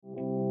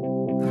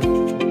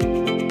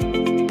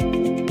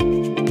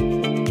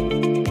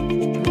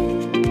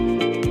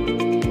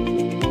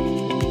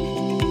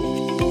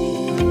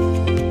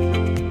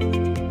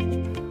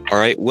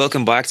right,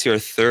 welcome back to our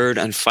third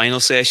and final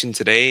session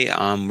today.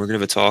 We're going to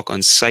have a talk on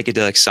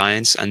psychedelic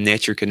science and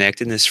nature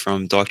connectedness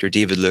from Dr.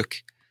 David Luke.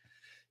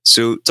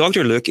 So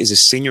Dr. Luke is a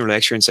senior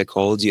lecturer in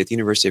psychology at the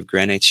University of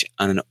Greenwich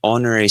and an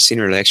honorary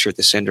senior lecturer at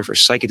the Centre for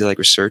Psychedelic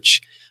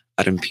Research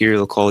at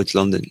Imperial College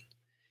London.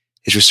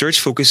 His research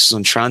focuses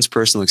on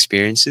transpersonal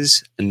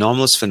experiences,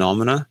 anomalous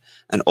phenomena,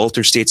 and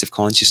altered states of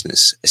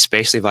consciousness,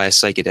 especially via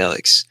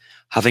psychedelics,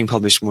 having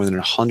published more than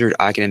 100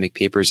 academic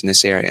papers in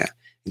this area,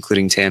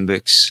 including 10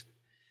 books.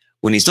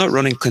 When he's not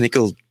running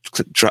clinical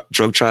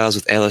drug trials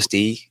with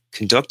LSD,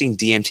 conducting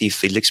DMT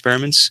field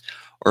experiments,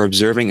 or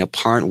observing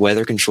apparent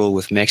weather control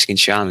with Mexican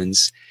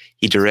shamans,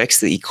 he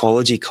directs the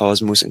Ecology,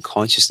 Cosmos and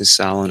Consciousness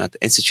Salon at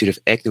the Institute of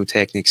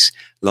Ecnotechnics,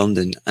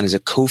 London, and is a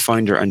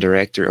co-founder and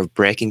director of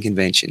Breaking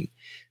Convention,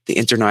 the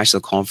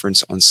International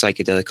Conference on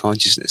Psychedelic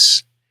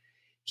Consciousness.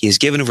 He has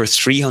given over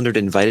 300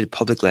 invited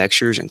public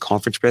lectures and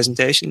conference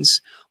presentations,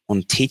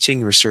 won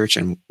teaching, research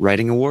and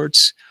writing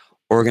awards,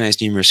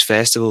 organized numerous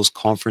festivals,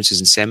 conferences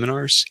and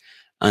seminars,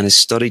 and has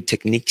studied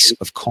techniques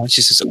of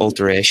consciousness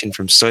alteration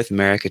from South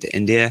America to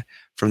India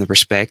from the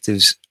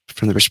perspective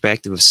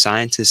of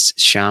scientists,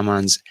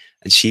 shamans,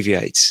 and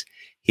Shivites.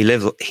 He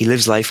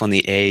lives life on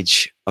the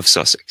edge of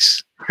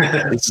Sussex.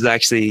 This is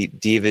actually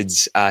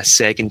David's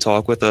second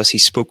talk with us. He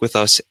spoke with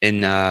us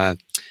at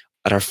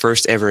our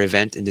first ever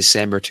event in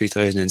December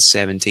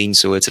 2017.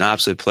 So it's an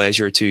absolute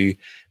pleasure to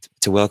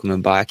welcome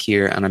him back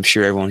here, and I'm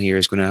sure everyone here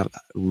is going to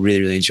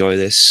really enjoy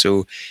this.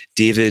 So,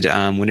 David,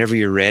 whenever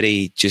you're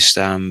ready, just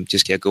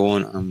get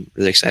going. I'm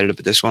really excited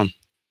about this one.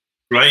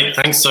 Great,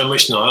 thanks so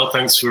much, Niall.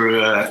 Thanks for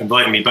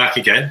inviting me back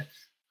again.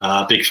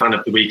 Big fan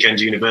of the Weekend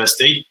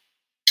University.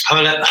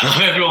 Hello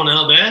everyone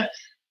out there.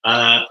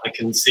 I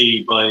can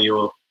see by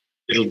your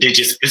little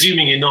digits,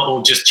 presuming you're not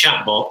all just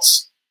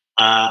chatbots.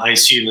 I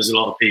assume there's a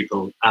lot of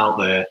people out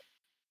there.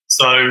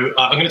 So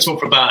I'm going to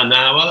talk for about an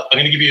hour. I'm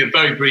going to give you a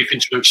very brief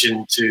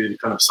introduction to the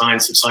kind of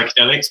science of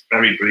psychedelics,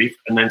 very brief,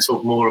 and then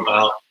talk more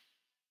about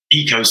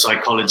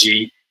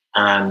eco-psychology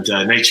and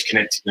nature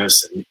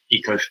connectedness and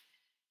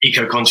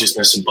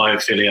eco-consciousness and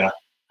biophilia,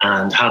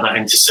 and how that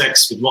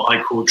intersects with what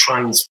I call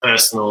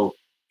transpersonal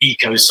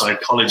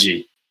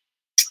eco-psychology.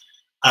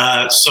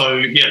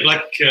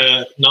 Like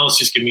Niall's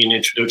just given me an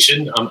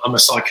introduction. I'm a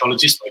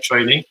psychologist by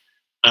training.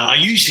 I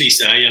usually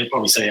say, and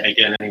probably say it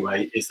again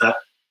anyway, is that,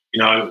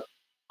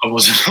 I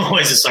wasn't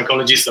always a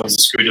psychologist. I was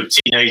a screwed up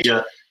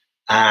teenager,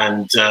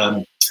 and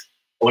I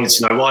wanted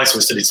to know why, so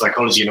I studied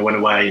psychology and I went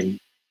away, and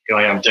here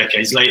I am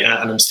decades later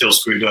and I'm still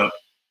screwed up.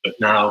 But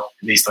now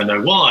at least I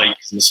know why,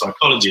 because I'm a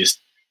psychologist.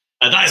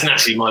 That isn't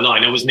actually my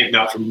line. I was nicked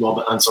that from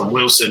Robert Anton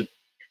Wilson,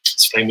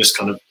 this famous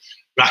kind of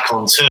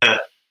raconteur.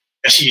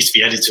 Actually used to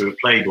be editor of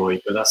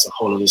Playboy, but that's a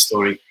whole other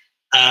story.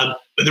 But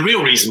the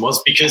real reason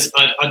was because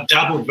I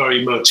dabbled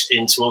very much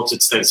into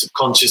altered states of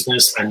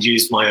consciousness and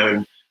used my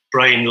own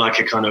brain like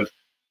a kind of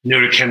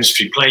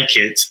neurochemistry play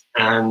kit,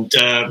 and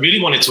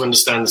really wanted to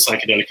understand the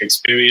psychedelic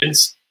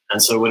experience.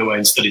 And so I went away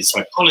and studied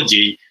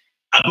psychology,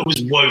 but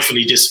was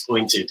woefully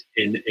disappointed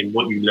in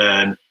what you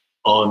learn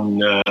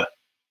on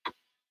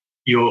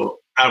your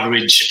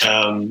average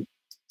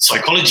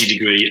psychology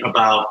degree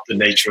about the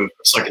nature of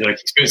psychedelic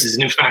experiences,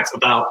 and in fact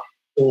about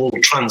all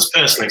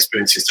transpersonal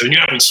experiences. So in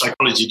your average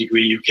psychology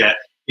degree, you get,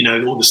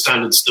 all the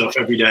standard stuff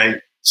every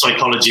day: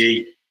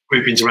 psychology,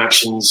 group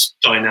interactions,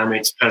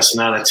 dynamics,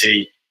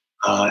 personality,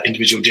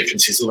 individual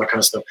differences, all that kind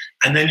of stuff.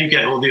 And then you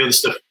get all the other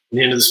stuff on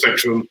the end of the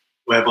spectrum,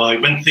 whereby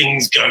when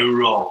things go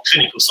wrong,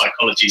 clinical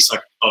psychology,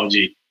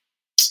 psychology,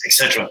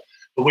 etc.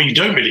 But what you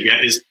don't really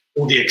get is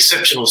all the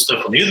exceptional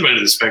stuff on the other end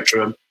of the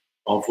spectrum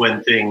of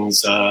when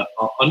things are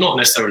not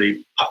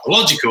necessarily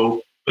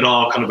pathological, but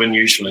are kind of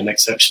unusual and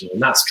exceptional.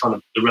 And that's kind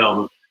of the realm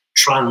of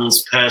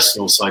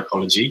transpersonal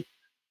psychology,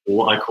 or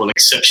what I call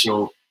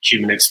exceptional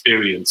human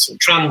experience. And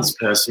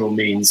transpersonal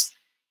means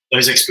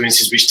those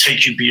experiences which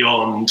take you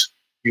beyond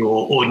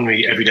your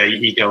ordinary everyday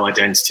ego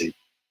identity.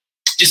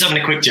 Just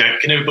having a quick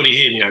check. Can everybody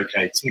hear me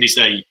okay? Somebody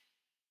say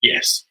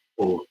yes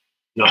or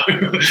no.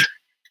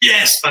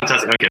 Yes,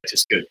 fantastic. Okay,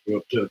 just good.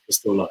 We're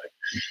still live.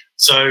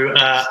 So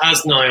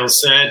as Niall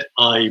said,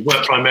 I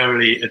work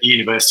primarily at the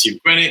University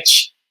of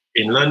Greenwich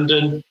in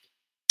London,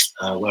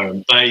 where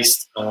I'm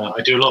based.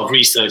 I do a lot of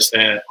research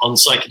there on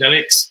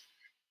psychedelics.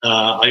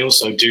 I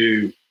also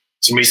do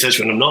some research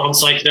when I'm not on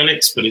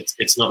psychedelics, but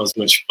it's not as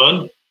much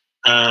fun.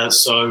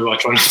 So I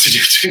try not to do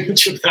too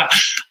much of that.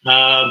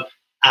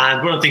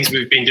 And one of the things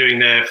we've been doing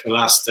there for the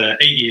last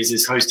 8 years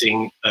is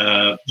hosting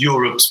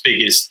Europe's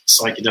biggest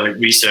psychedelic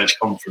research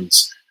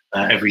conference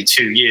every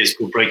 2 years,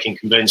 called Breaking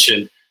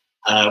Convention,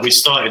 which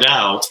started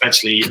out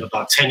actually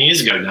about 10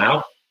 years ago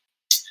now,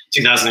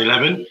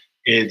 2011,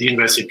 at the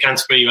University of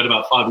Canterbury. We had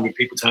about 500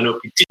 people turn up.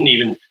 We didn't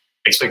even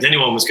expect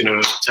anyone was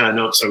going to turn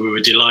up, so we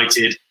were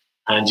delighted.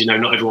 And,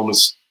 not everyone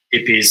was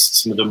hippies.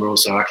 Some of them were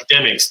also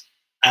academics.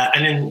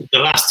 And in the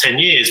last 10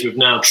 years, we've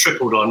now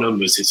tripled our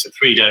numbers. It's a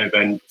 3-day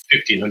event,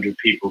 1,500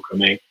 people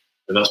coming,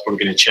 but that's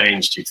probably going to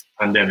change due to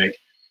the pandemic.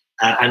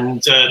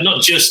 And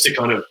not just to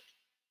kind of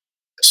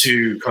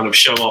to kind of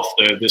show off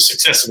the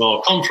success of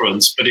our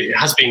conference, but it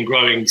has been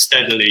growing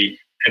steadily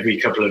every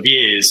couple of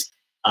years.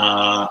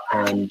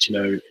 And,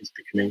 it's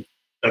becoming,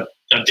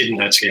 that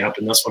didn't actually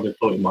happen. That's what I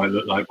thought it might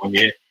look like one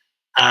year.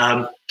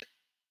 And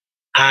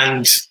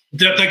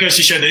that goes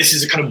to show that this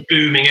is a kind of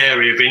booming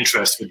area of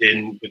interest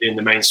within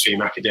the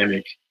mainstream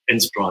academic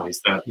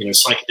enterprise, that,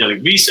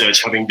 psychedelic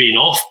research, having been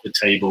off the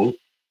table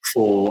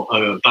for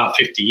about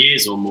 50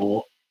 years or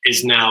more,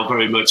 is now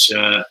very much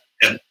a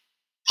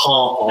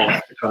part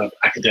of the kind of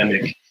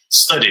academic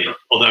study,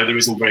 although there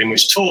isn't very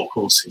much taught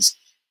courses.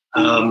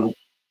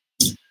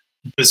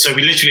 But so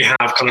we literally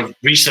have kind of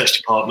research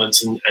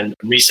departments and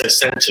research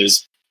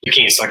centres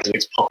looking at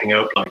psychedelics popping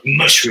up like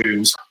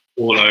mushrooms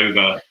all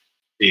over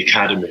the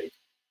academy.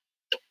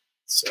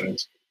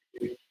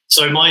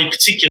 So my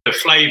particular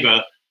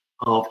flavour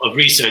of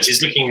research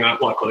is looking at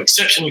what I call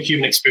exceptional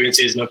human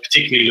experiences, and I've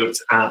particularly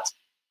looked at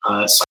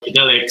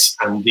psychedelics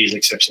and these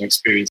exceptional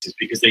experiences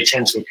because they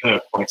tend to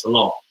occur quite a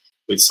lot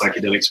with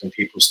psychedelics when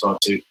people start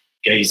to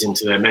gaze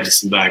into their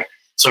medicine bag.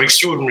 So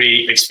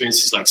extraordinary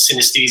experiences like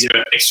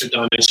synesthesia,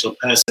 extra-dimensional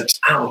percepts,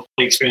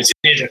 out-of-body experiences,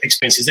 near-death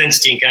experiences,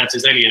 entity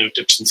encounters, alien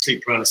abduction,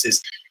 sleep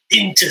paralysis,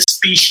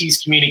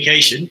 interspecies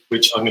communication,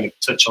 which I'm going to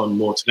touch on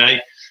more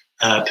today,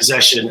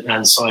 possession,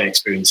 and psi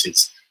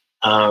experiences.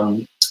 But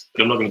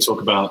I'm not going to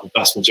talk about the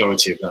vast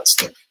majority of that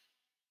stuff.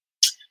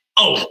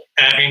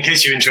 In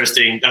case you're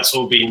interested, that's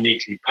all been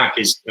neatly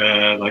packaged,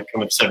 like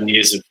kind of 7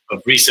 years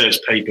of research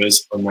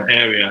papers on that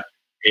area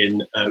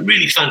in a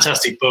really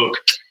fantastic book,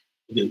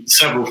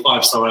 several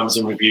 5-star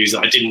Amazon reviews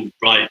that I didn't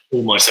write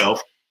all myself.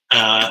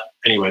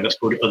 Anyway, that's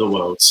called Other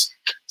Worlds.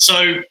 So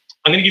I'm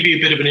going to give you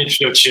a bit of an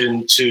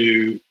introduction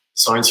to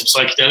science of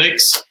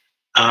psychedelics.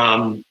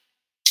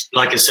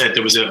 Like I said,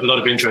 there was a lot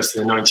of interest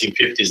in the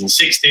 1950s and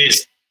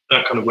 60s.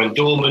 That kind of went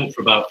dormant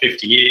for about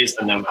 50 years,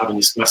 and now we're having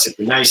this massive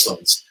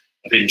renaissance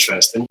of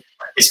interest. And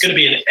it's going to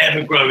be an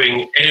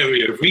ever-growing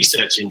area of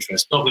research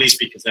interest, not least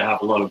because they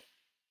have a lot of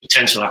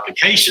potential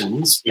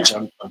applications, which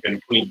I'm going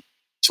to point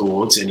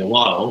towards in a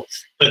while,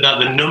 but that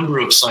the number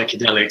of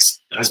psychedelics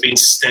has been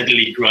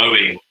steadily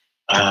growing.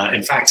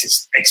 In fact,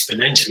 it's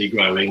exponentially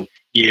growing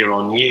year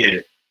on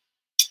year.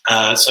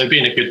 So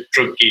being a good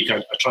drug geek,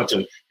 I tried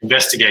to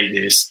investigate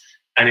this,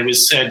 and it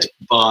was said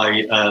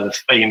by the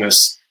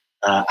famous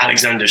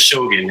Alexander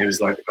Shulgin, who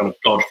was like the kind of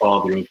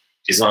godfather of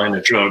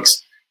designer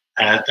drugs,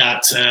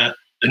 that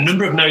the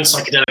number of known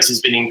psychedelics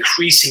has been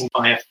increasing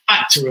by a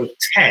factor of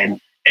 10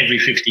 every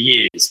 50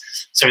 years.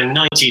 So in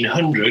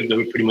 1900, there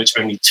were pretty much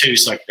only 2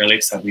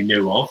 psychedelics that we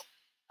knew of,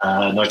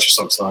 nitrous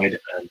oxide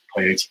and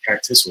peyote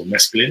cactus or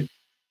mescaline.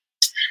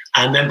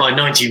 And then by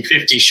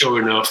 1950,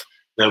 sure enough,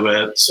 there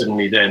were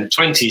suddenly then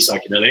 20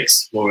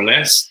 psychedelics, more or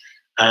less.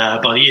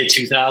 By the year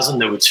 2000,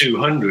 there were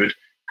 200.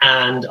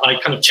 And I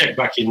kind of checked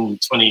back in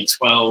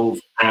 2012,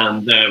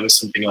 and there was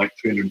something like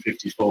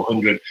 350,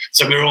 400.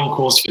 So we're on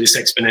course for this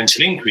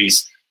exponential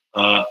increase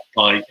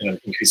by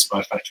increasing by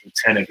a factor of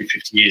 10 every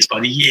 50 years. By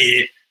the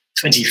year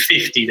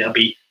 2050, there'll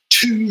be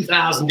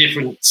 2,000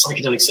 different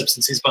psychedelic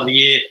substances. By the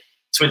year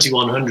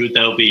 2100,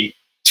 there'll be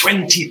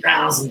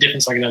 20,000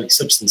 different psychedelic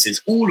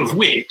substances, all of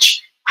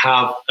which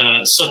have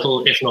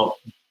subtle, if not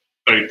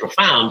very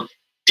profound,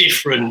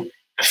 different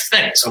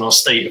effects on our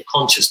state of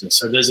consciousness.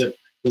 So there's a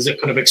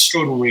kind of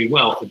extraordinary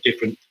wealth of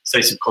different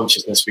states of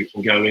consciousness we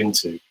can go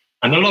into.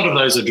 And a lot of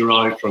those are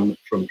derived from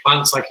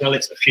plant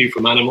psychedelics, a few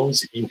from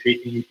animals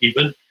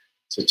even,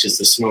 such as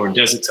the Sonoran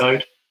desert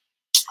toad.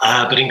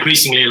 But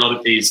increasingly, a lot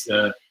of these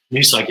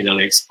new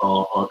psychedelics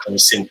are kind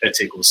of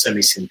synthetic or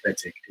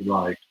semi-synthetic,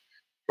 derived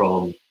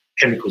from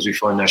chemicals we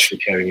find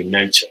naturally occurring in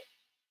nature.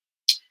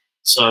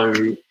 So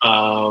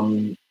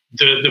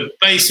the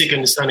basic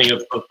understanding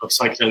of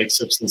psychedelic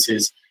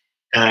substances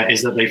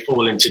is that they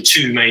fall into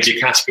 2 major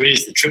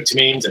categories, the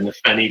tryptamines and the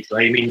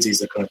phenethylamines.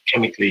 These are kind of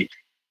chemically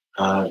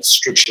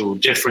structural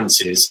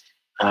differences.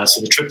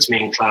 So the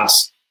tryptamine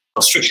class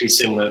are structurally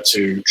similar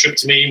to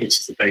tryptamine, which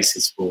is the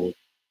basis for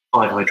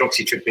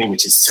 5-hydroxytryptamine,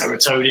 which is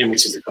serotonin,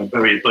 which is a kind of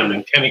very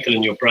abundant chemical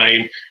in your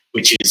brain,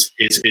 which is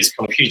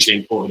kind of hugely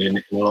important in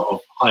a lot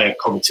of higher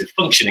cognitive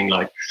functioning,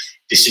 like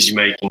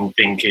decision-making,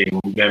 thinking,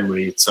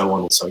 memory, and so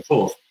on and so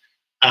forth.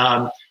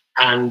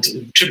 And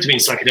tryptamine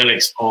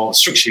psychedelics are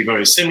structurally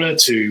very similar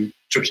to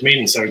tryptamine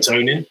and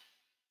serotonin,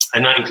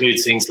 and that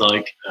includes things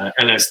like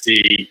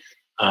LSD,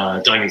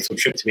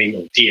 dimethyltryptamine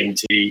or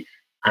DMT,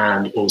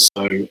 and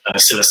also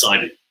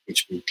psilocybin,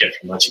 which we get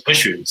from magic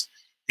mushrooms.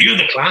 The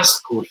other class,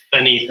 called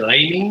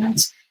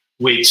phenethylamines,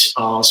 which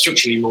are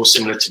structurally more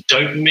similar to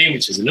dopamine,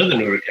 which is another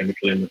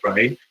neurochemical in the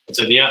brain. And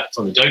so they act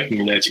on the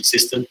dopaminergic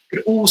system,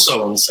 but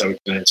also on the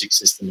serotonergic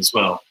system as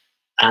well.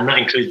 And that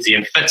includes the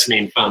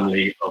amphetamine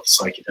family of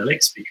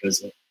psychedelics,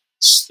 because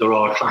there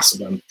are a class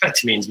of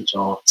amphetamines which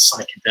are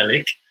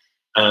psychedelic,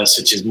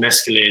 such as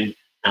mescaline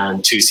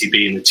and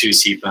 2CB in the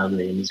 2C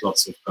family. And there's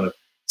lots of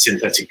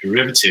synthetic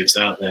derivatives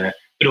out there,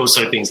 but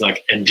also things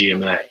like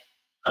MDMA,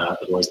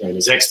 otherwise known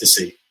as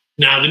ecstasy.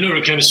 Now, the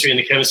neurochemistry and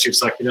the chemistry of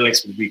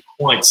psychedelics would be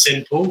quite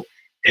simple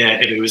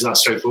if it was that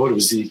straightforward. It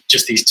was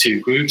just these 2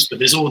 groups, but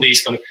there's all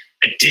these kind of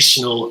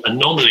additional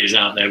anomalies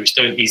out there which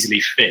don't easily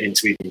fit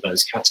into either of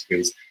those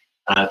categories.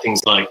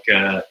 Things like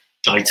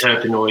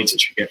diterpenoids,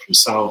 which we get from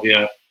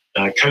salvia,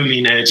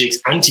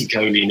 cholinergics,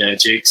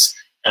 anticholinergics,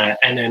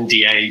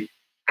 NMDA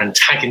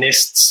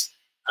antagonists,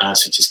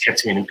 such as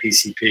ketamine and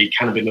PCP,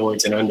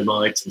 cannabinoids and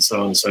anandamides, and so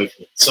on and so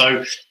forth.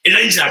 So it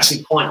is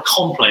actually quite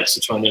complex to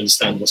try and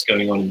understand what's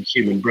going on in the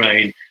human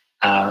brain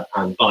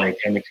and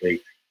biochemically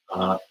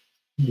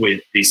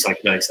with these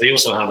psychedelics. They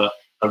also have a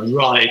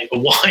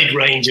wide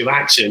range of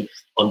action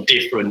on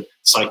different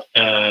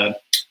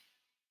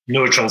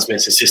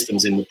neurotransmitter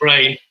systems in the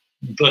brain,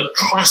 but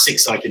classic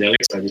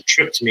psychedelics, like the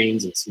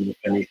tryptamines and some of the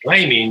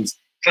phenylethylamines,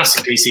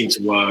 classically seem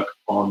to work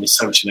on the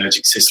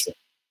serotonergic system.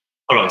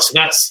 All right, so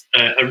that's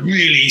a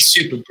really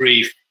super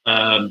brief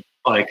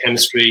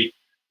biochemistry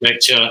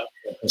lecture,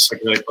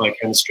 psychedelic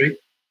biochemistry.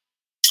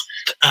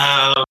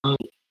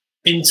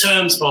 In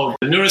terms of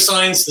the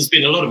neuroscience, there's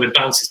been a lot of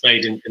advances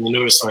made in the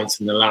neuroscience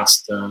in the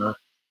last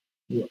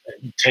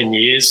 10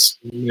 years,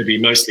 maybe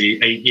mostly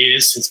 8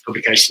 years since the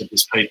publication of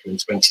this paper in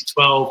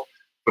 2012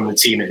 from the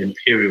team at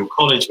Imperial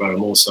College, where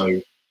I'm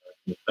also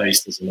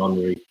based as an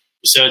honorary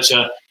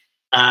researcher.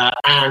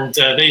 And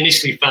they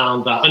initially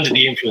found that under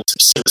the influence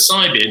of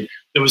psilocybin,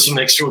 there was some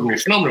extraordinary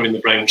phenomena in the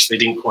brain which they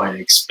didn't quite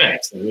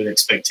expect. They were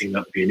expecting that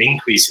there would be an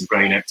increase in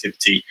brain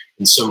activity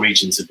in some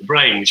regions of the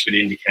brain, which would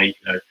indicate,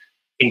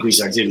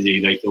 increased activity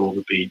they thought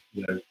would be,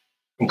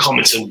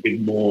 concomitant with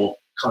more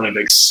kind of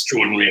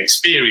extraordinary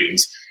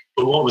experience.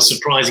 But what was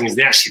surprising is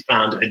they actually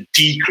found a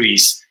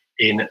decrease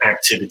in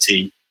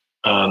activity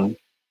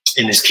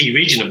in this key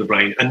region of the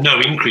brain and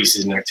no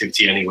increases in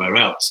activity anywhere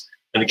else.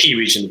 And the key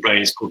region of the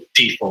brain is called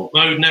the default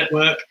mode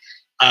network,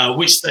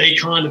 which they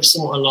kind of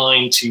somewhat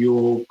align to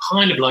your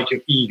kind of like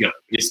your ego.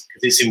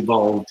 It's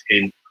involved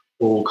in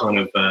all kind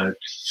of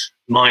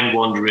mind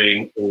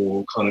wandering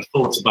or kind of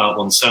thoughts about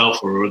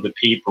oneself or other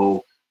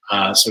people.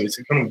 So it's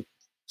a kind of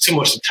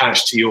somewhat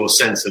attached to your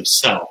sense of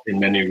self in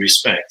many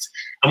respects.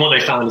 And what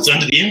they found is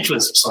under the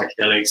influence of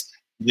psychedelics,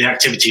 the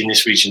activity in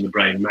this region of the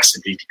brain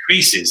massively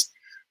decreases,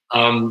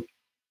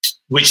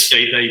 which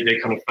they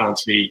kind of found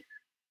to be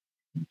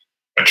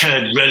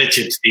occurred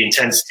relative to the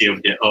intensity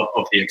of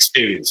the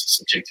experience,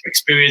 subjective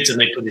experience, and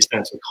they put this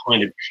down to a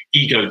kind of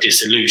ego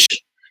dissolution.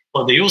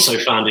 What they also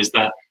found is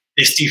that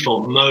this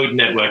default mode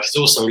network is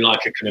also like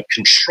a kind of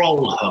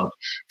control hub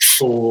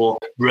for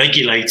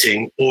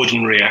regulating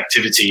ordinary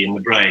activity in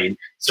the brain.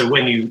 So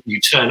when you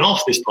turn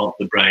off this part of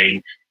the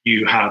brain,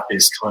 you have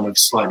this kind of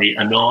slightly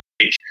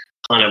anarchic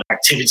kind of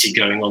activity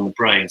going on in the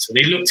brain. So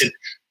they looked at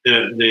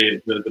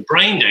the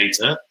brain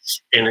data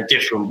in a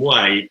different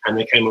way, and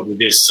they came up with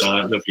this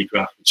lovely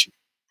graph, which you've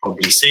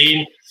probably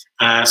seen.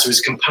 So it's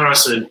a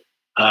comparison,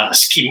 a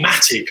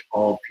schematic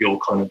of your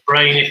kind of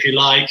brain, if you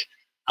like,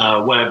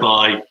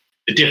 whereby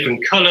the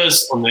different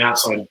colors on the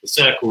outside of the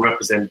circle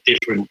represent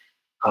different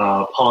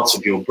parts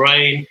of your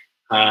brain,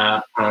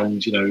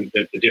 and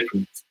the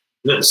different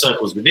little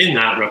circles within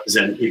that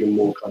represent even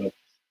more kind of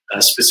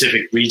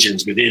specific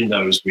regions within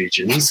those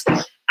regions.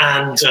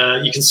 And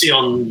you can see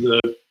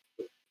on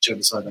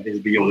whichever side that is,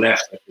 be your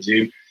left, I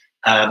presume,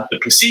 the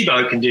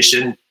placebo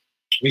condition,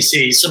 we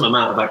see some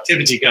amount of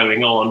activity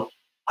going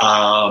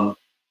on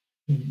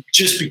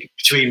just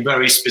between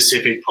very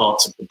specific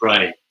parts of the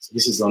brain. So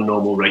this is our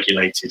normal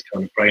regulated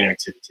kind of brain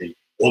activity,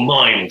 or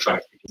mine, in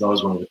fact, because I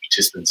was one of the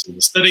participants in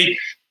the study.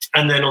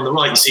 And then on the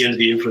right, you see under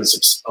the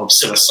influence of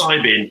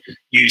psilocybin,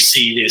 you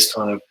see this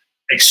kind of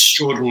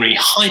extraordinary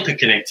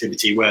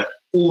hyperconnectivity where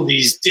all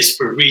these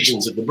disparate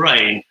regions of the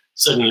brain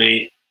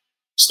suddenly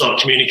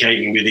start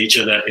communicating with each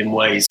other in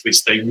ways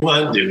which they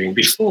weren't doing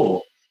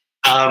before,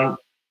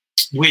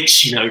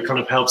 which, kind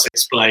of helps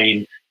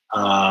explain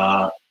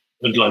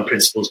underlying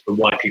principles for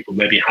why people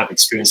maybe have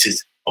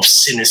experiences of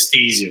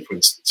synesthesia, for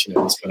instance,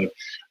 this kind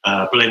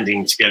of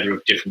blending together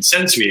of different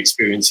sensory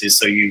experiences.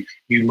 So you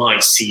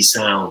might see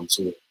sounds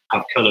or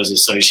have colours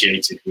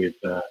associated with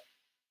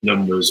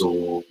numbers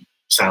or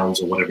sounds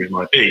or whatever it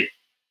might be.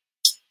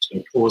 Just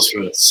going to pause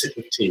for a sip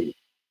of tea.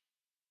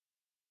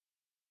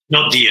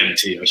 Not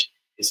DMT, I should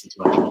listen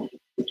to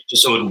that.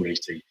 Just ordinary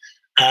tea.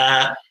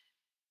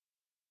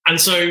 And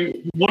so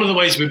one of the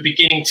ways we're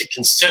beginning to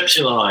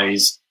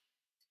conceptualize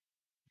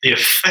the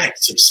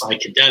effects of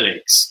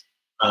psychedelics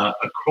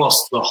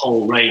across the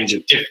whole range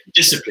of different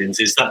disciplines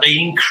is that they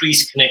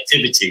increase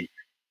connectivity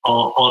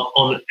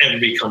on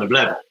every kind of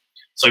level.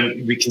 So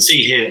we can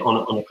see here on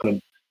a kind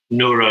of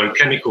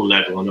neurochemical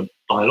level, on a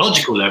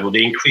biological level,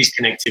 the increased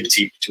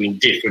connectivity between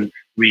different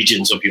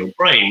regions of your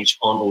brain which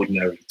aren't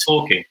ordinarily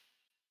talking.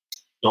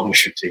 Not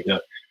mushroom tea, no.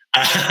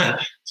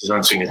 Just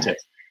answering a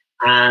text.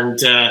 And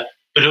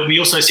but we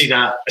also see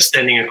that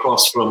extending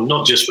across from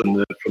not just from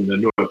the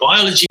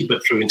neurobiology,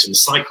 but through into the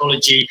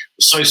psychology,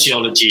 the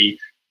sociology,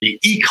 the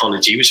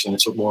ecology, which we're going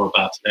to talk more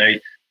about today,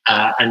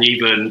 and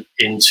even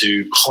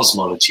into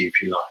cosmology,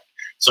 if you like.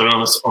 So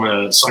on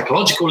a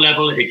psychological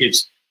level, it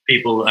gives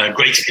people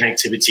greater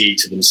connectivity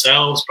to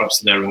themselves, perhaps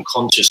to their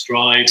unconscious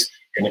drives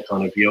in a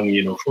kind of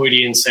Jungian or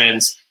Freudian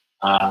sense,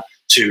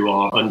 to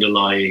our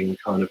underlying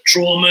kind of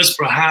traumas,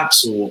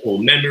 perhaps, or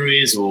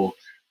memories, or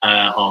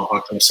our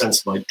kind of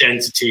sense of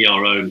identity,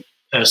 our own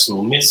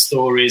personal myth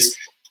stories.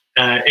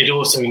 It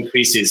also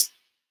increases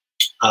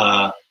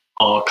our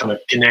kind of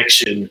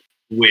connection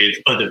with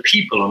other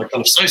people on a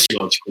kind of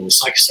sociological,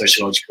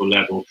 psychosociological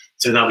level,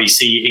 so that we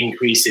see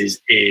increases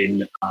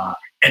in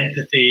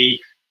empathy,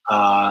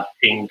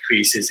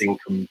 increases in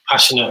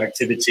compassionate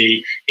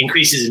activity,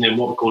 increases in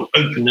what we call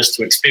openness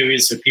to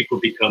experience, so people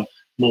become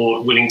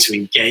more willing to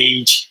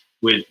engage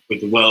with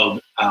the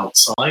world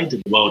outside,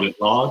 the world at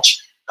large,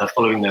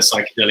 following their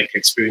psychedelic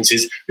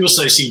experiences. We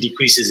also see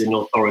decreases in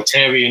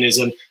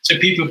authoritarianism, so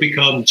people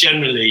become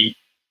generally,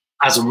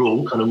 as a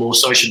rule, kind of more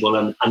sociable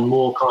and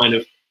more kind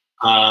of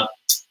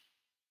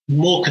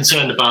more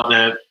concerned about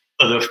their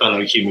other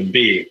fellow human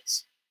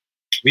beings.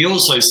 We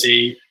also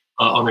see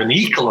on an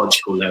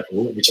ecological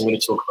level, which I'm going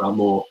to talk about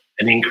more,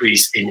 an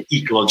increase in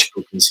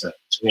ecological concerns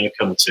I'm going to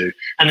come to.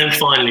 And then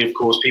finally, of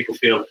course, people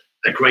feel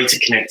a greater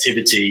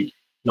connectivity,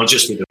 not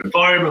just with their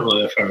environment or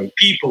their fellow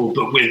people,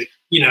 but with,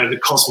 the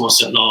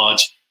cosmos at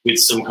large, with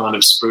some kind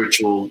of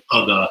spiritual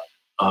other,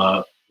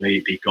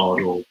 maybe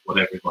God or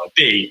whatever it might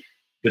be,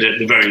 but at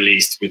the very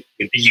least with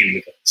the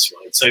universe,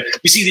 right? So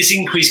we see this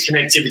increased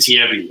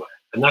connectivity everywhere.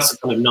 And that's a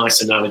kind of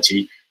nice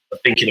analogy of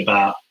thinking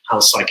about how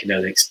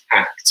psychedelics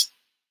act.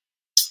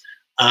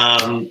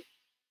 So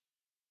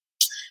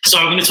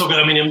I'm going to talk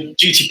about, I'm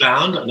duty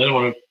bound. I don't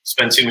want to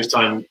spend too much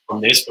time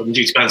on this, but I'm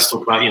duty bound to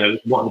talk about,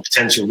 what are the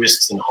potential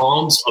risks and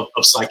harms of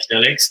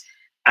psychedelics.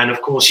 And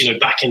of course,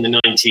 back in the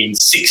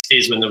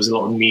 1960s, when there was a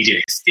lot of media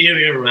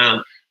hysteria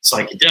around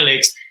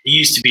psychedelics, it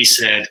used to be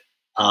said,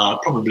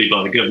 probably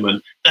by the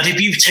government, that if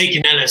you've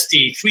taken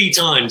LSD 3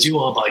 times, you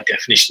are by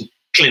definition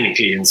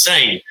clinically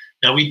insane.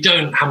 Now, we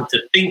don't have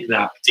to think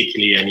that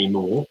particularly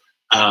anymore.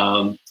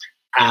 The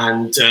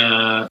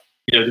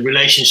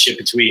relationship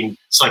between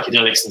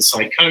psychedelics and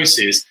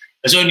psychosis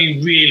has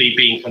only really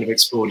been kind of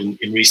explored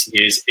in recent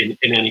years in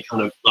any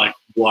kind of like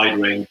wide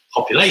range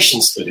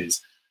population studies.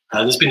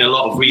 There's been a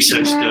lot of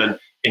research done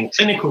in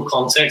clinical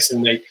context,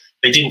 and they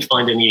didn't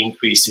find any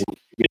increase in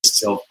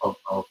risks of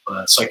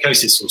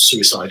psychosis or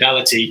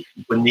suicidality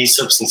when these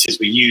substances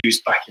were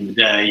used back in the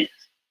day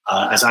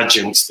as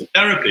adjuncts to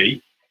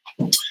therapy.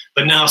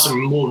 But now some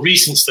more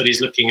recent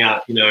studies looking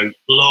at,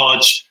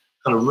 large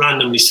kind of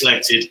randomly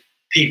selected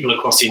people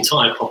across the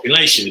entire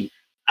population,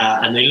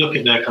 and they look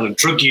at their kind of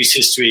drug use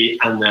history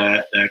and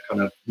their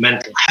kind of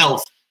mental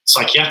health,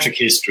 psychiatric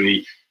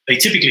history. They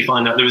typically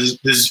find that there's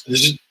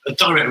a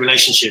direct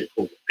relationship,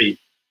 or a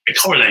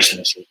correlation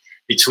actually,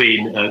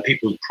 between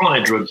people's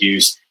prior drug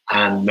use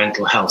and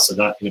mental health. So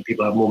that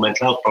people have more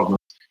mental health problems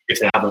if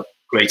they have a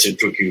greater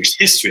drug use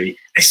history,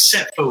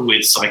 except for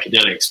with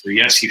psychedelics, where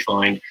you actually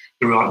find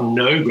there are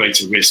no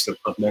greater risk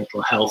of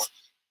mental health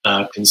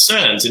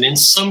concerns. And in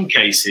some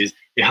cases,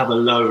 you have a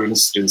lower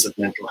incidence of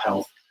mental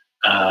health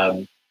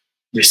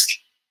risk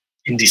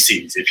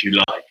indices, if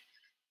you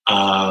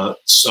like.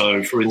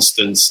 So, for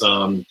instance,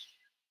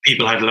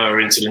 people had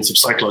lower incidence of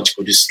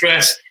psychological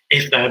distress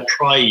if they had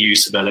prior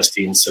use of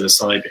LSD and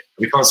psilocybin.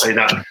 We can't say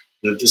that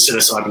the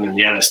psilocybin and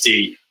the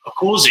LSD are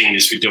causing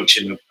this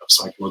reduction of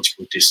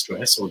psychological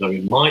distress, although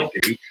it might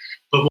be.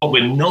 But what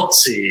we're not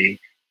seeing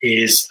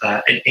is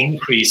an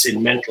increase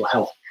in mental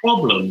health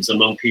problems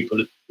among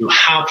people who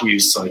have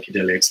used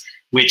psychedelics,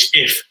 which,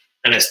 if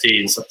LSD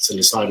and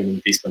psilocybin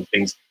and these kind of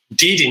things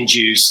did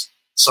induce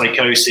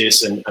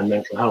psychosis and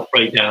mental health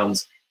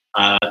breakdowns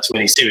to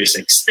any serious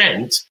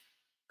extent,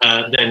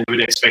 then we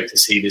would expect to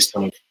see this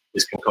can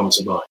come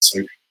to light.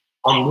 So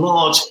on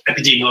large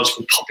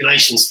epidemiological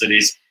population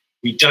studies,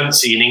 we don't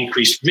see an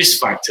increased risk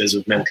factors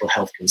of mental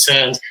health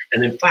concerns.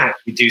 And in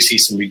fact, we do see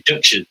some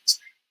reductions.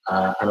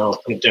 And I'll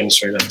kind of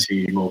demonstrate that to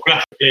you more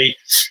graphically.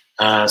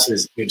 So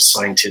we're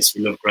scientists,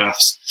 we love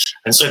graphs.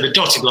 And so the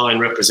dotted line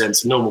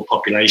represents a normal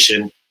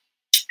population.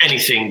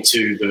 Anything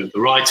to the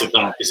right of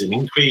that is an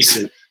increase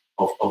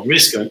of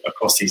risk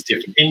across these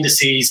different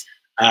indices.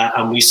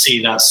 And we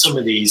see that some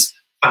of these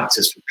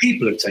factors for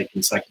people who have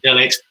taken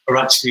psychedelics are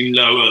actually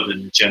lower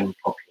than the general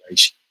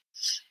population.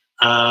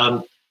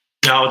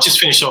 Now, I'll just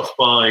finish off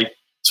by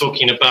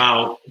talking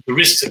about the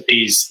risks of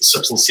these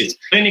substances,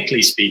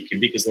 clinically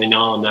speaking, because they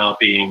are now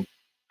being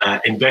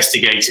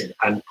investigated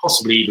and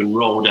possibly even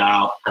rolled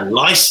out and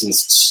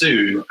licensed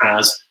soon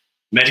as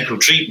medical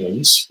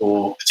treatments,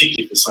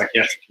 particularly for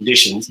psychiatric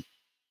conditions.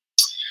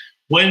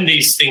 When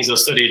these things are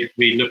studied,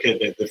 we look at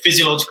the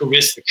physiological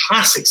risk. The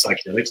classic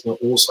psychedelics, not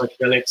all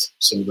psychedelics,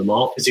 some of them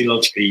are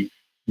physiologically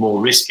more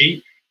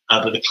risky,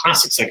 but the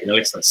classic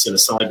psychedelics, like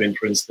psilocybin,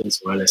 for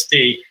instance, or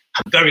LSD,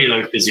 have very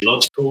low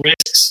physiological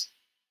risks.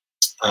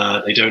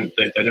 They don't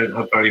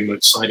have very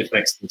much side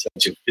effects in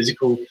terms of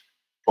physical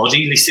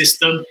bodily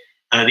system.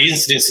 The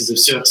incidences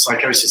of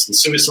psychosis and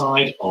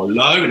suicide are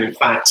low, and in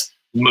fact,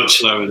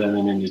 much lower than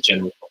in the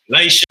general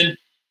population.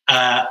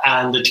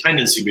 And the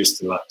dependency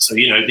risks are low. So,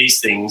 these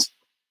things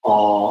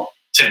are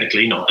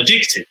technically not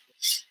addictive.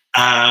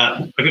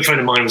 A good friend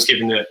of mine was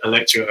giving a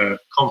lecture at a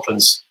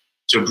conference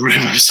to a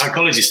room of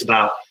psychologists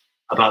about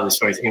this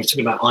very thing. He was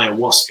talking about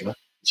ayahuasca.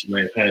 which you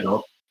may have heard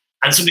of.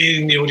 And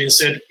somebody in the audience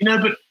said,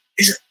 but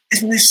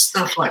isn't this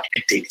stuff like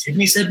addictive?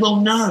 And he said, well,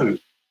 no. And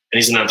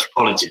he's an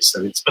anthropologist,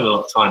 so he'd spent a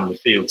lot of time in the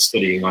field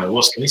studying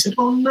ayahuasca. And he said,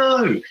 well,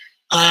 no.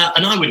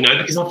 And I would know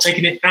because I've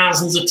taken it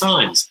thousands of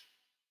times.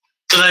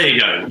 So there you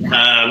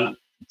go.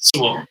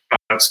 Somewhat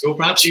paradoxical,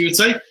 perhaps you would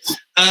say.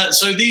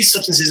 So these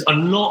substances are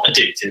not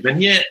addictive,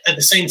 and yet at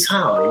the same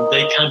time,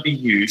 they can be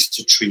used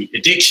to treat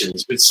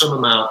addictions with some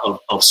amount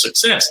of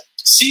success,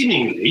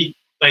 seemingly,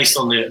 based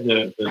on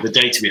the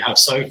data we have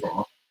so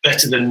far,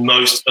 better than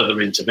most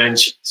other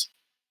interventions.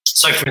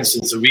 So, for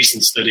instance, a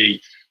recent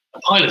study, a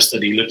pilot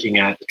study looking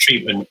at the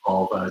treatment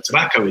of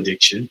tobacco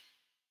addiction,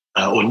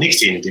 or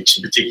nicotine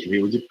addiction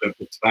particularly,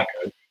 with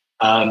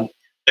tobacco,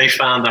 they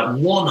found that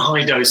one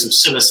high dose of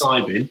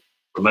psilocybin,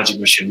 or magic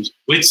mushrooms,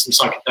 with some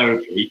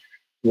psychotherapy,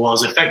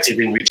 was effective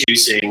in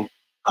reducing,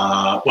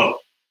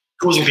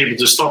 causing people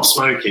to stop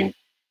smoking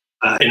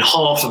in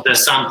half of their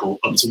sample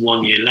up to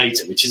 1 year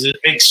later, which is an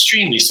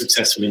extremely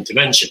successful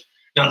intervention.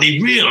 Now,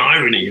 the real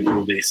irony of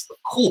all this, of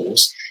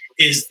course,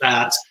 is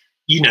that,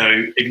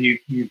 if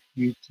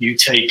you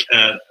take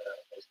a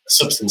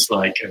substance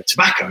like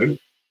tobacco,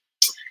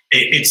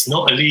 it's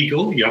not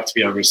illegal. You have to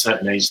be over a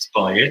certain age to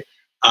buy it.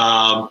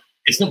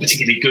 It's not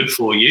particularly good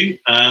for you.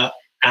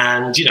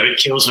 And, it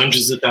kills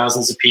hundreds of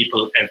thousands of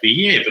people every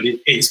year, but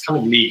it's kind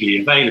of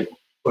legally available.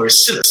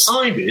 Whereas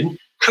psilocybin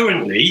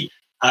currently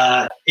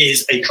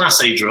is a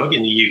Class A drug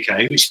in the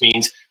UK, which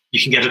means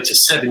you can get up to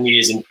 7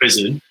 years in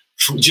prison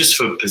just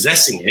for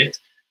possessing it,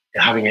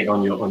 having it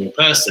on your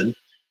person.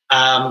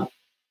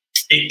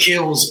 It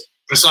kills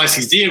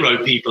precisely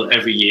 0 people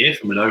every year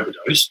from an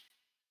overdose.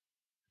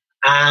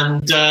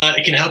 And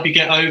it can help you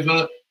get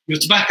over your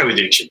tobacco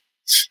addiction.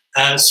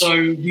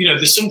 So,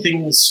 there's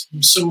something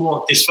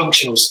somewhat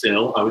dysfunctional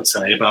still, I would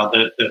say, about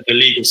the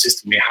legal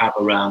system we have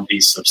around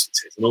these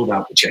substances and all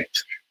that will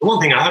change. The one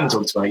thing I haven't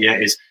talked about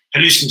yet is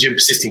hallucinogen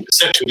persisting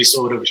perceptual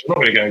disorder, which I'm not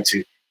going to go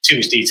into too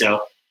much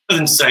detail, other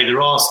than to say there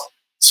are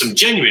some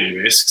genuine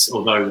risks,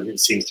 although it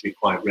seems to be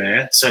quite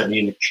rare, certainly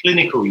in the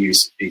clinical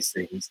use of these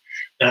things,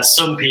 that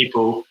some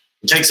people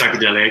take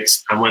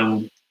psychedelics and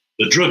when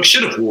the drug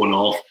should have worn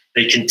off,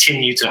 they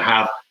continue to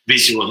have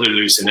visual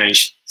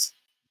hallucinations.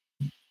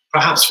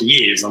 Perhaps for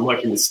years. I'm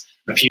working with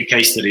a few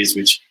case studies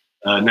which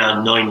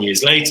now 9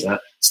 years later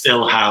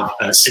still have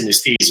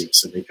synesthesia.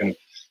 So they kind of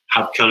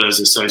have colours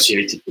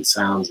associated with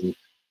sounds and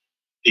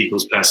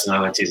people's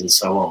personalities and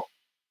so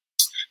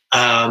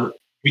on.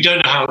 We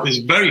don't know how it is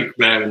very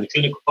rare in the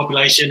clinical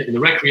population. In the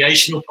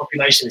recreational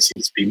population, it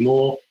seems to be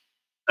more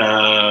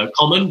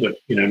common, but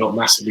not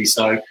massively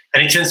so.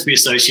 And it tends to be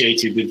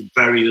associated with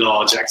very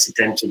large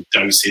accidental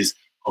doses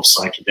of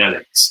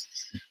psychedelics.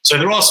 So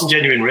there are some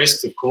genuine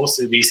risks, of course.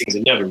 These things are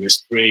never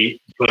risk-free,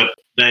 but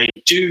they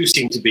do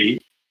seem to be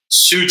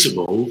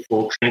suitable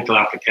for clinical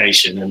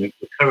application. And the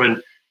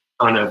current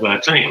kind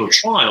of clinical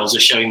trials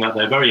are showing that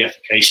they're very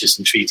efficacious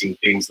in treating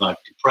things like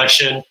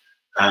depression,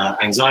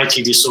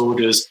 anxiety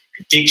disorders,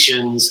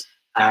 addictions,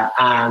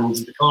 and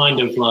the kind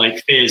of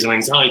like fears and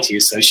anxiety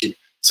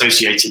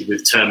associated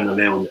with terminal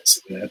illness,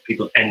 where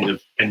people end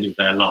of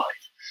their life.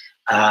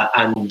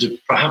 And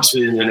perhaps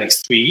within the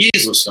next 3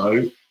 years or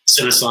so,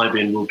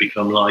 psilocybin will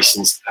become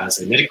licensed as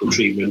a medical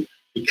treatment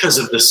because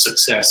of the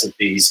success of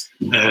these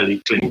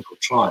early clinical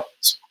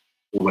trials.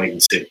 We'll wait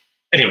and see.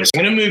 Anyway, so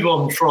I'm going to move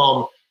on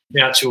from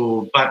the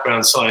actual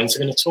background science.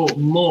 I'm going to talk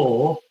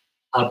more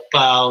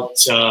about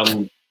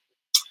the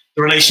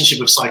relationship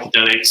of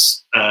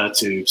psychedelics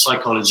to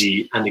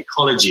psychology and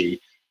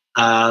ecology.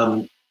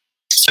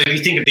 So if you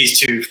think of these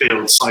two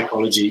fields,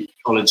 psychology,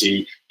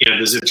 ecology,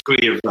 there's a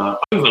degree of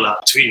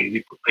overlap between them.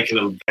 You make a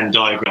little Venn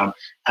diagram,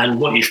 and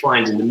what you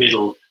find in the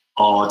middle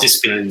are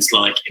disciplines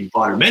like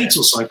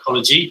environmental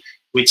psychology,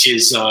 which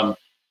is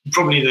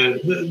probably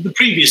the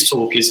previous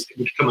talk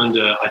would come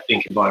under, I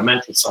think,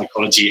 environmental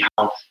psychology,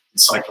 how can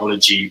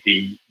psychology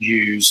be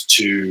used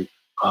to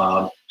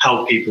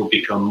help people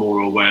become more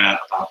aware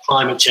about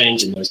climate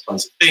change and those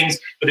kinds of things,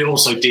 but it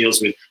also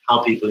deals with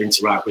how people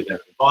interact with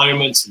their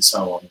environments and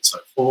so on and so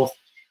forth.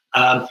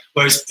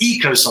 Whereas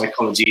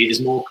eco-psychology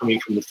is more coming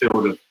from the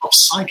field of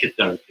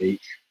psychotherapy,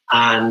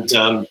 and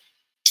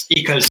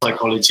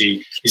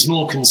eco-psychology is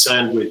more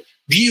concerned with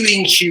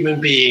viewing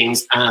human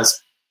beings as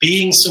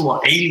being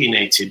somewhat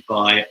alienated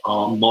by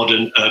our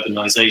modern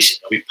urbanization.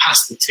 We've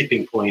passed the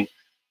tipping point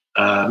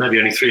maybe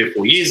only 3 or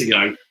 4 years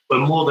ago, where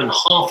more than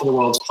half of the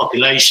world's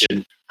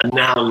population are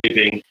now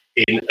living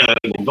in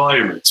urban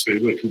environments.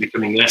 We're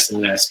becoming less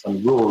and less kind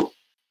of rural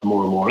and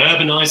more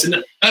urbanized.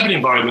 And urban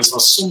environments are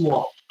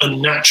somewhat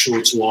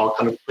unnatural to our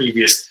kind of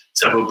previous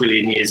several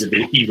billion years of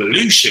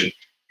evolution,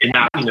 in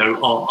that,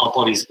 our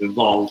bodies have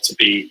evolved to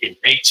be in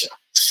nature.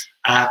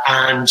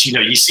 And,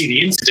 you see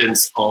the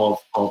incidence of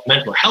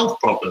mental health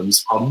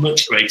problems are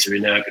much greater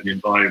in urban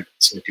environments.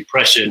 So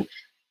depression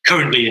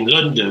currently in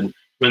London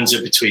runs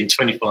at between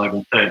 25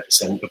 and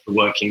 30% of the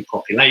working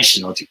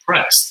population are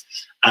depressed,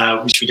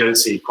 which we don't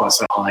see quite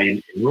so high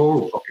in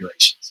rural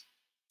populations.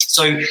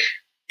 So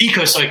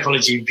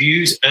eco-psychology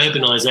views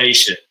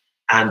urbanization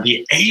and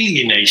the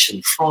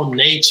alienation from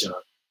nature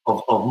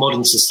of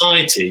modern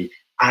society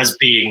as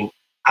being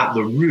at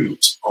the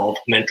root of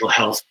mental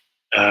health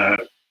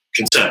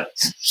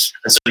concerns.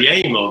 And so the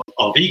aim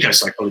of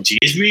eco-psychology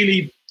is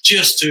really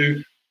just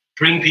to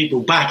bring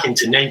people back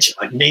into nature.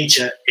 Like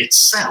nature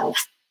itself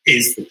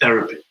is the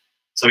therapy.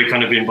 So it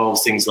kind of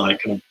involves things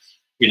like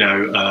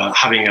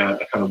having a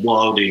kind of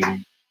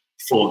wilding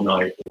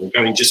fortnight, or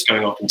going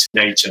off into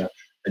nature,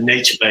 a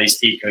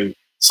nature-based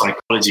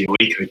eco-psychology or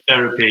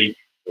ecotherapy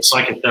or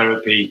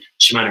psychotherapy,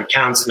 shamanic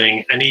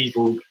counseling, and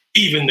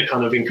even the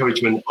kind of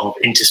encouragement of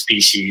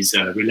interspecies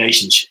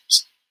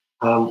relationships.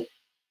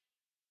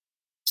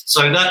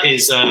 So that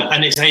is,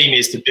 and its aim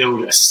is to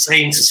build a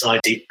sane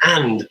society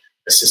and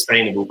a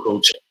sustainable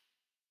culture.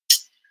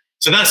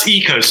 So that's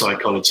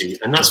eco-psychology,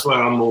 and that's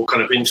where I'm more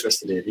kind of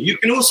interested in. You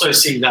can also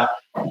see that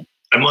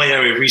my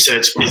area of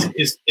research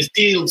is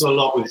deals a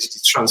lot with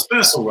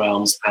transpersonal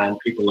realms and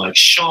people like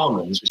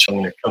shamans, which I'm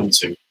going to come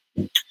to.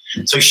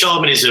 So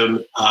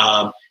shamanism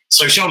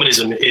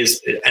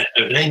is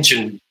an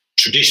ancient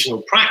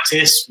traditional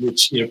practice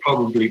which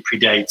probably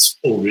predates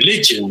all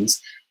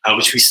religions,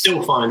 which we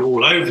still find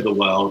all over the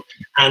world.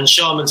 And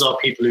shamans are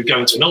people who go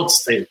into an altered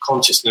state of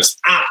consciousness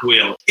at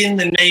will in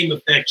the name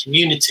of their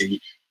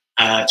community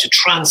to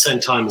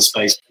transcend time and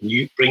space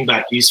and bring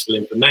back useful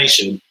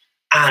information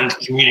and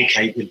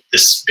communicate with the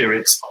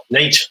spirits of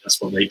nature. That's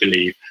what they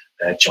believe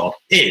their job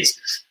is.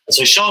 And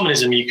so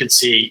shamanism, you could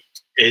see,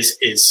 is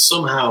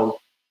somehow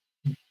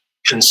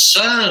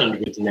concerned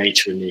with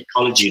nature and the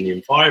ecology and the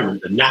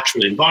environment, the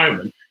natural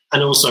environment,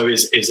 and also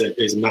is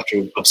a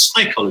matter of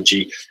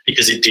psychology,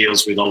 because it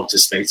deals with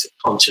altered states of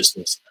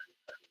consciousness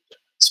and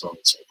so on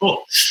and so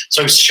forth.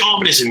 So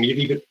shamanism,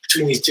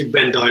 between these two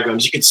Venn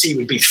diagrams, you can see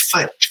would be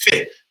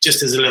fit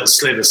just as a little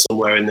sliver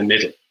somewhere in the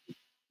middle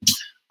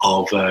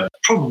of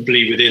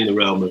probably within the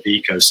realm of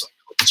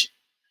eco-psychology.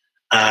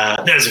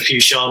 There's a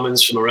few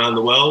shamans from around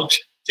the world,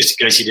 just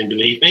in case you didn't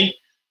believe me.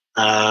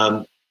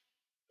 I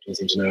don't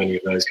seem to know any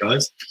of those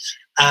guys.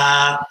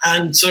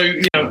 And so,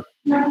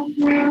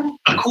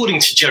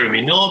 according to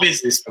Jeremy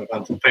Narvis, this kind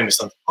of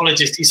famous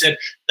anthropologist, he said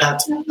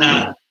that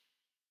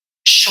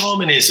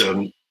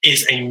shamanism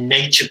is a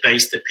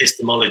nature-based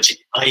epistemology,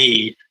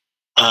 i.e.,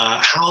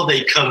 how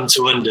they come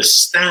to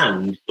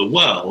understand the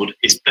world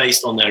is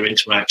based on their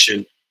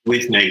interaction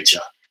with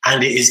nature,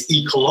 and it is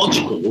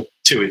ecological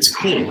to its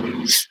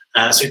core.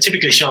 So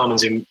typically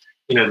shamans,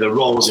 the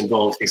roles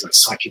involve things like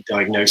psychic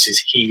diagnosis,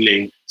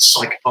 healing,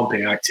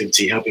 psychopumping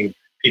activity, helping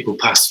people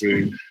pass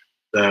through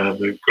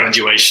the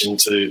graduation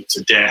to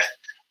death,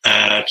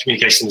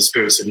 communication with the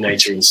spirits of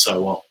nature, and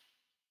so on.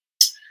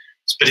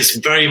 But it's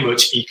very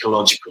much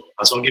ecological,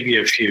 as I'll give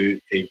you a few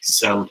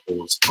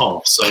examples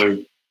of.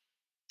 So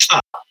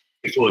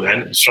before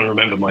then, I'm just trying to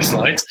remember my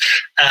slides.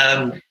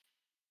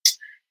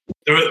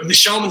 The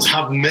shamans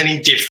have many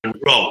different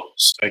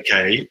roles,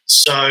 okay?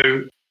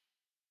 So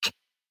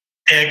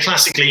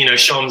classically,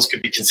 shamans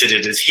could be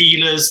considered as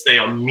healers. They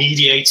are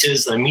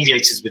mediators. They're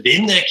mediators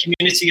within their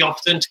community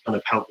often to kind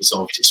of help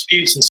resolve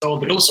disputes and so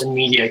on, but also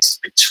mediators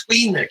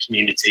between their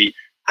community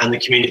and the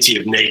community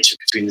of nature,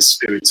 between the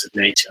spirits of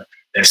nature.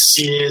 They're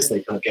seers.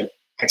 They kind of get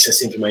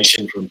access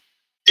information from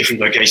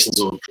different locations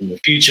or from the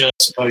future,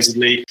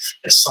 supposedly.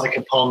 They're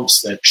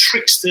psychopomps. They're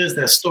tricksters.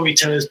 They're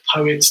storytellers,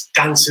 poets,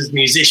 dancers,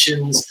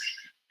 musicians.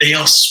 They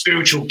are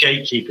spiritual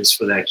gatekeepers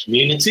for their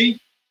community.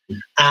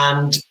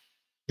 And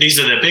these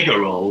are their bigger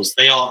roles.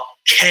 They are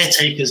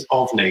caretakers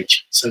of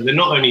nature. So they're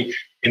not only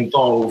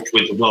involved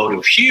with the world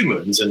of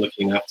humans and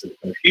looking after the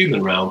kind of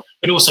human realm,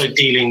 but also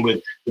dealing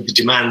with the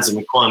demands and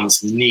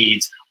requirements and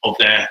needs of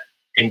their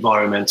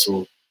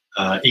environmental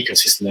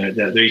ecosystem,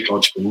 their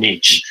ecological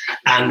niche.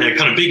 And their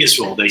kind of biggest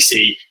role they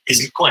see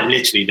is quite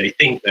literally, they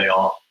think they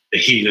are the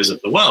healers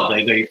of the world.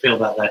 They feel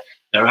that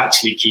they're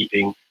actually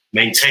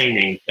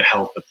maintaining the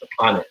health of the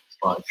planet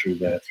through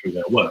their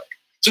work.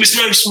 So it's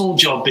no small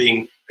job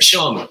being a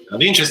shaman. Now,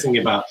 the interesting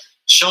thing about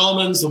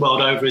shamans the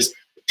world over is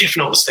the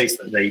different altered states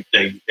that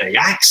they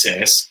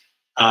access.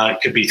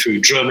 It could be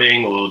through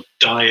drumming or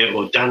diet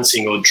or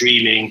dancing or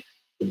dreaming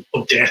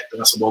or death, but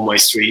that's a one-way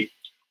street,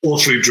 or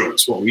through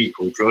drugs, what we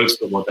call drugs,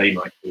 but what they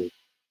might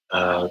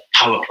call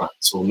power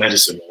plants or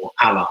medicine or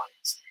allies,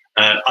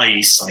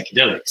 i.e.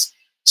 psychedelics.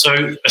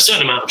 So a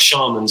certain amount of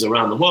shamans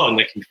around the world, and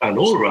they can be found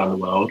all around the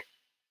world,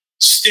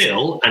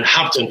 still, and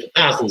have done for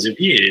thousands of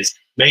years,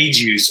 made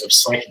use of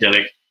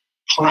psychedelic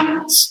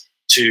plants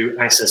to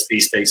access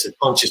these states of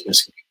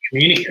consciousness and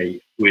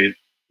communicate with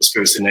the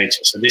spirits of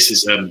nature. So this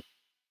is a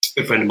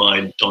good friend of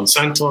mine, Don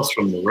Santos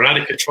from the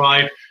Radica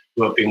tribe,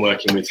 who I've been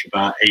working with for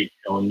about 8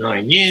 or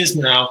 9 years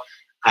now.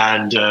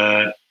 And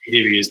here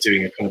he is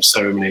doing a kind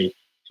of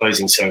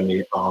closing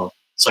ceremony of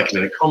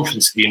psychedelic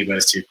conference at the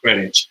University of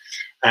Greenwich.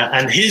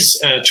 And his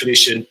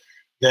tradition,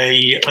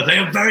 they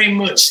are very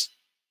much,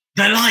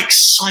 they're like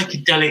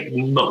psychedelic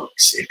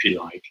monks, if you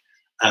like.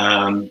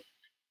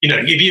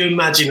 If you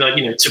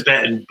imagine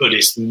Tibetan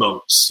Buddhist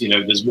monks,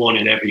 there's one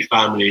in every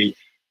family.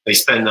 They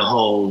spend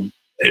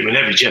in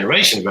every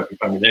generation of every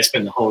family, they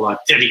spend the whole life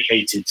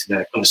dedicated to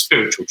their kind of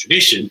spiritual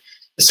tradition.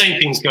 The same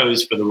thing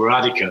goes for the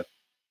Radica.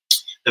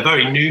 They're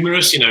very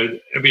numerous.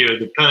 Every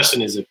other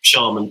person is a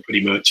shaman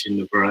pretty much in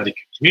the Varadic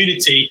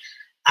community.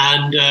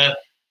 And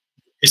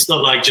it's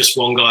not like just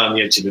one guy on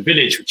the edge of the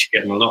village, which you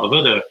get in a lot of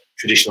other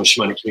traditional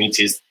shamanic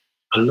communities.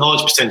 A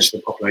large percentage of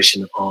the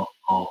population are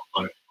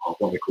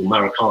what we call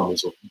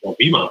Marakamas, or what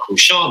we might call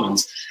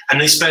shamans,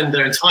 and they spend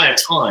their entire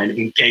time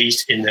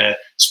engaged in their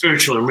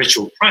spiritual and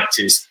ritual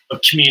practice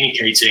of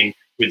communicating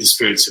with the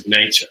spirits of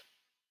nature.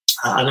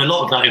 And a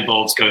lot of that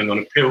involves going on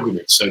a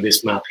pilgrimage. So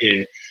this map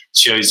here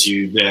shows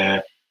you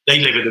they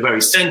live at the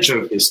very center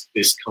of this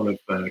kind of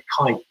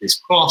kite, this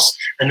cross,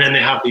 and then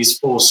they have these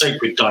 4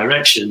 sacred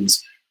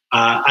directions.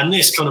 And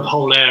this kind of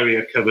whole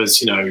area covers,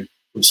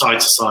 from side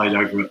to side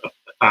over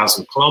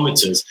 1,000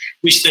 kilometers,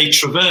 which they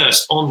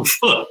traverse on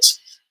foot,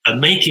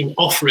 making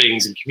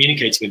offerings and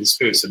communicating with the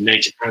spirits of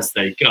nature as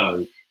they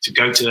go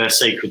to their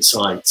sacred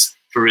sites.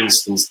 For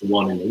instance, the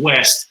one in the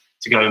west,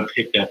 to go and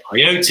pick their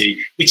peyote,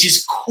 which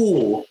is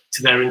core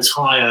to their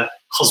entire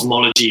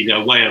cosmology,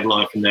 their way of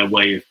life, and their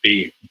way of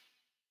being.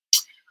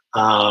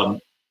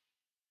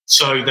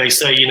 So they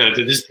say,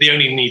 that they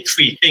only need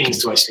 3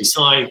 things to actually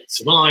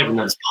survive, and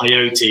that's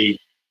peyote,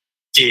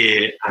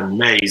 deer, and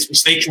maize,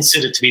 which they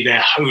consider to be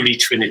their holy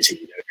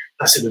trinity.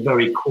 That's at the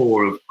very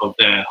core of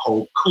their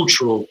whole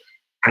cultural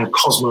and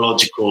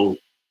cosmological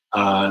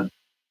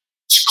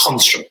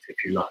construct, if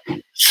you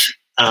like.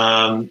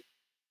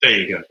 There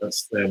you go.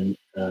 That's them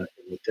in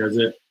the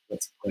desert.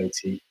 That's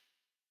peyote.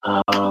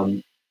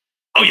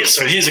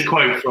 So here's a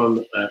quote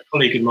from a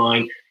colleague of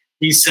mine.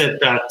 He said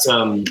that,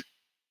 I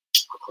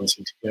can't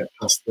seem to get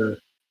past the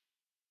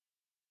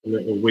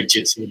little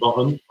widgets in the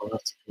bottom. I'll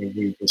have to kind of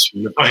read this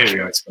from the... here we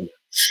go. It's gone there.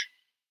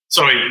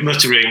 Sorry,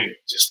 muttering,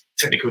 just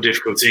technical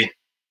difficulty.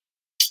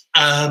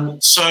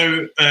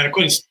 So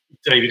according to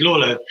David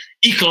Lawler,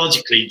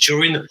 ecologically,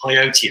 during the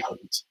peyote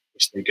hunt,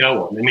 which they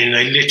go on,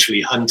 they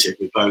literally hunt it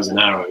with bows and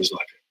arrows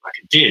like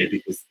a deer,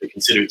 because they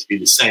consider it to be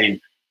the same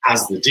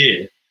as the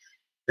deer.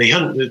 They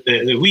hunt the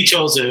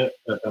huichols,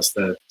 that's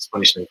the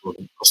Spanish name for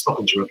them. I'll stop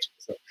interrupting.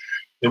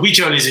 The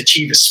huichols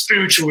achieve a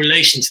spiritual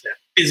relation to their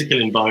physical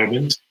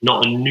environment,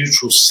 not a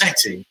neutral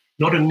setting,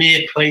 not a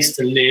mere place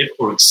to live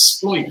or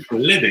exploit for a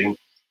living.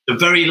 The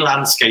very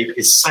landscape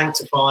is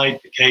sanctified: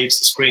 the caves,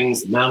 the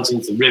springs, the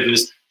mountains, the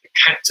rivers, the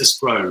cactus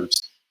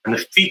groves, and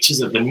the features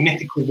of the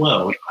mythical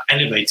world are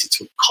elevated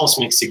to a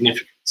cosmic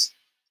significance.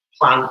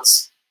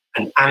 Plants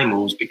and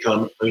animals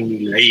become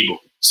only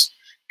labels,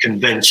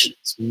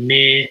 conventions,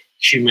 mere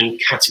human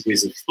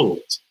categories of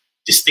thought.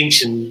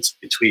 Distinctions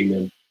between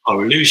them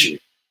are illusory.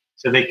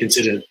 So they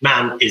consider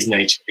man is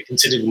nature. They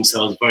consider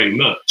themselves very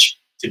much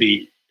to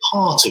be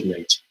part of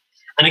nature.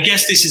 And I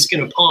guess this is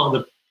kind of part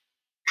of the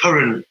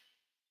current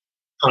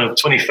kind of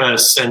 21st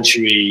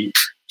century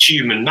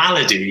human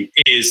malady,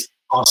 is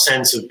our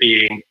sense of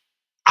being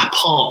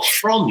apart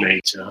from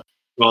nature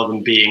rather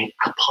than being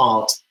a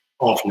part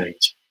of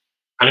nature.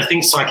 And I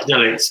think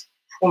psychedelics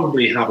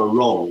probably have a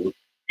role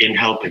in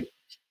helping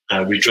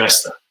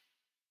redress that.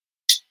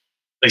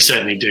 They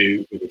certainly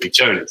do with the big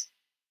cholas.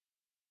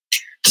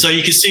 So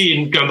you can see,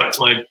 in going back to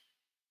my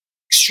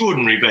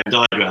extraordinary Venn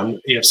diagram,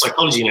 you have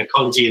psychology and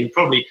ecology, and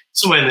probably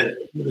somewhere at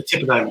the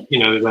tip of that,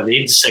 where they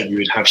intersect, you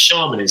would have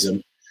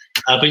shamanism.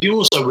 But you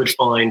also would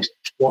find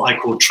what I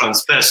call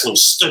transpersonal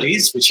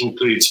studies, which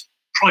includes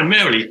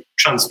primarily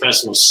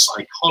transpersonal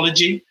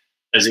psychology,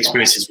 as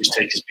experiences which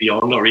take us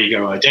beyond our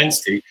ego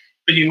identity.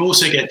 But you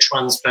also get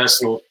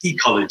transpersonal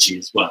ecology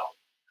as well,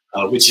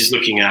 which is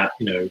looking at,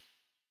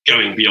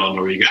 going beyond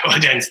our ego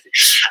identity.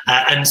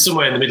 And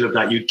somewhere in the middle of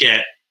that, you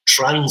get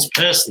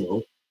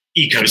transpersonal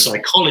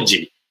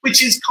eco-psychology,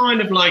 which is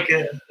kind of like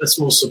a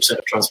small subset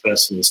of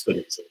transpersonal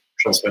studies,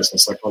 transpersonal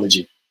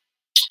psychology.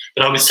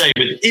 But I would say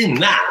within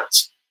that,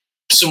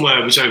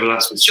 somewhere which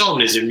overlaps with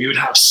shamanism, you would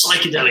have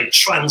psychedelic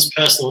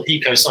transpersonal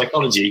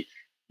eco-psychology,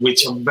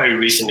 which I've very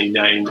recently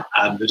named,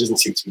 and there doesn't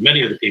seem to be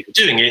many other people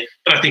doing it,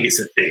 but I think it's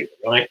a thing,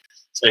 right?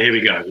 So here we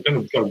go. We're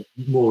going to go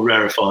more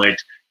rarefied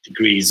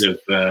degrees of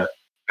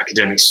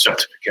academic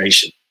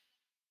stratification.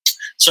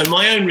 So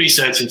my own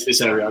research into this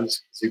area, I'm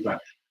just zoom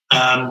back.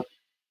 I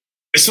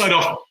started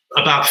off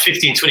about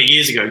 15, 20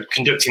 years ago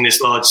conducting this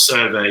large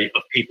survey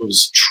of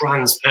people's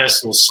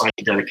transpersonal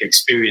psychedelic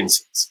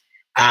experiences.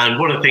 And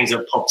one of the things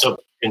that popped up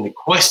in the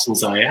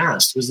questions I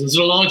asked was there's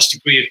a large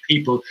degree of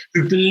people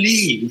who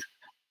believe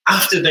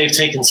after they've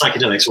taken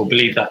psychedelics, or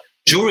believe that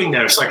during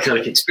their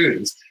psychedelic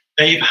experience,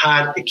 they've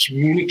had a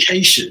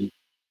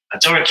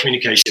direct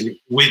communication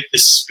with the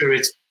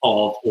spirit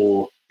of,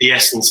 or the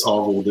essence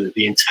of, or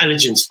the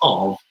intelligence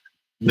of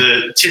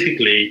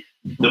typically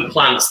the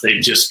plants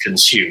they've just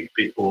consumed,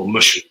 or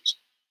mushrooms,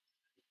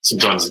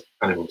 sometimes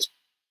animals,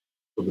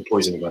 or the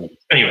poison of animals.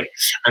 Anyway,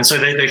 and so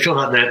they feel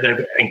that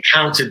they've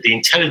encountered the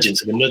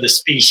intelligence of another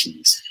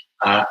species.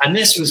 And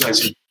this was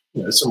actually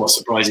somewhat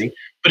surprising,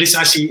 but it's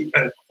actually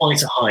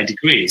quite a high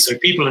degree. So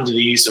people under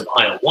the use of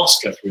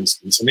ayahuasca, for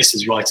instance, and this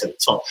is right at the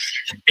top.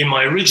 In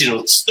my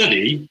original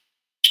study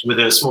with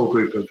a small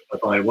group of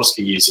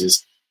ayahuasca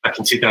users back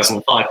in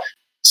 2005,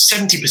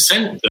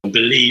 70% of them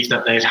believed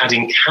that they had had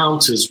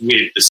encounters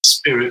with the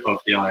spirit of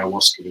the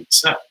ayahuasca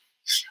itself.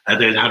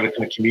 They'd had a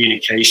kind of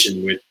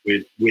communication with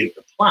the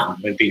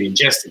plant they'd been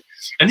ingesting.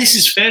 And this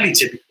is fairly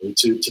typical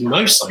to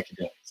most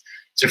psychedelics.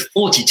 So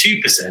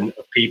 42%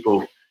 of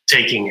people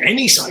taking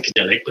any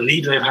psychedelic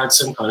believe they've had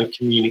some kind of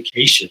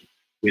communication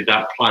with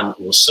that plant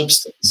or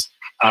substance,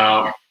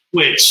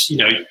 which, you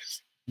know,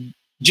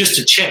 just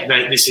to check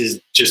that this is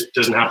just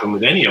doesn't happen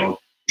with any old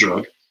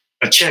drug,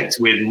 I checked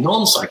with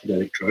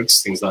non-psychedelic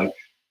drugs, things like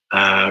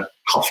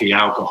coffee,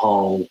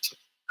 alcohol,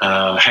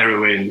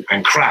 heroin,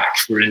 and crack,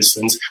 for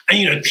instance. And,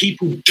 you know,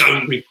 people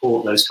don't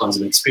report those kinds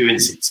of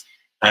experiences.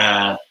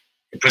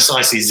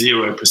 Precisely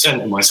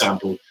 0% of my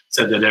sample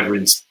said they'd ever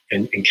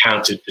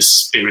encountered the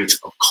spirit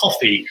of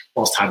coffee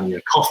whilst having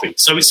a coffee.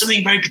 So it's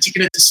something very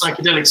particular to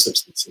psychedelic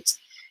substances.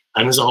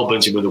 And there's a whole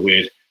bunch of other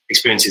weird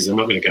experiences I'm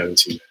not going to go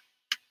into there.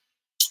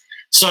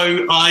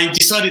 So I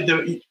decided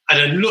that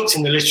I looked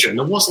in the literature, and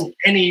there wasn't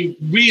any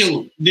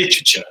real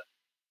literature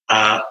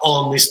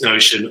on this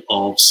notion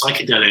of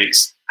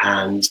psychedelics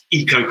and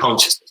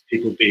eco-consciousness,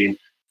 people being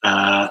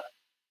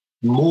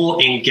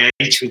more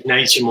engaged with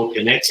nature, more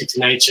connected to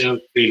nature,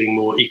 feeling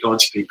more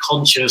ecologically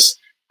conscious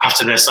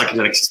after their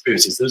psychedelic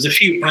experiences. There was a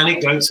few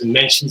anecdotes and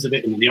mentions of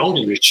it in the older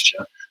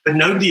literature, but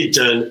nobody had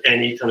done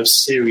any kind of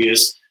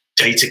serious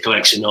data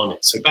collection on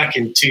it. So back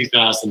in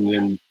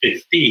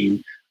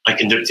 2015, I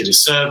conducted a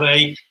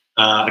survey.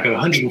 I got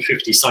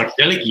 150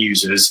 psychedelic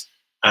users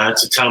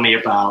to tell me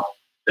about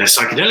their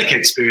psychedelic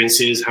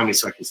experiences, how many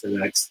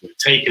psychedelics they've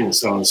taken, and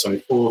so on and so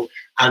forth,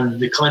 and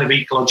the kind of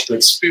ecological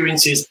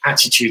experiences,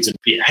 attitudes, and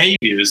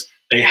behaviors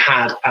they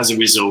had as a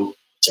result of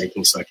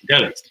taking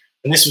psychedelics.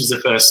 And this was the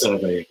first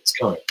survey of its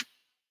kind.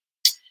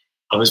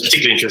 I was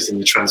particularly interested in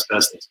the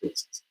transpersonal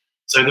experiences.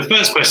 So the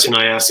first question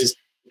I asked is,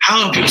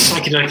 how have your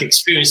psychedelic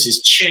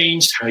experiences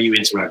changed how you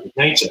interact with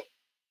nature?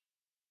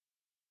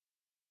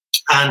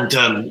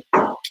 And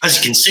as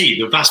you can see,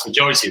 the vast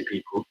majority of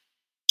people,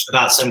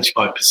 about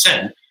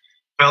 75%,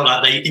 felt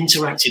like they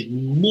interacted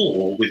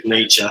more with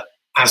nature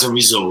as a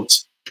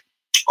result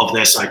of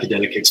their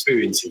psychedelic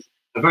experiences.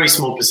 A very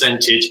small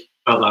percentage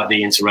felt like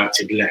they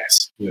interacted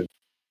less, you know,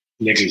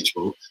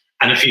 negligible.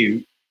 And a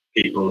few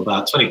people,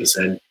 about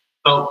 20%,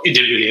 felt it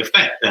didn't really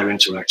affect their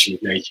interaction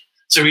with nature.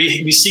 So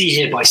we see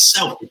here by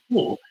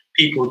self-report,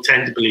 people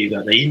tend to believe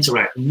that they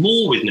interact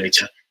more with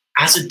nature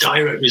as a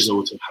direct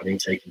result of having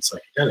taken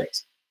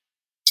psychedelics.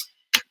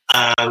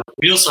 I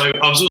was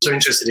also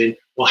interested in,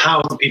 well,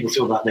 how do people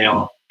feel that they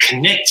are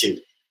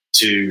connected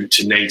to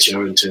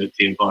nature and to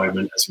the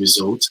environment as a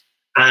result?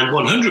 And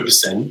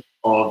 100%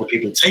 of the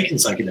people taking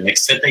psychedelics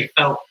said they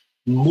felt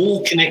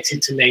more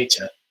connected to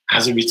nature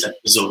as a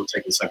result of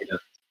taking psychedelics.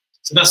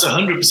 So that's a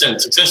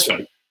 100% success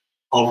rate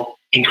of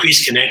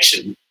increased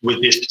connection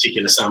with this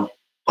particular sample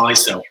by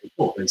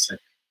self-report. They said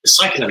the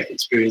psychedelic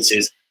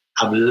experiences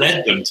have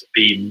led them to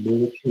be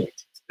more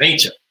connected to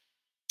nature.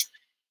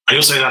 I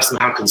also asked them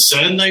how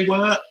concerned they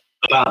were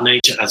about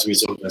nature as a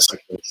result of their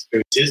psychedelic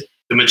experiences.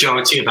 The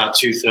majority, about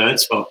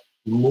 2/3, felt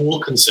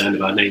more concerned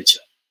about nature.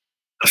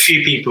 A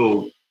few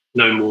people,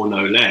 no more,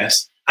 no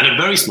less, and a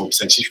very small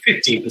percentage,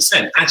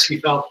 15%, actually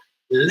felt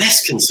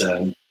less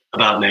concerned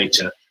about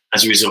nature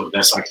as a result of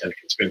their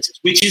psychedelic experiences,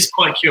 which is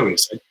quite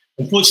curious.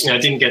 Unfortunately,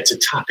 I didn't get to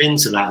tap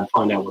into that and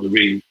find out what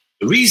the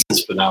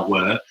reasons for that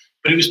were,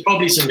 but it was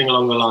probably something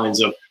along the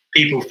lines of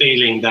people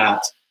feeling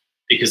that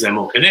because they're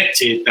more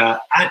connected,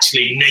 that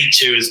actually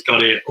nature has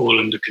got it all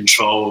under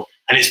control,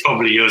 and it's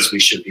probably us we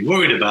should be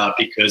worried about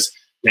because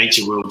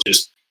nature will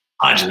just,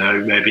 I don't know,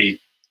 maybe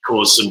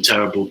cause some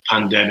terrible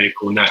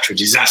pandemic or natural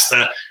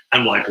disaster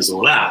and wipe us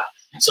all out.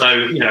 So,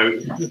 you know,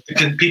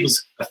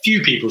 a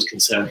few people's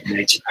concern for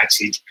nature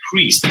actually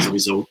decreased as a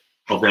result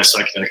of their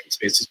psychedelic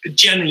experiences, but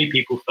generally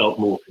people felt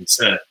more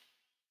concerned.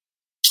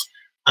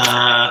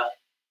 I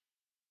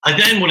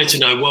then wanted to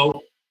know,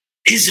 well,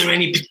 is there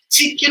any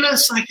particular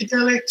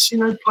psychedelics, you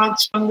know,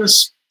 plants,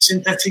 fungus,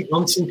 synthetic,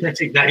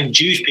 non-synthetic, that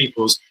induce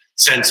people's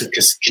sense of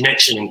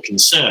connection and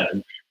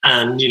concern?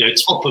 And, you know,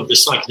 top of the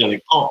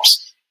psychedelic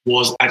pops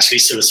was actually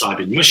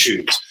psilocybin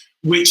mushrooms,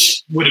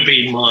 which would have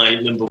been my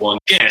number one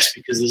guess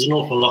because there's an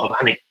awful lot of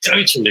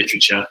anecdotal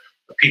literature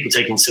of people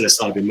taking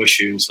psilocybin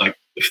mushrooms, like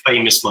the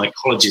famous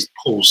mycologist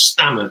Paul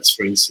Stamets,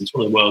 for instance,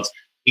 one of the world's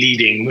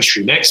leading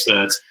mushroom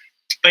experts,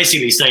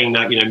 basically saying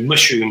that, you know,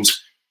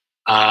 mushrooms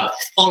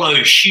follow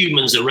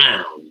humans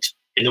around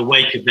in the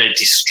wake of their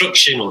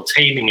destruction or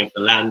taming of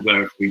the land,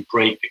 where if we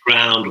break the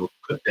ground or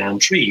cut down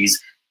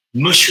trees,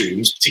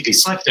 mushrooms, particularly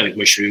psychedelic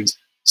mushrooms,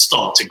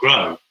 start to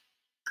grow,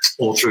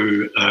 or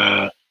through,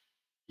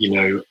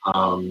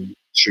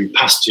 through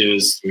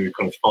pastures, through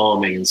kind of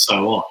farming and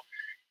so on.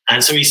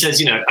 And so he says,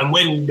 you know, and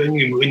when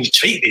you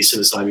take these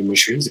psilocybin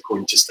mushrooms,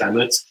 according to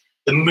Stamets,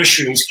 the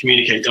mushrooms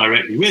communicate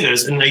directly with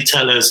us and they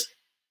tell us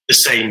the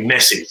same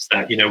message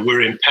that, you know,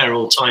 we're in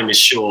peril, time is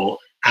short,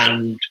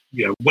 and,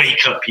 you know,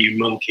 wake up, you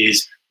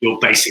monkeys, you're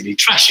basically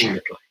trashing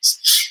the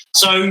place.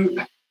 So,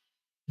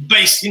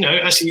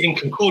 actually in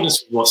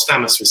concordance with what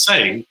Stamets was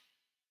saying,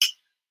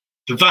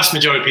 the vast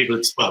majority of people,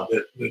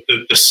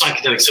 the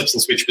psychedelic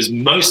substance which was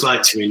most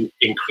likely to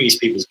increase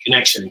people's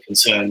connection and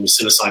concern with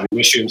psilocybin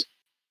mushrooms,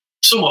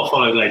 somewhat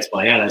followed later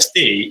by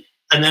LSD.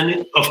 And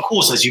then, of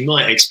course, as you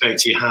might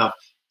expect, you have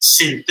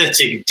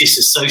synthetic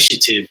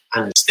dissociative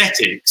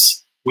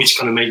anesthetics, which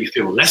kind of make you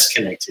feel less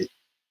connected,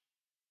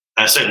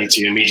 certainly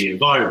to your immediate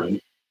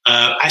environment,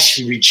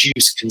 actually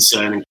reduce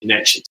concern and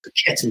connection. So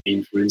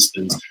ketamine, for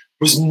instance,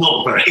 was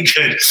not very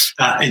good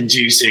at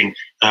inducing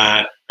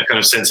a kind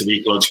of sense of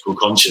ecological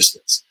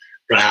consciousness.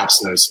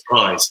 Perhaps no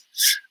surprise.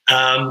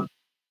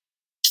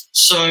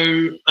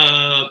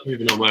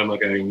 Moving on, where am I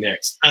going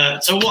next?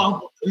 So what I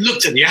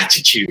looked at the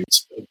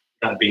attitudes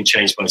that had been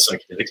changed by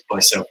psychedelics, by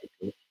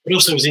self-report, but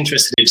also was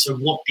interested in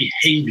what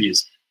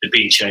behaviors had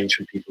been changed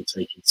from people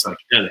taking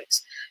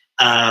psychedelics.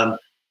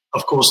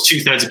 Of course,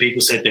 2/3 of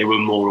people said they were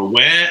more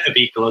aware of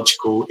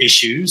ecological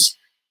issues.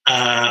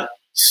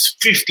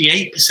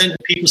 58% of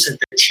people said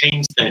they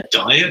changed their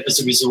diet as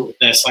a result of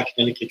their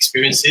psychedelic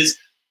experiences.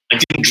 I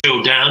didn't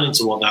drill down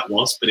into what that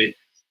was, but it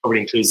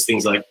probably includes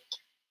things like,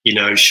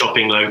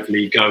 shopping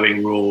locally,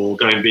 going raw,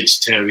 going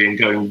vegetarian,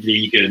 going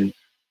vegan,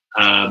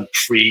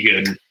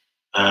 freegan,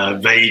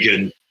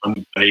 vegan.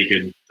 I'm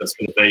vegan. That's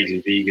kind of vaguely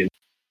vegan,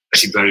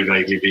 actually very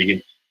vaguely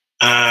vegan,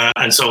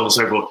 and so on and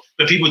so forth.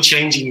 But people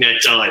changing their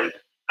diet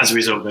as a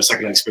result of their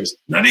psychedelic experience.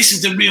 Now, this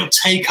is the real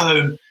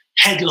take-home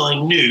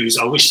headline news.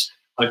 I wish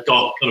I'd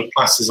got kind of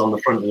plasters on the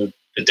front of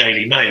the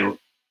Daily Mail.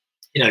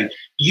 You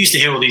used to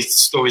hear all these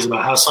stories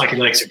about how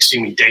psychedelics are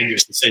extremely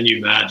dangerous and send you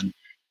mad and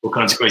all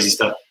kinds of crazy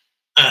stuff.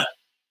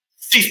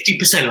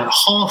 50%, like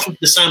half of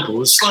the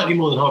sample, slightly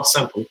more than half the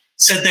sample,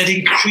 said they'd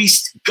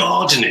increased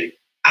gardening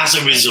as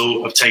a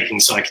result of taking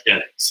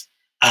psychedelics,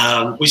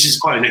 which is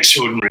quite an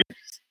extraordinary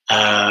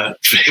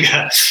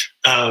figure.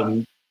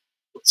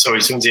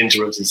 Sorry, someone's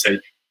interrupted and say,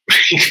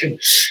 freegan.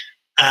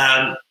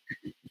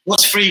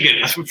 What's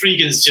freegan? I think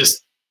freegan is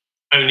just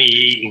only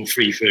eating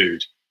free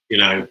food,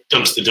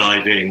 dumpster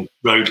diving,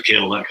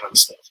 roadkill, that kind of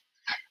stuff.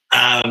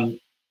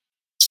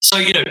 So,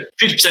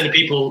 50% of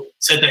people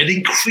said they'd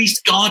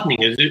increased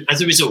gardening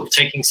as a result of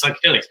taking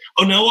psychedelics.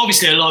 Oh, no,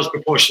 obviously a large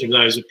proportion of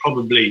those are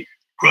probably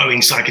growing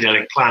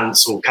psychedelic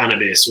plants or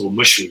cannabis or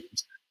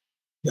mushrooms.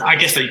 I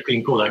guess they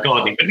can call that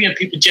gardening. But,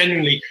 people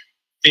generally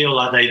feel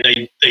like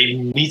they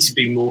need to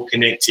be more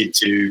connected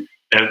to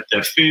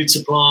their food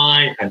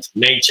supply and to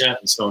nature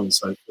and so on and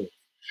so forth.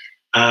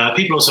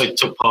 People also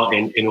took part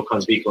in all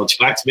kinds of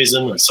ecological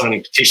activism, like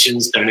signing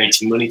petitions,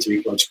 donating money to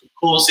ecological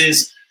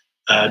causes,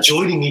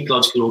 joining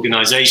ecological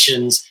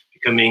organizations,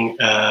 becoming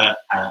an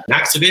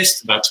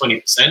activist, about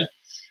 20%,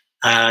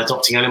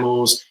 adopting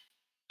animals.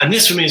 And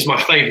this for me is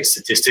my favorite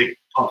statistic,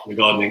 apart from the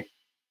gardening,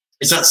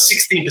 is that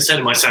 16%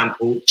 of my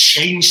sample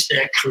changed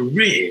their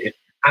career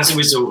as a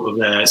result of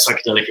their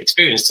psychedelic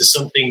experience to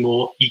something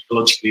more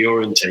ecologically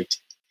orientated.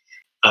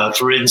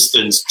 For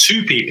instance,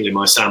 2 people in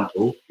my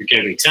sample, who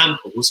gave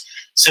examples,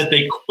 said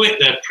they quit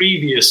their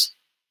previous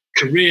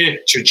career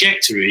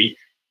trajectory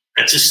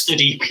to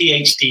study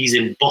PhDs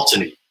in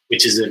botany,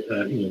 which is the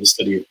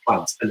study of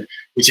plants, and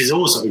which is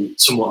also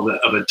somewhat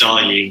of a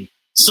dying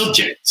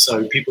subject.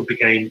 So people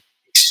became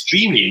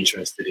extremely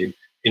interested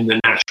in the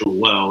natural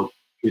world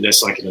through their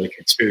psychedelic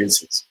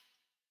experiences.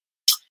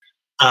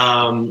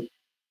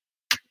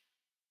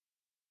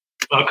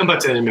 I'll come back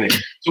to that in a minute.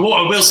 So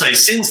what I will say,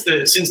 since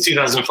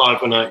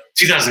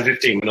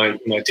 2015, when I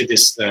did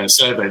this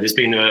survey, there's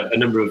been a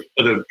number of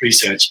other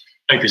research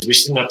papers,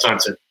 which didn't have time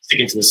to stick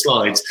into the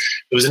slides.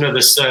 There was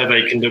another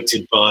survey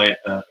conducted by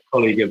a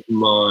colleague of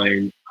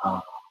mine,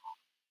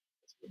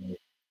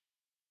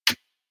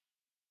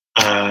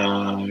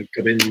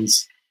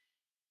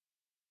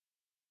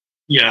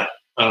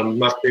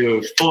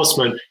 Matthew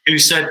Forsman, who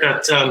said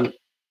that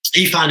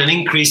he found an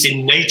increase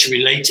in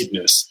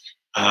nature-relatedness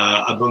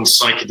among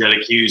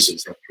psychedelic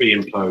users, pre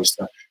and post.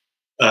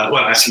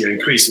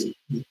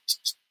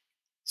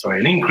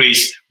 An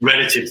increase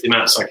relative to the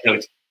amount of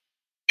psychedelics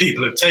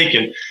people have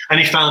taken. And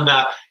he found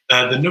that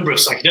the number of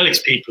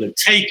psychedelics people had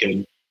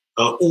taken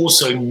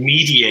also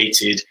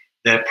mediated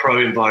their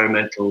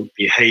pro-environmental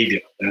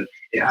behavior. It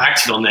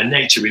acted on their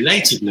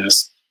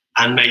nature-relatedness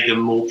and made them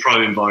more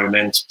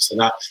pro-environmental. So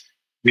that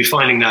we're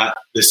finding that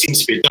there seems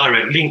to be a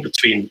direct link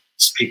between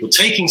people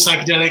taking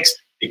psychedelics,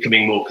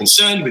 becoming more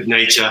concerned with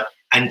nature,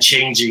 and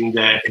changing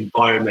their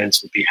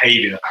environmental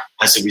behavior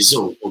as a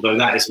result. Although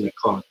that isn't a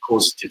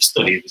causative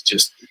study, it was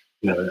just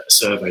a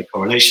survey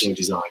correlational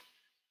design.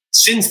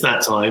 Since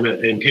that time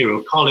at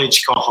Imperial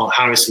College, Carl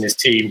Harris and his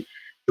team,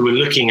 who were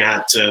looking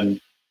at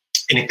in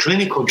a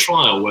clinical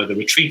trial where they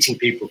were treating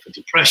people for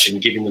depression,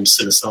 giving them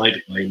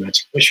psilocybin,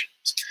 magic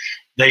mushrooms,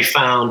 they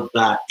found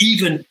that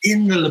even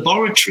in the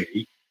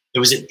laboratory, there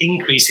was an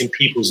increase in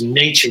people's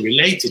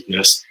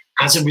nature-relatedness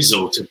as a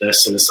result of their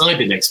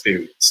psilocybin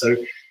experience. So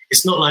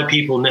it's not like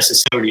people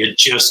necessarily are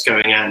just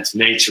going out into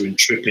nature and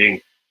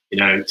tripping,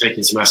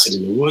 taking some acid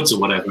in the woods or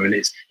whatever, and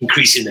it's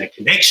increasing their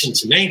connection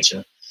to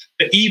nature.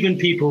 But even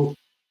people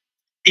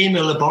in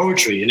a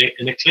laboratory,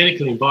 in a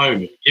clinical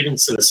environment, given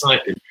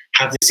psilocybin,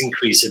 have this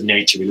increase of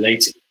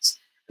nature-relatedness.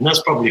 And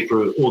that's probably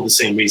for all the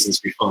same reasons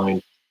we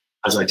find,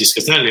 as I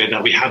discussed earlier,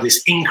 that we have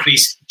this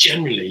increase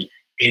generally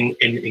in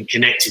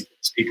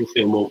connectedness. People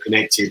feel more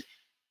connected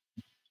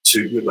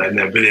when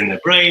they're within their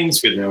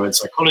brains, with their own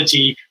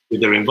psychology,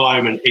 with their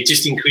environment. It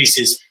just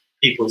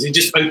it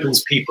just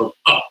opens people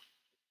up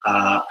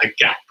a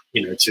gap,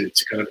 to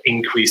kind of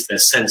increase their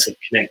sense of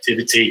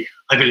connectivity.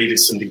 I believe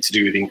it's something to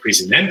do with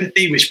increasing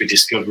empathy, which we're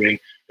discovering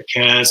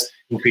occurs,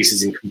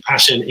 increases in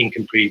compassion,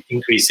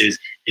 increases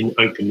in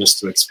openness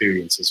to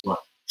experience as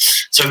well.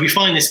 So we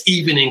find this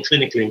even in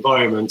clinical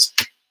environments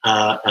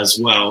as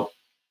well.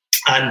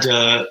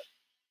 And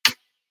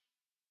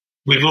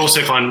we've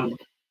also found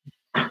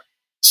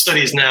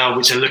studies now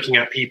which are looking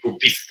at people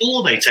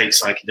before they take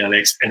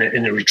psychedelics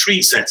in a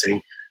retreat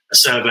setting, a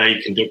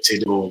survey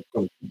conducted or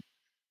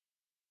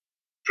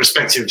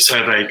prospective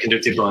survey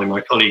conducted by my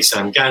colleague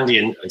Sam Gandhi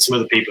and some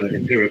other people at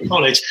Imperial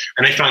College,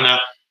 and they found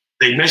out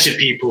they measured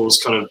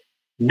people's kind of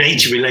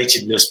nature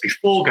relatedness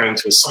before going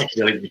to a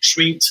psychedelic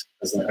retreat,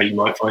 as you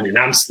might find in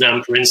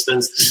Amsterdam, for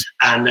instance,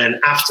 and then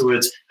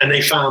afterwards, and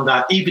they found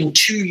that even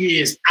 2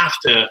 years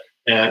after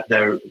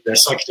their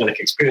psychedelic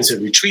experience at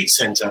a retreat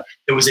center,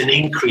 there was an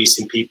increase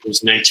in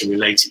people's nature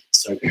relatedness.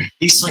 So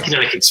these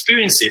psychedelic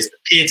experiences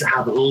appear to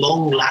have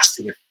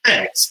long-lasting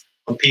effects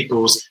on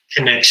people's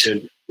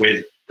connection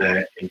with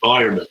their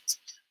environment.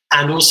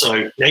 And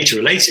also, nature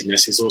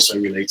relatedness is also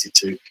related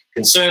to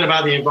concern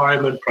about the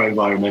environment,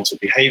 pro-environmental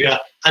behavior,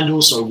 and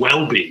also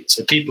well-being.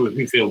 So people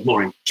who feel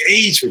more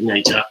engaged with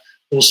nature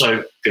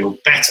also feel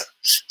better.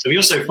 So we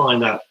also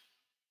find that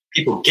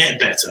people get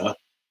better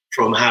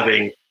from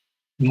having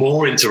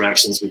more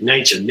interactions with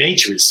nature.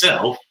 Nature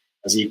itself,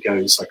 as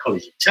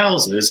eco-psychology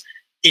tells us,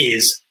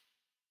 is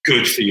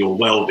good for your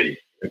well-being.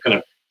 Kind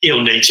of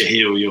heal nature,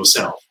 heal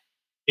yourself.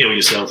 Heal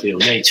yourself, heal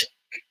nature,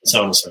 and so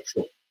on and so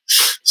forth.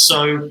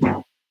 So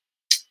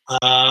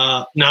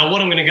now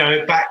what I'm going to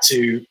go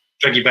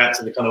drag you back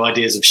to the kind of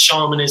ideas of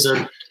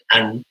shamanism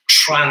and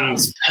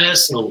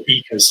transpersonal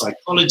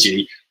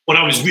eco-psychology. What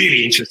I was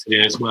really interested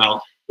in as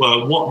well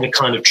were what the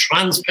kind of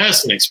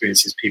transpersonal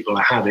experiences people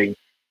are having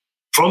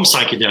from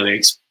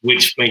psychedelics,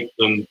 which make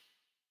them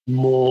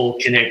more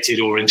connected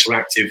or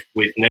interactive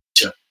with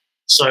nature.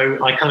 So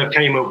I kind of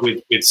came up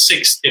with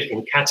 6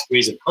 different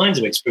categories of kinds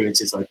of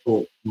experiences I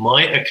thought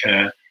might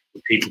occur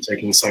with people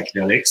taking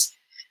psychedelics.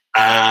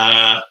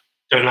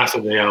 Don't laugh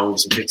at the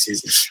elves and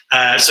pixies.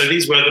 So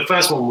the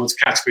first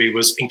category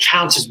was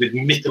encounters with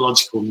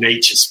mythological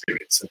nature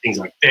spirits, so things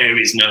like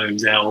fairies,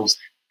 gnomes, elves,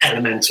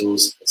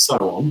 elementals, and so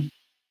on.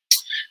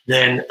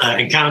 Then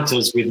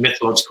encounters with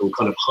mythological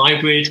kind of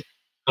hybrid,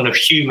 kind of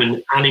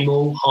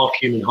human-animal,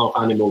 half-human,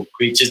 half-animal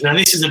creatures. Now,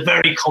 this is a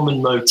very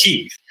common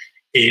motif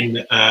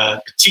in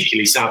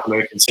particularly South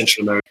American,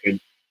 Central American,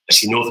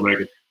 actually North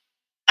American,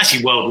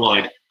 actually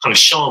worldwide, kind of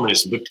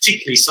shamanism, but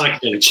particularly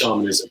psychedelic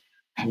shamanism.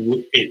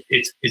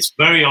 It's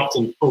very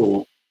often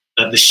thought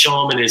that the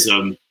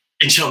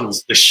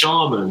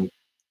shaman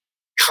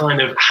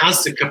kind of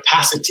has the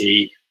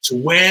capacity to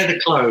wear the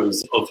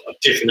clothes of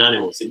different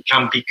animals. It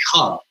can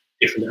become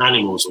different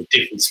animals or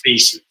different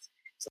species.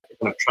 It's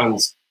like a kind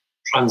of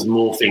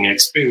transmorphing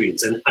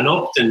experience. And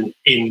often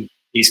in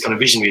these kind of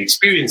visionary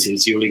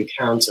experiences, you'll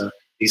encounter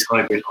these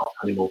hybrid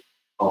half-animal,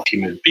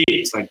 half-human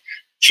beings. Like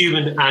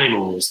human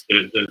animals,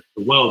 the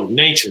world of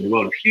nature and the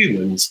world of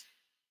humans,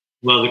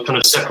 well, the kind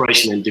of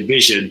separation and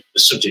division, the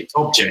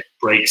subject-object,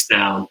 breaks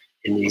down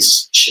in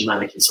these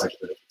shamanic and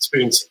psychedelic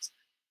experiences.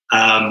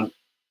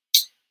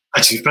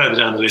 Actually, further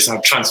down the list, I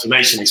have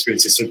transformation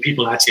experiences. So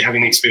people actually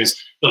having the experience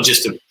not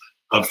just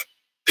of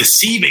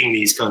perceiving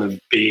these kind of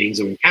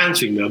beings or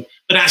encountering them,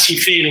 but actually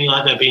feeling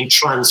like they're being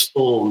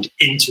transformed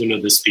into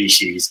another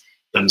species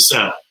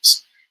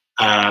themselves.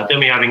 Then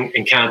we're having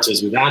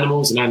encounters with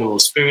animals and animal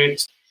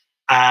spirits,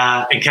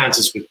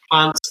 encounters with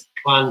plants,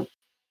 plant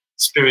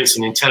spirits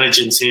and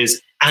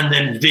intelligences, and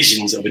then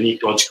visions of an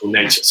ecological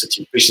nature, such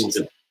as visions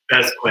of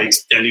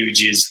earthquakes,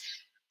 deluges,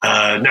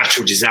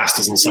 natural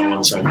disasters, and so on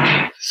and so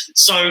on.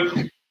 So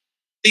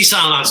these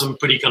sound like some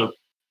pretty kind of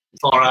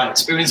far-out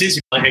experiences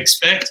you might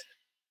expect,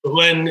 but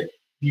when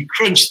you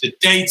crunch the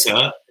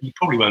data, you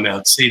probably won't be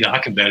able to see that. I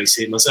can barely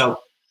see it myself.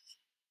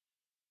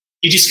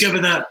 You discover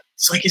that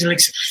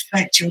psychedelics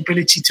affect your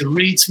ability to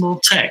read small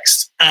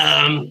text.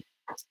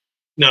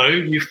 No,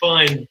 you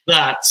find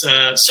that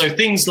so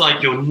things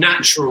like your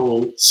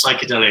natural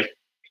psychedelic,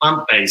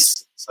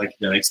 plant-based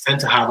psychedelics tend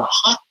to have a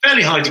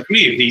fairly high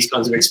degree of these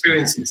kinds of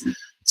experiences.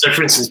 So,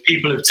 for instance,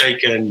 people have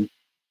taken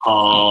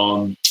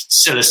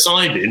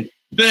psilocybin.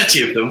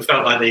 30 of them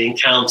felt like they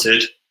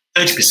encountered,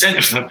 30%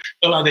 of them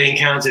felt like they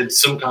encountered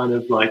some kind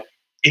of like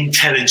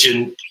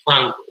intelligent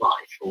plant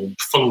life or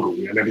fungal.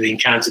 Maybe they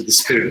encountered the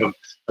spirit of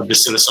the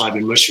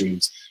psilocybin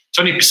mushrooms.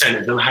 20%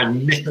 of them had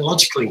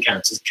mythological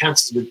encounters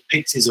with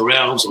pixies or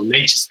elves or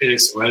nature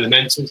spirits or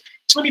elementals.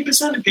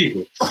 20% of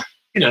people.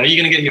 You're going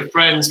to get your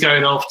friends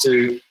going off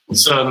to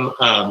some,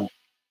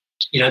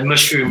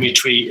 mushroom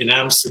retreat in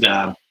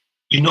Amsterdam.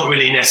 You're not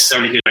really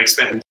necessarily going to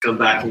expect them to come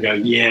back and go,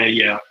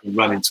 yeah, I can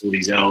run into all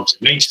these elves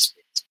and nature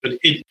spirits. But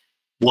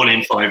 1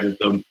 in 5 of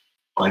them,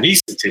 by these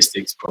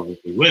statistics, probably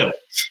will.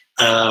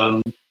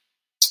 And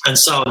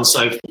so on and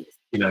so forth.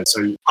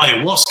 So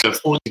ayahuasca,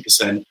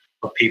 40%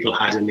 of people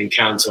had an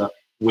encounter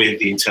with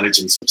the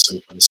intelligence of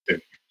some kind of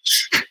spirit.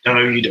 No,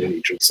 you don't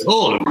need drugs at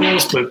all, of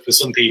course, but for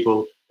some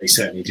people, they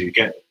certainly do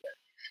get them there.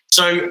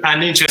 So,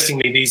 and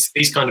interestingly,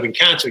 these kind of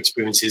encounter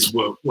experiences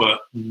were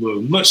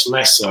much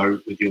less so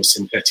with your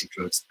synthetic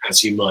drugs,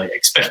 as you might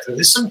expect. And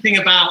there's something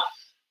about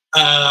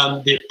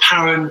the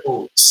apparent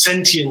or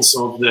sentience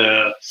of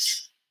the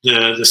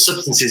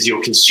substances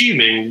you're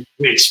consuming,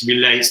 which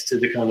relates to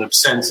the kind of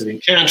sense of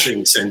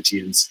encountering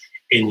sentience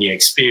in the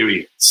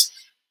experience.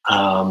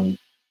 I'm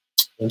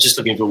just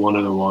looking for one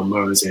other one.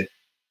 Where is it?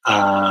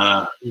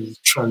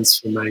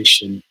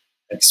 Transformation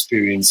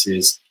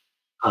experiences.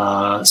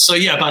 So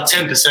yeah, about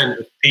 10%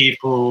 of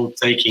people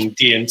taking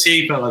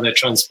DMT felt like they're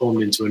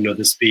transformed into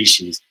another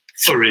species,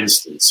 for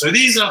instance. So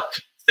these are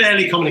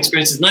fairly common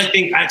experiences, and I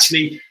think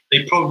actually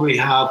they probably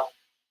have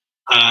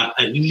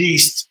at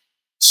least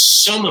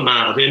some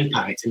amount of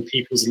impact in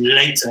people's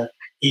later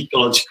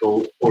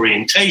ecological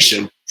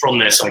orientation from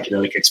their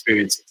psychedelic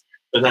experiences.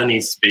 But that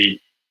needs to be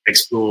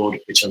explored,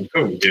 which I'm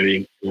currently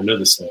doing in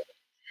another survey.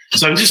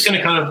 So I'm just going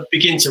to kind of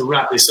begin to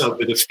wrap this up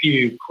with a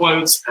few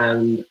quotes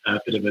and a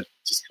bit of a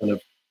just kind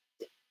of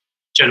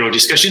general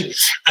discussion.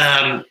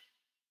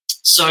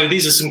 So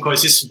these are some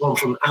quotes. This is one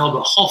from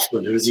Albert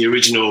Hofmann, who was the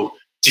original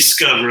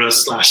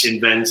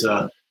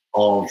discoverer/inventor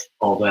of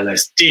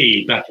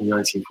LSD back in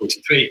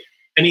 1943.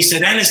 And he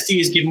said, LSD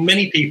has given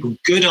many people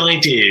good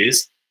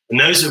ideas, and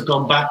those who have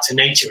gone back to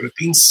nature have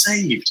been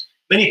saved.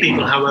 Many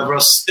people, however,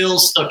 are still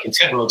stuck in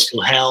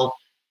technological hell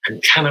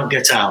and cannot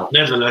get out.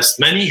 Nevertheless,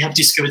 many have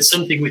discovered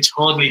something which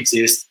hardly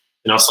exists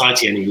in our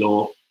society any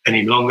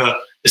longer,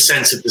 the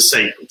sense of the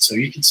sacred. So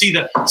you can see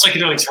that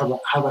psychedelics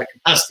have that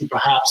capacity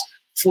perhaps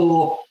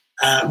for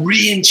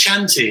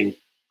re-enchanting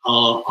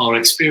our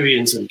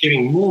experience and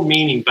giving more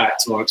meaning back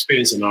to our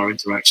experience and our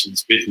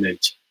interactions with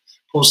nature.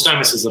 Paul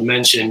Stamets, as I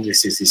mentioned,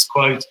 this is his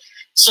quote,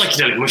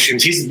 psychedelic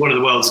mushrooms, he's one of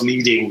the world's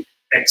leading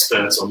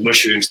experts on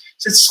mushrooms,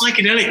 said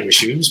psychedelic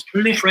mushrooms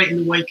proliferate in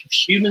the wake of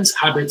humans'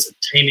 habits of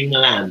taming the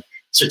land,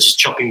 such as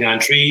chopping down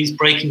trees,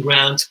 breaking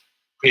ground to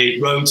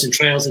create roads and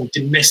trails, and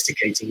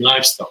domesticating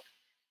livestock.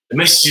 The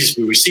messages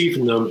we receive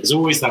from them is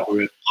always that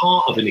we're a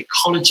part of an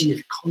ecology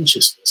of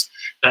consciousness,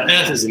 that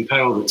Earth is in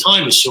peril, that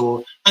time is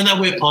short, and that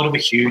we're part of a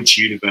huge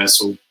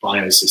universal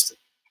biosystem.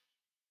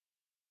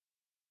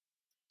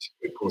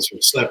 Quick pause for a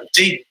slurp of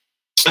tea.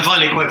 And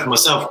finally, a quote for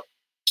myself,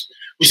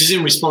 which is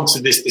in response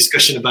to this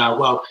discussion about,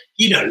 well,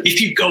 you know, if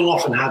you go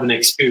off and have an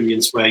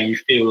experience where you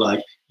feel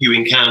like you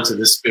encounter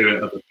the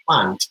spirit of a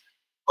plant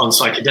on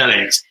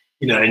psychedelics,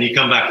 you know, and you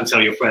come back and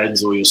tell your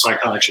friends or your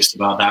psychiatrist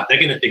about that, they're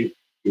going to think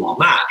you are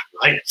mad,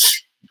 right?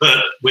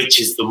 But which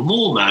is the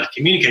more mad,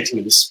 communicating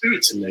with the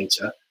spirits of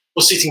nature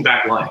or sitting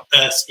back like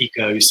Earth's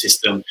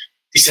ecosystem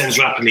descends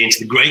rapidly into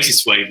the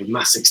greatest wave of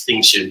mass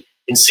extinction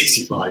in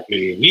 65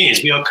 million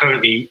years. We are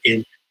currently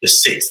in the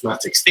sixth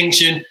mass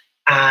extinction,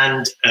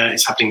 and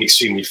it's happening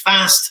extremely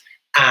fast,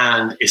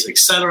 and it's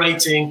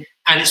accelerating,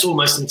 and it's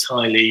almost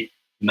entirely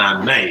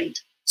man-made.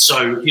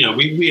 So, you know,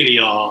 we really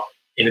are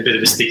in a bit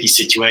of a sticky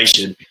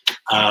situation.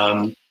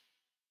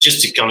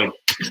 Just to kind of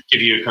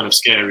give you a kind of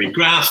scary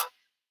graph,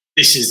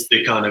 this is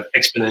the kind of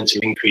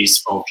exponential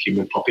increase of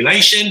human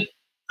population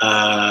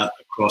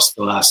across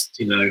the last,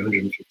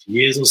 150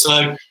 years or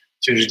so,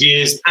 200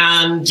 years.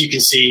 And you can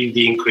see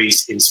the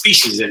increase in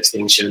species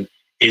extinction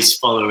is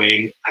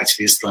following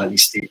actually a slightly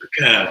steeper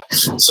curve.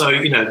 So,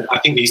 I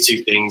think these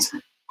two things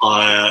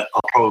are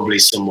probably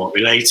somewhat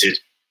related.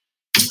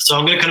 So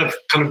I'm going to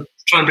kind of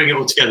try and bring it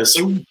all together.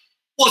 So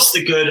what's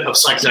the good of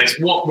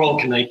psychedelics? What role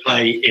can they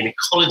play in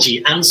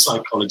ecology and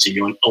psychology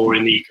or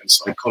in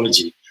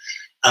eco-psychology?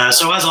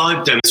 So as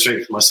I've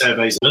demonstrated for my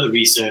surveys and other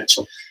research,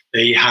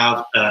 they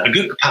have a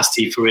good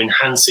capacity for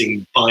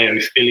enhancing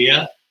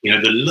biophilia,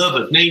 the love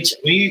of nature.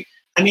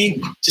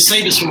 To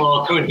save us from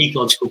our current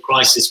ecological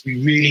crisis, we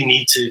really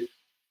need to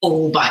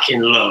fall back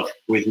in love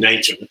with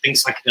nature. I think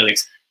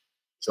psychedelics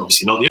is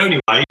obviously not the only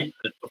way.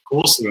 Of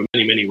course, there are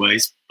many, many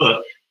ways,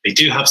 but they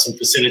do have some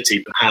facility,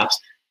 perhaps,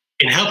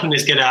 in helping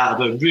us get out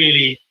of a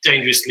really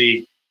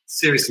dangerously,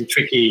 seriously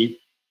tricky,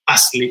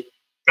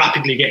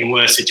 rapidly getting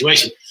worse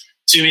situation,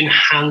 to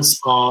enhance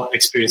our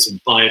experience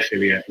of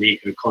biophilia and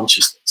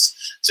eco-consciousness.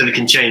 So they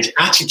can change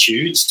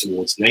attitudes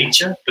towards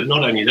nature, but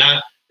not only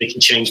that, they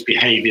can change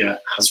behavior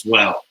as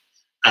well.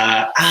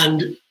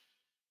 And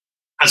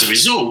as a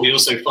result, we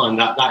also find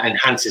that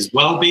enhances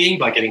well-being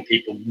by getting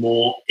people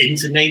more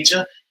into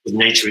nature, because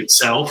nature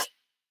itself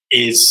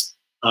is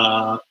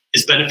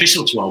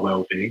beneficial to our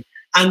well-being,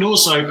 and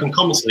also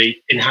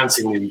concomitantly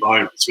enhancing the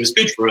environment. So it's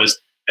good for us,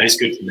 and it's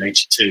good for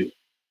nature too.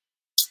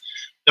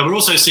 Now, we're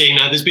also seeing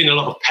now there's been a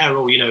lot of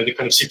peril, the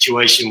kind of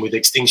situation with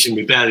Extinction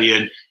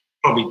Rebellion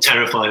probably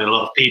terrified a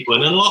lot of people.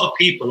 And a lot of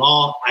people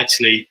are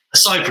actually,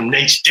 aside from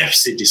nature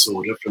deficit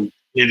disorder, from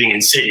living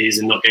in cities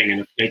and not getting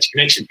enough nature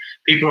connection,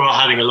 people are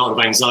having a lot of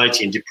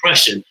anxiety and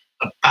depression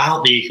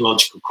about the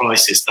ecological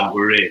crisis that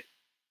we're in.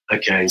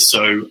 Okay,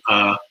 so,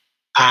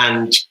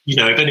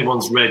 if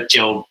anyone's read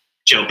Jen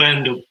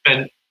Bendel,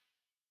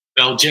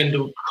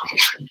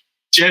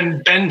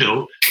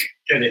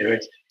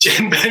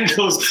 Jim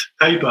Bendel's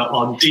paper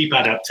on deep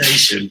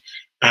adaptation,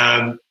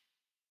 a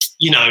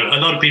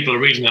lot of people are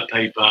reading that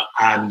paper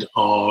and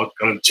are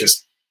kind of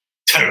just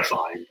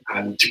terrified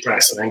and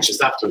depressed and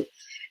anxious afterwards.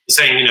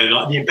 They're saying,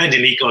 like the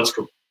impending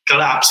ecological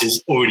collapse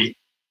is already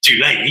too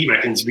late. He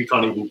reckons we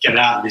can't even get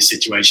out of this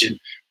situation.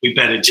 We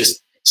better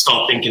just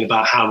start thinking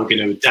about how we're going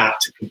to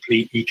adapt to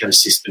complete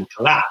ecosystem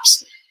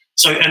collapse.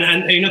 So,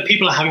 and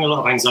people are having a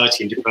lot of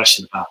anxiety and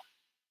depression about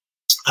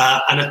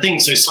it. And I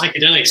think so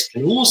psychedelics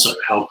can also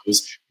help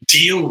us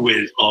deal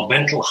with our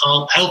mental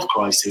health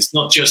crisis,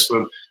 not just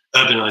from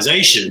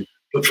urbanization,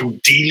 but from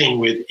dealing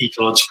with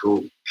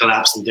ecological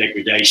collapse and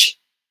degradation,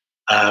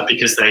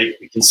 because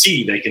we can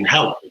see they can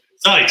help with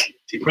anxiety,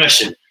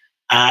 depression.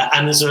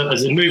 And there's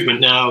a movement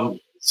now,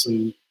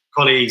 some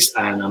colleagues,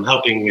 and I'm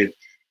helping with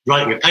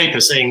writing a paper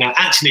saying that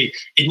actually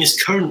in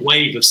this current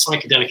wave of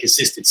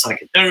psychedelic-assisted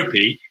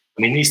psychotherapy,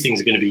 I mean, these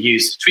things are going to be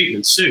used for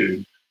treatment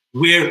soon,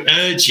 we're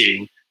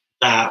urging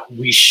that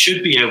we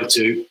should be able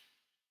to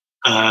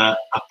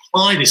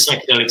apply this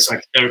psychedelic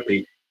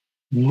psychotherapy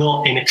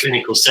not in a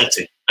clinical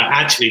setting. That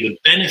actually the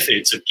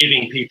benefits of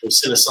giving people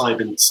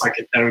psilocybin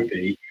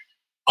psychotherapy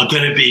are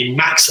going to be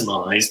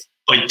maximized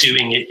by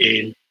doing it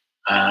in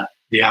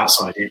the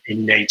outside,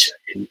 in nature,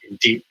 in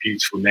deep,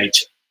 beautiful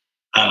nature,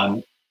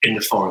 in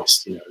the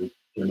forest, in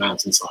the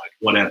mountainside,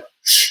 whatever.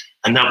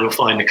 And that will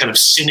find a kind of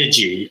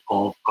synergy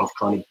of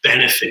kind of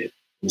benefit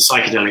in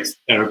psychedelic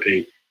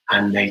therapy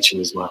and nature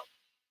as well.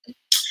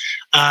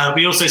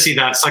 We also see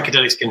that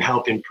psychedelics can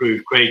help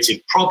improve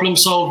creative problem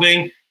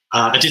solving.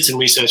 I did some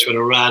research when I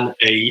ran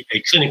a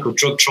clinical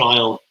drug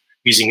trial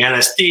using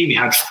LSD. We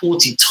had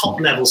 40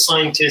 top-level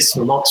scientists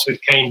from Oxford,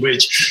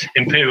 Cambridge,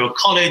 Imperial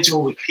College,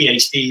 all with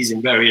PhDs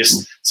in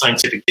various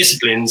scientific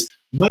disciplines,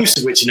 most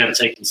of which had never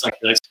taken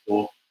psychedelics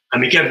before.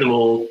 And we gave them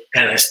all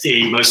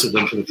LSD, most of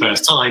them for the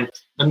first time,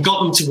 and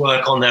got them to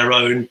work on their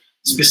own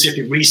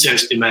specific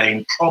research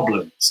domain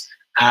problems.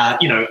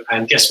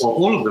 And guess what?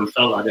 All of them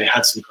felt like they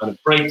had some kind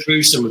of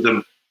breakthrough, some of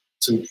them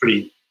some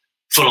pretty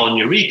full-on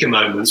eureka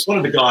moments. One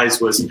of the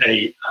guys was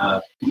a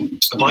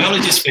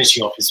biologist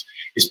finishing off his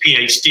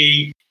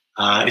PhD.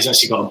 He's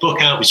actually got a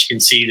book out, which you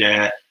can see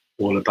there,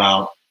 all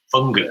about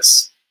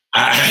fungus.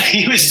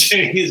 He was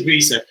doing his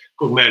research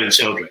called Merlin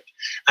Sheldrake.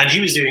 And he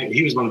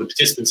was one of the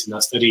participants in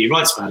that study. He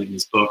writes about it in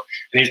his book.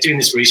 And he was doing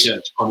this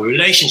research on the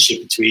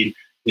relationship between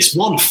this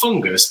one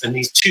fungus and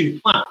these two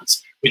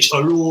plants, which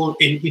are all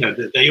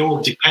they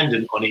all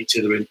dependent on each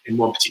other in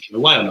one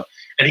particular way or not.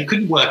 And he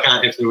couldn't work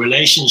out if the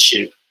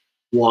relationship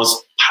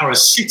was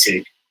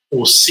parasitic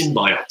or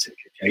symbiotic.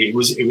 Okay, it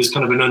was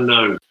kind of an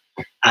unknown.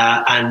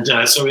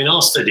 So in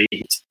our study,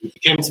 he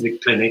came to the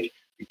clinic,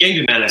 we gave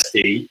him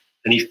LSD,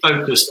 and he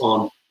focused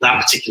on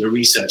that particular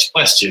research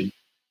question.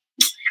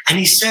 And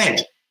he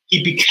said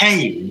he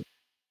became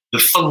the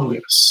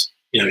fungus.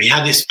 He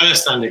had this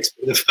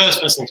the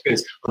first-person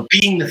experience of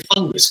being the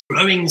fungus,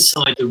 growing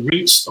inside the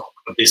rootstock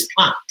of this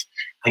plant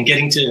and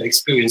getting to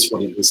experience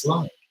what it was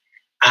like.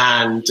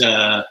 And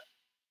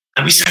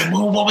we said,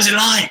 well, what was it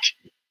like?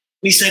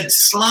 And he said,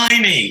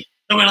 slimy.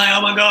 And we're like,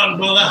 oh my God,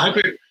 well, I hope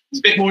it's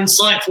a bit more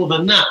insightful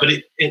than that. But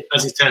it,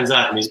 as it turns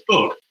out in his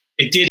book,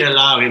 it did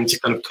allow him to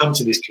kind of come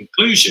to this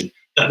conclusion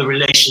that the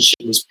relationship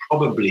was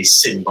probably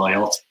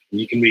symbiotic. And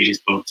you can read his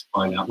book to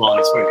find out why.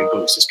 It's a very good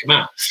book, it's just come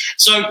out.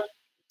 So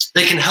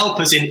they can help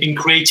us in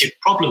creative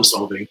problem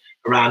solving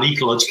around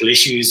ecological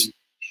issues,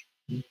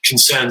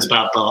 concerns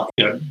about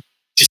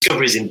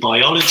discoveries in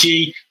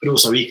biology, but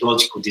also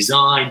ecological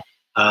design,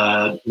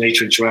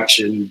 nature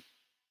interaction,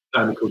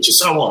 permaculture,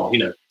 so on.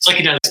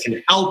 Psychedelics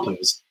can help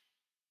us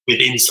with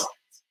insights.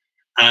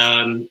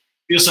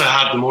 We also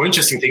have the more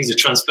interesting things, the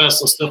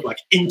transpersonal stuff like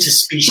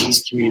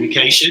interspecies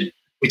communication,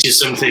 which is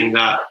something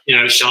that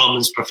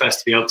shamans profess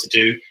to be able to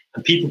do,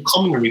 and people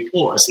commonly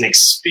report as an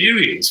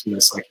experience from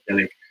their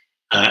psychedelic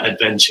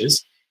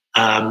adventures,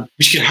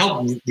 which can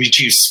help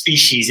reduce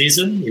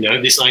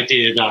speciesism. This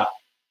idea that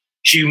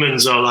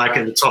humans are like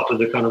at the top of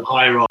the kind of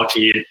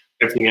hierarchy and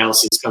everything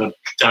else is kind of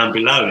down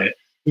below it.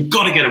 We've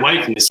got to get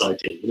away from this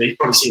idea. You've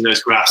probably seen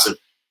those graphs of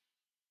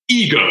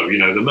ego,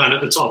 the man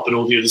at the top and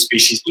all the other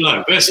species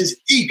below, versus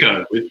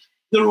ego,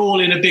 they're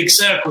all in a big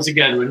circle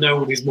together and no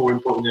one is more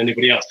important than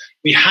anybody else.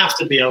 We have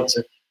to be able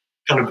to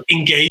kind of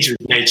engage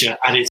with nature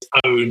at its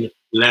own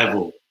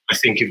level, I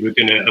think, if we're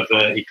going to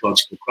avert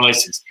ecological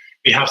crisis.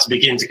 We have to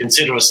begin to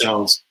consider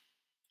ourselves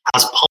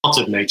as part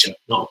of nature,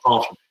 not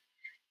apart from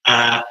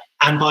it.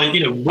 And by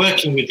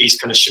working with these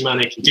kind of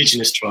shamanic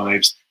indigenous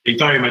tribes, they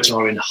very much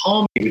are in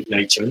harmony with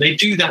nature, and they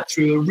do that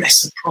through a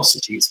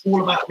reciprocity. It's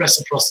all about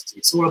reciprocity.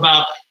 It's all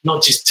about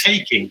not just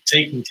taking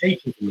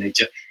from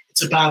nature.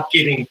 It's about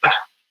giving back.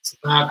 It's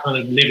about kind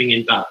of living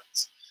in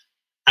balance.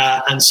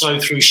 And so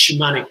through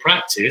shamanic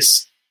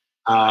practice,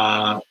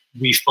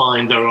 we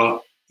find there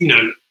are,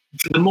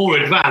 for the more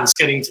advanced,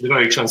 getting to the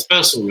very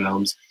transpersonal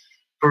realms.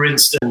 For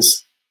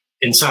instance,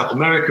 in South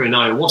America, in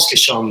ayahuasca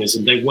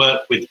shamanism, they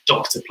work with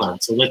doctor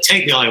plants. So they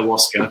take the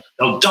ayahuasca,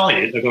 they'll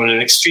diet, they'll go on an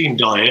extreme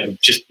diet of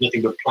just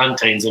nothing but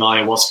plantains and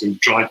ayahuasca and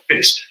dried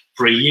fish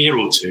for a year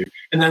or two.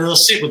 And then they'll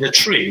sit with a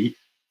tree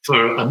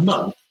for a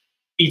month,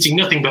 eating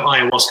nothing but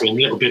ayahuasca and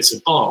little bits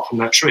of bark from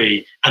that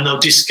tree, and they'll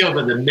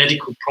discover the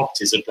medical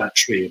properties of that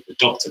tree, of the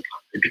doctor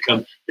plant. They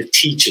become the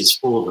teachers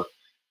for them.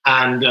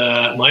 And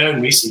my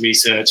own recent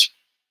research,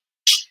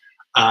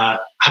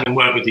 having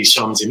worked with these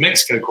shamans in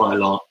Mexico quite a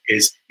lot,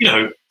 is,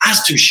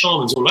 as do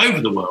shamans all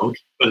over the world,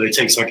 whether they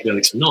take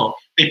psychedelics or not,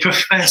 they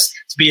profess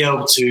to be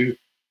able to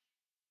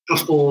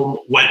perform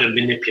weather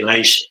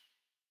manipulation,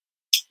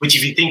 which,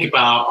 if you think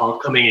about our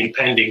coming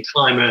impending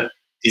climate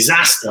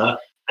disaster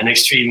and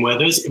extreme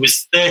weathers, it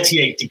was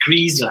 38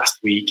 degrees last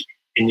week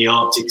in the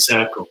Arctic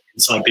Circle in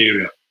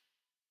Siberia.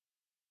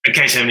 In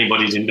case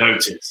anybody didn't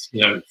notice,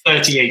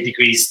 38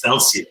 degrees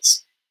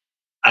Celsius.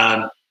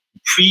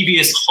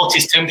 Previous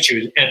hottest temperature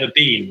had ever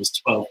been was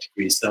 12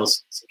 degrees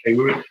Celsius. Okay,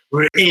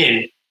 we're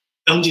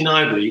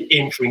undeniably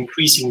in for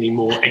increasingly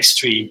more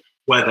extreme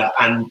weather,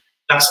 and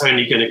that's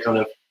only going to kind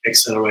of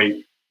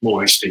accelerate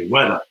more extreme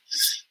weather.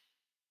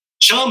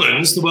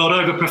 Shamans the world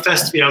over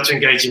profess to be able to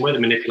engage in weather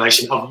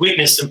manipulation. I've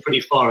witnessed some pretty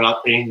far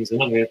out things, and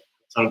I'm going to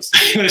have time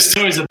to tell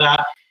stories of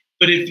that.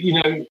 But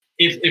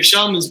if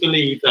shamans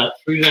believe that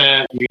through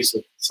their use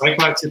of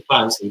psychoactive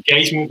plants,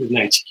 engagement with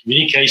nature,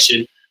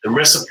 communication, and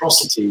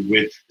reciprocity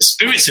with the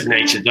spirits of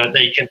nature, that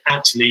they can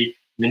actually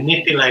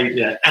manipulate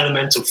the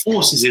elemental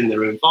forces in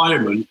their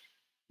environment,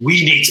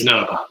 we need to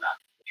know about that.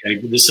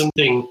 Okay, but there's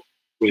something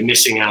we're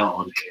missing out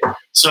on here.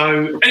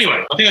 So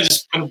anyway, I think I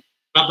just wrap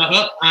that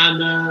up,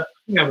 and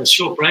we have a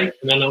short break,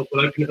 and then we'll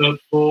open it up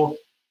for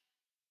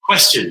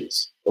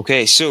questions.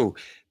 Okay, so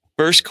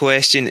first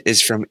question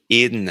is from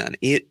Aidan, and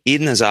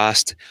Aidan has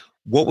asked,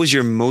 what was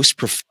your most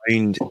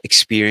profound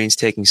experience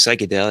taking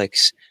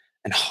psychedelics,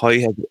 and how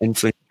have you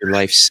influenced your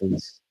life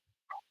since?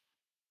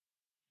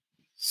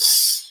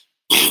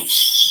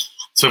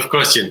 Tough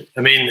question.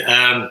 I mean,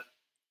 I've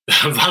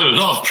had a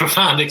lot of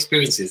profound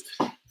experiences.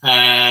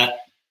 I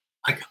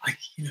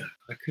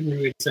couldn't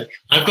really say.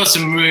 I've got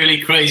some really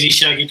crazy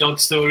shaggy dog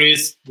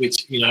stories,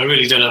 which I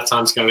really don't have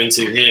time to go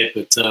into here,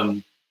 but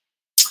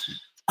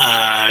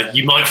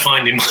you might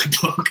find in my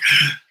book.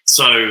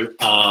 So,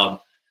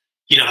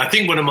 I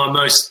think one of my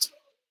most,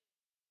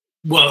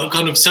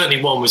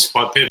 certainly one was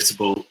quite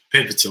pivotal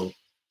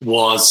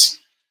was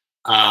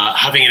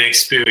having an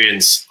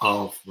experience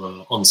of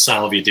on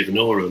Salvia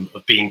divinorum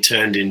of being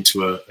turned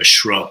into a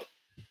shrub.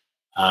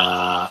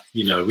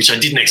 Which I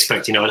didn't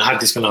expect. I'd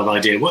had this kind of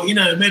idea. Well,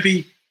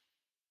 maybe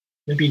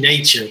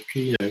nature,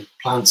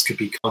 plants could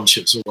be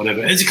conscious or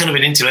whatever. It's a kind of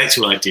an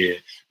intellectual idea.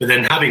 But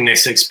then having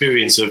this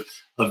experience of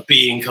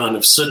being kind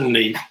of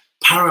suddenly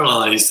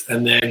paralyzed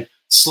and then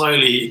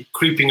slowly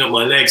creeping up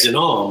my legs and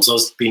arms, I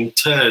was being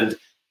turned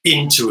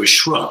into a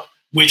shrub,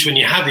 which when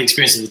you have the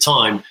experience at the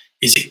time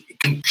is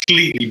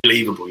completely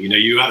believable.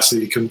 You're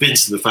absolutely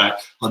convinced of the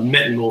fact I've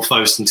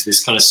metamorphosed into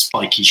this kind of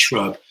spiky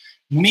shrub.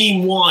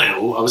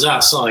 Meanwhile, I was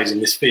outside in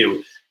this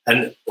field,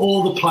 and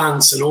all the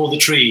plants and all the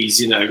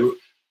trees,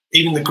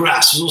 even the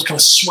grass was all kind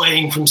of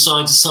swaying from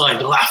side to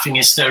side, laughing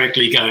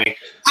hysterically, going,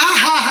 ah,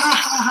 ha,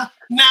 ha, ha.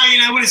 Now you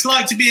know what it's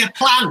like to be a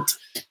plant.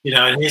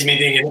 And here's me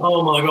thinking,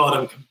 oh my God,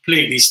 I'm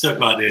completely stuck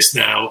like this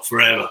now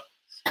forever.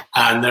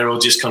 And they're all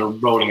just kind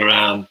of rolling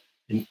around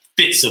in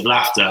fits of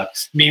laughter.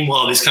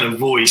 Meanwhile, this kind of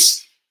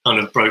voice kind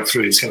of broke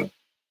through, this kind of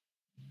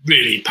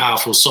really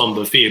powerful,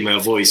 somber female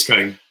voice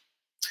going,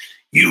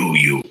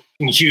 you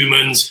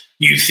humans,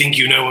 you think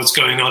you know what's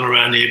going on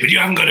around here, but you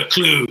haven't got a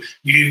clue.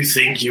 You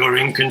think you're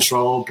in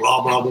control,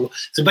 blah, blah, blah.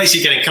 So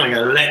basically getting kind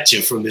of a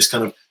lecture from this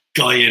kind of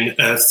Gaian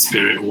earth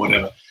spirit or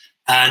whatever.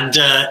 And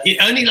it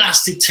only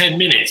lasted 10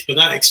 minutes, but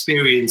that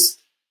experience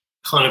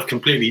kind of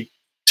completely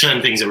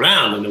turned things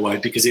around in a way,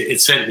 because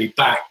it sent me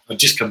back. I'd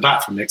just come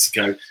back from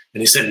Mexico,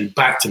 and it sent me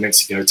back to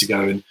Mexico to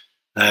go and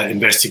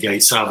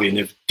investigate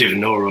Salvia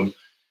divinorum,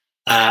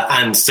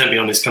 and sent me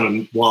on this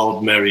kind of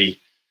wild, merry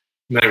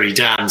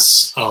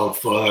dance of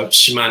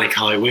shamanic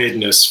high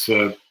weirdness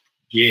for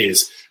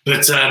years.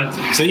 But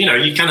so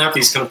you can have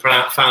these kind of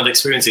profound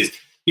experiences.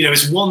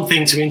 It's one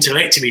thing to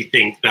intellectually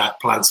think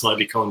that plants might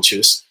be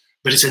conscious,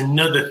 but it's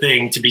another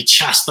thing to be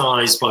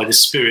chastised by the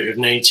spirit of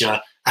nature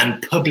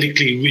and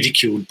publicly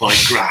ridiculed by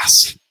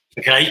grass.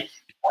 Okay,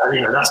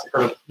 that's the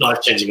kind of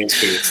life-changing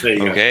experience. There you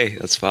go. Okay,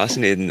 that's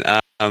fascinating.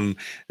 The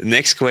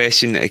next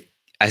question, I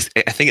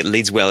think it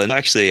leads well in.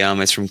 Actually,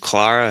 it's from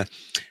Clara.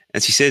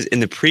 And she says,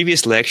 in the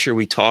previous lecture,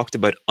 we talked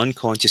about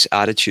unconscious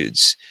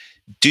attitudes.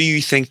 Do you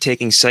think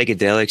taking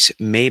psychedelics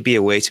may be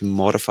a way to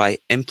modify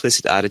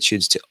implicit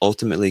attitudes to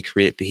ultimately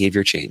create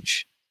behavior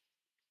change?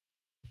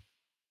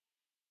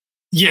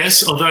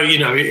 Yes, although,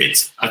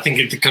 I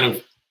think the kind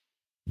of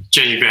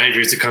changing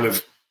behavior is a kind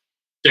of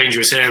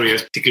dangerous area,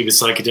 particularly with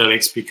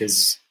psychedelics,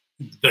 because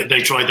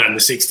they tried that in the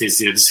 60s,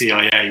 the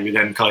CIA with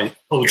MK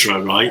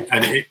Ultra, right?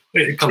 And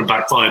it kind of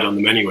backfired on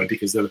them anyway,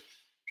 because they were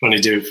trying to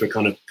do it for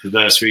kind of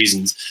perverse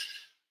reasons,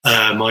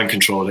 mind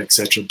control,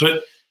 etc.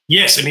 But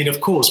yes,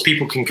 of course,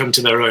 people can come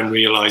to their own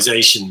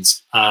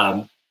realizations.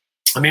 One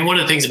of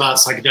the things about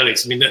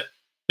psychedelics,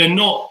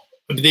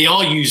 that they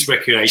are used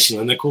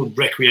recreational, and they're called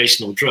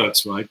recreational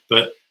drugs, right?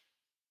 But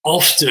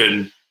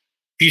often,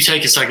 if you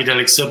take a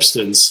psychedelic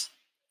substance,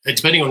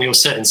 depending on your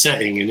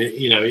setting, and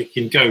it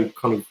can go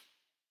kind of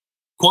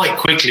quite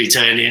quickly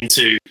turn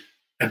into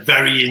a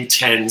very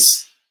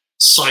intense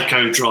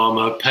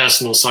psychodrama,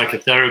 personal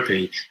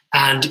psychotherapy.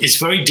 And it's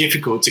very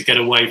difficult to get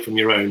away from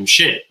your own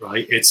shit,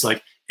 right? It's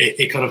like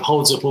it kind of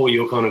holds up all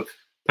your kind of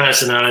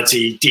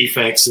personality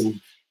defects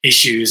and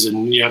issues,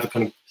 and you have a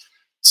kind of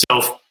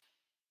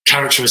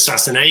self-character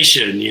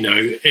assassination.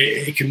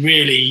 It can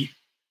really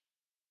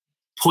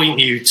point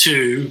you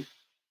to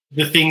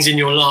the things in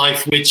your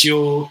life which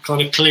you're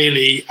kind of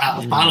clearly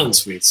out of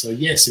balance with. So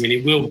yes, I mean,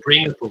 it will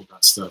bring up all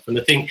that stuff. And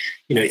I think,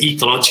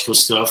 ecological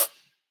stuff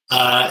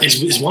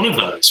is one of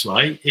those,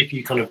 right? If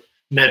you kind of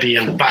maybe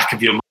in the back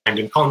of your mind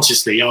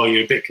unconsciously, you're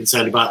a bit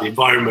concerned about the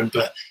environment,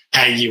 but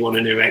hey, you want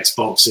a new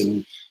Xbox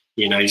and,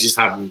 you're just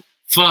having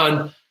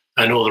fun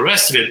and all the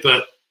rest of it.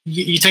 But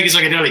you take a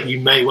psychedelic, you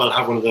may well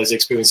have one of those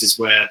experiences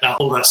where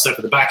all that stuff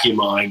at the back of your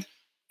mind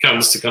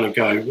comes to kind of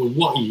go, well,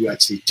 what are you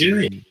actually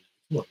doing?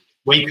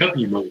 Wake up,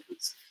 you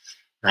monkeys.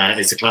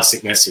 It's a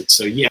classic message.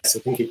 So yes, I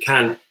think it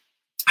can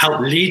help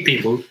lead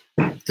people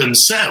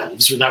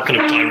themselves without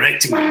kind of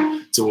directing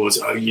them towards,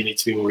 you need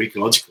to be more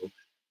ecological.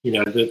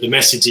 The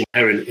message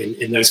inherent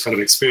in those kind of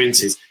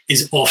experiences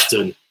is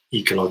often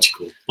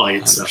ecological by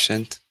itself.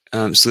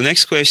 100%. So the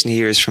next question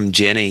here is from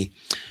Jenny.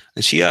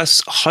 And she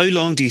asks, how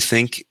long do you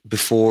think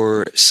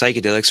before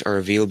psychedelics are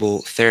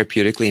available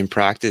therapeutically in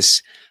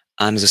practice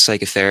and as a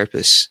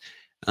psychotherapist?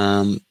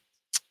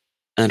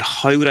 And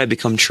how would I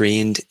become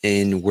trained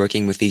in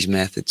working with these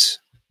methods?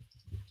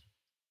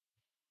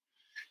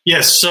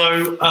 Yes,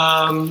 so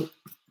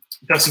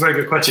that's a very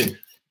good question.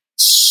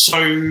 So,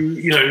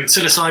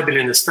 psilocybin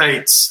in the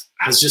States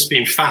has just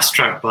been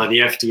fast-tracked by the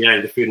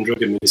FDA, the Food and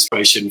Drug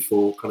Administration,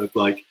 for kind of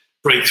like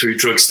breakthrough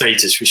drug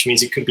status, which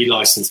means it could be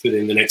licensed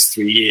within the next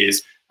 3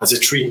 years as a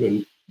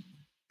treatment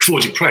for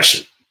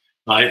depression,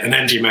 right? And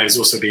MDMA is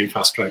also being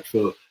fast-tracked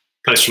for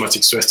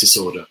post-traumatic stress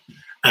disorder.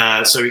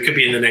 So it could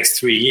be in the next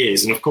 3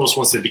 years. And of course,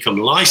 once they become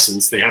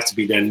licensed, they have to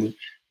be then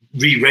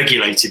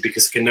re-regulated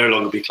because it can no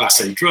longer be Class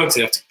A drugs.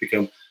 They have to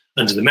become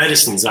under the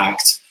Medicines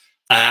Act.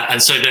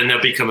 And so then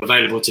they'll become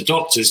available to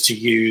doctors to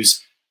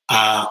use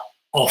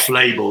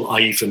off-label,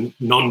 i.e. for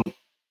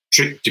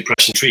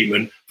non-depression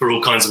treatment for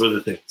all kinds of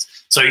other things.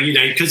 So,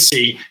 you could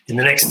see in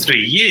the next 3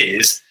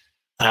 years,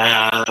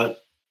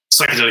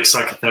 psychedelic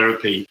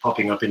psychotherapy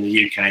popping up in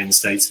the UK and the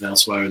States and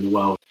elsewhere in the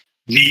world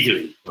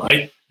legally,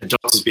 right? And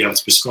doctors be able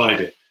to prescribe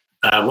it.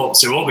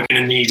 So what we're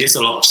going to need is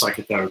a lot of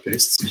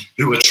psychotherapists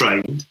who are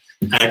trained.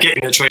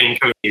 Getting the training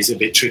currently is a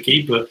bit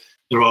tricky, but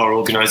there are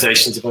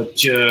organisations. If I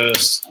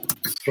just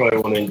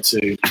throw one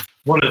into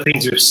one of the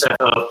things we've set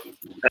up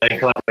in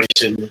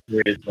collaboration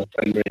with my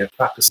friend Maria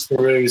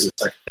Papasporou, who's a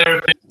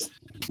psychotherapist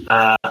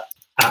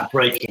at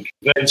Breaking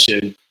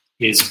Convention,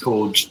 is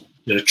called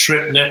the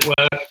TRIP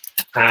Network,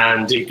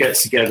 and it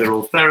gets together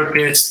all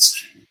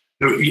therapists.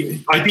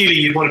 Ideally,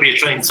 you want to be a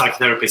trained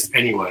psychotherapist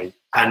anyway,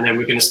 and then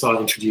we're going to start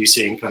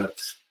introducing kind of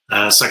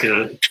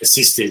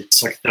psychedelic-assisted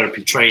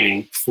psychotherapy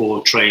training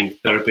for trained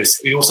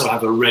therapists. We also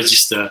have a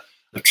register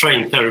of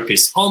trained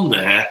therapists on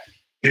there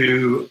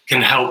who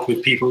can help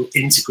with people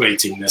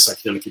integrating their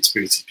psychedelic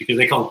experiences, because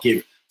they can't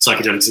give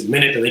psychedelics at the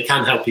minute, but they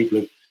can help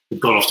people who've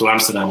gone off to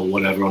Amsterdam or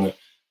whatever on a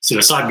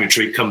psilocybin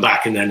retreat come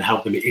back and then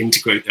help them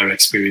integrate their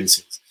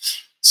experiences.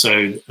 So,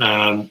 in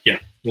the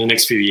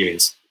next few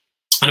years.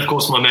 And of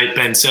course, my mate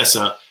Ben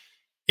Sessa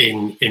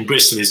in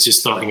Bristol is just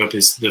starting up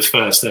the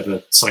first ever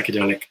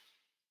psychedelic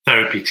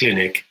therapy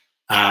clinic,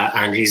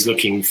 and he's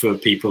looking for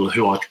people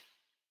who are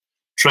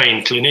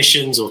trained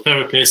clinicians or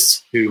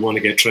therapists who want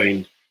to get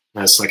trained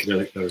as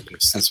psychedelic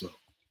therapists as well.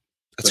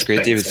 That's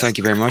great, David. Thank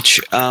you very much.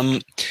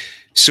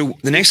 So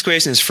the next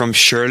question is from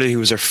Shirley, who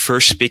was our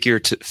first speaker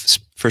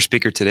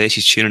today.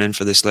 She's tuning in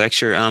for this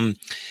lecture.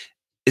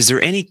 Is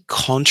there any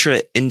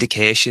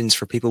contraindications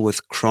for people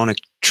with chronic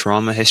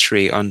trauma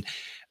history?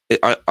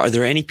 Are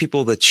there any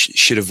people that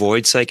should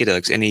avoid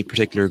psychedelics? Any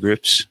particular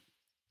groups?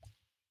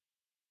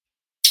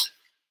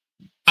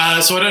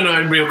 So I don't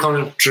know real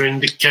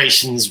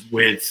contraindications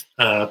with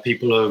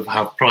people who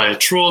have prior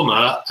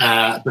trauma,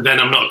 but then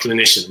I'm not a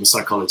clinician. I'm a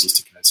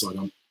psychologist, okay, so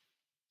I'm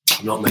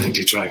not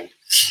medically trained.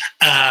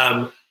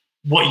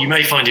 What you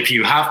may find if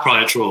you have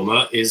prior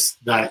trauma is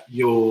that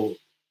your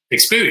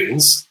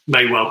experience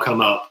may well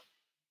come up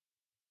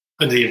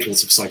under the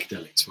influence of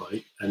psychedelics,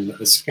 right? And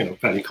that's a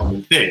fairly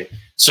common thing.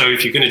 So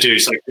if you're going to do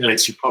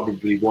psychedelics, you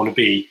probably want to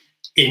be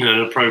in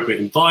an appropriate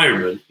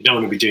environment. You don't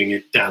want to be doing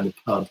it down the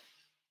pub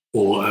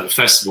or at a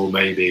festival,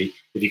 maybe.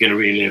 If you're going to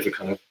relive a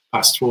kind of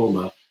past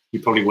trauma, you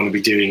probably want to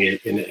be doing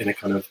it in a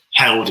kind of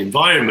held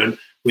environment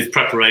with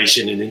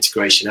preparation and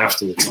integration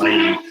afterwards,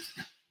 i.e.,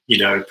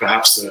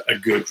 perhaps a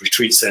good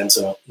retreat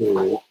centre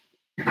or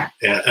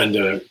and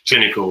a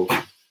clinical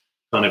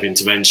kind of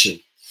intervention,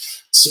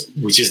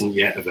 which isn't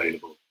yet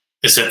available,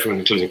 except for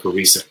in clinical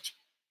research.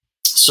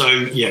 So,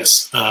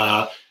 yes,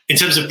 in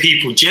terms of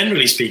people,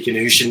 generally speaking,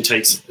 who shouldn't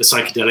take the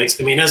psychedelics,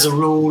 I mean, as a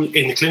rule,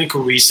 in the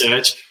clinical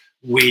research,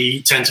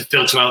 we tend to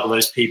filter out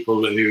those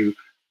people who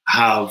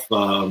have,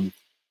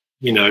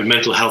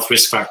 mental health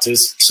risk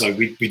factors. So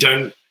we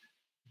don't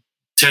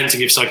tend to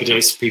give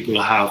psychedelics to people who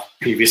have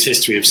previous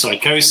history of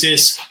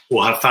psychosis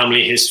or have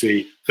family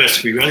history,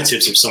 first-degree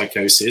relatives of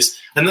psychosis.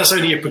 And that's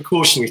only a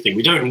precautionary thing.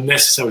 We don't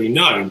necessarily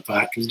know, in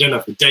fact, because we don't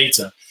have the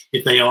data,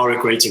 if they are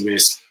at greater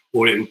risk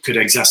or it could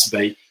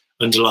exacerbate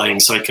underlying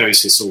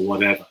psychosis or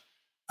whatever.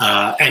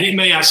 And it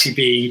may actually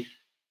be,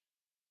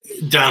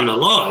 down the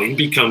line,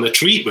 become a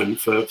treatment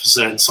for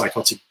certain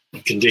psychotic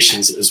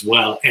conditions as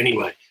well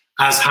anyway,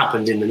 as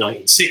happened in the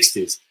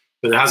 1960s.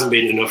 But there hasn't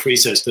been enough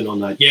research done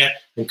on that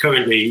yet, and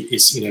currently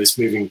it's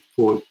moving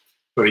forward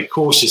very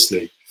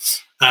cautiously.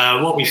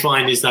 What we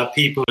find is that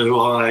people who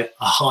are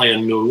a higher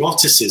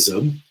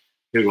neuroticism,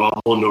 who are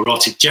more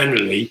neurotic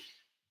generally,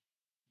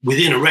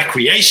 within a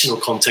recreational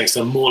context,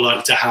 are more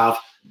likely to have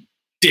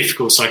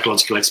difficult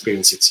psychological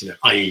experiences,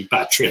 i.e.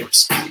 bad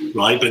trips,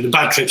 right? But the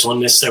bad trips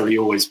aren't necessarily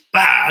always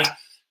bad,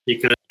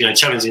 because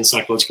challenging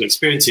psychological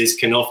experiences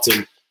can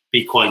often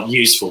be quite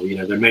useful.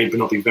 They may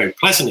not be very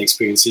pleasant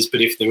experiences,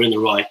 but if they're in the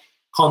right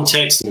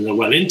context and they're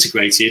well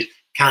integrated,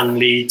 can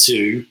lead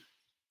to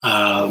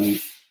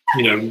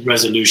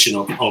resolution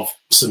of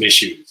some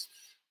issues.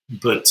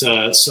 But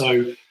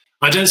so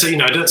I don't say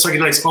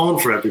psychedelics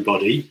aren't for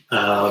everybody.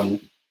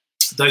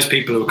 Those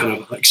people who are kind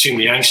of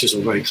extremely anxious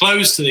or very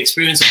close to the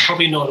experience are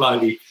probably not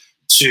likely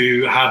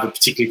to have a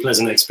particularly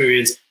pleasant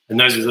experience, and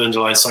those with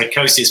underlying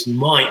psychosis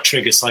might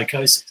trigger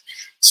psychosis.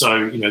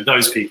 So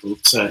those people.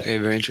 Okay,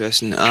 very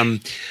interesting.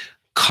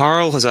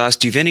 Carl has asked,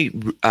 do you have any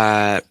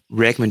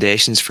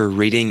recommendations for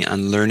reading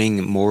and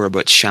learning more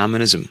about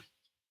shamanism?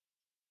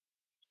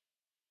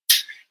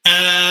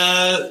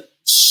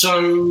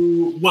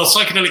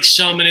 Psychedelic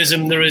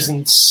shamanism, there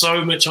isn't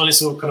so much on it.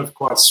 It's all kind of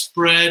quite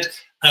spread.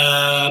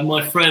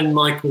 My friend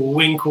Michael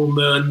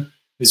Winkelmann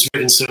has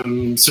written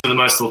some of the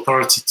most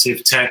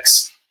authoritative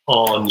texts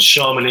on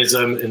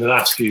shamanism in the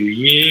last few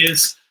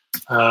years.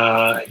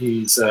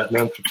 He's an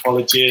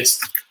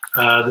anthropologist.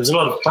 There's a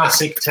lot of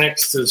classic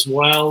texts as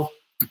well.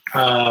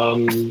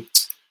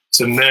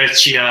 So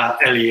Mircea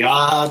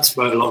Eliade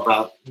wrote a lot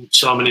about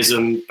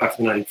shamanism back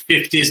in the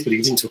 1950s, but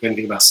he didn't talk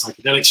anything about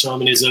psychedelic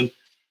shamanism.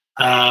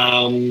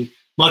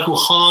 Michael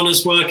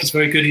Harner's work is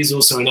very good. He's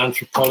also an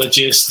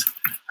anthropologist.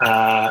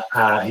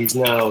 He's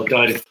now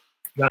died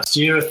last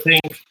year, I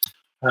think.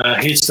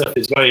 His stuff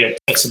is very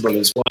accessible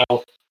as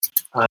well.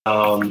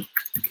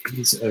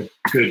 He's a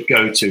good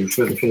go-to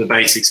for the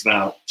basics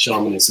about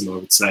shamanism, I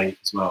would say,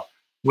 as well.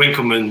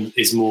 Winkelmann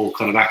is more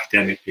kind of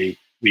academically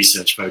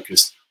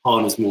research-focused.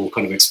 Harner's more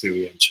kind of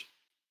experiential.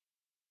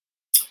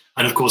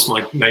 And, of course,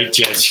 my mate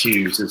Jez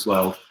Hughes as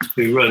well,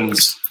 who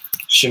runs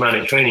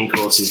shamanic training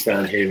courses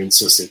down here in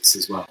Sussex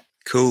as well.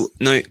 Cool.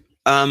 Now,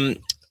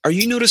 are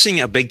you noticing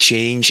a big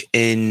change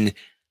in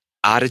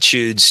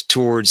attitudes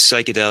towards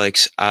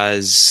psychedelics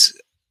as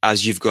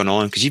you've gone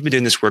on? Because you've been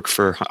doing this work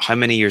for how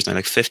many years now?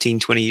 Like 15,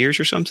 20 years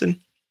or something?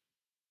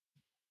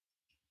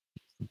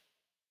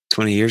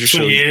 20 years or so?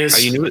 20 years.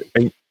 Are you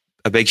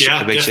a big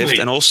shift?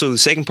 And also the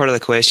second part of the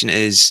question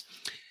is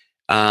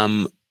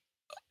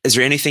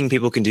there anything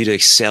people can do to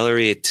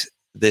accelerate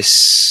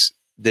this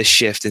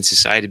shift in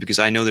society? Because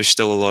I know there's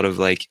still a lot of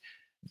like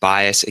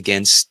bias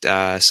against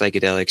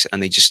psychedelics,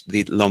 and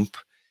they lump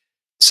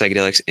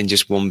psychedelics in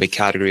just one big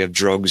category of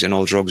drugs, and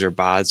all drugs are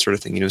bad, sort of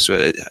thing.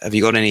 So have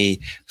you got any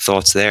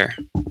thoughts there?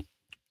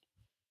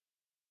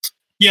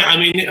 Yeah, I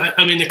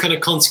mean, the kind of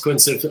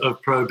consequence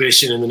of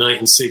prohibition in the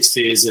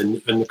 1960s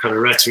and the kind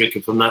of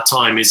rhetoric from that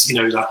time is,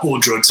 that all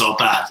drugs are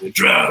bad.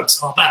 Drugs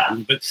are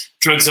bad, but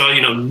drugs are,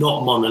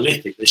 not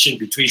monolithic. They shouldn't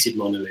be treated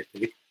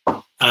monolithic.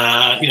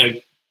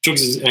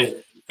 Drugs is,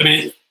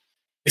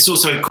 it's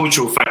also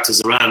cultural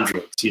factors around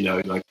drugs,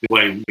 like the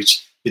way in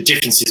which the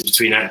differences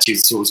between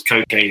attitudes towards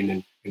cocaine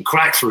and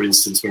crack, for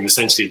instance, when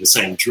essentially the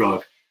same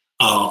drug,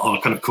 are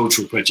kind of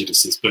cultural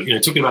prejudices. But,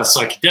 talking about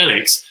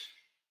psychedelics,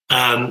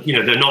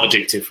 they're not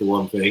addictive for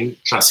one thing,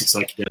 classic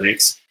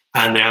psychedelics,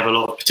 and they have a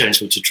lot of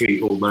potential to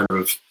treat all manner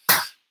of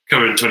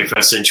current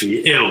 21st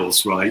century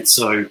ills, right?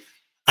 So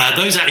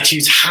those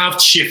attitudes have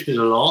shifted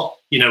a lot.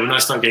 When I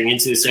started getting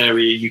into this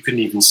area, you couldn't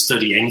even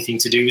study anything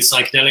to do with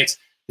psychedelics.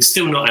 There's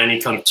still not any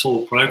kind of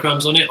taught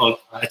programs on it.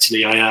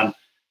 I am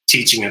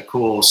teaching a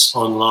course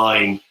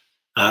online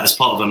as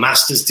part of a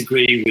master's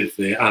degree with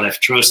the Aleph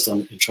Trust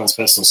in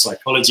transpersonal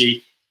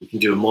psychology. You can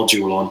do a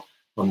module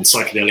on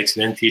psychedelics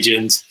and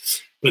entheogens.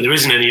 But there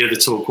isn't any other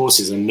taught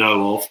courses I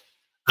know of.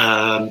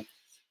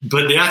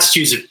 But the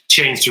attitudes have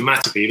changed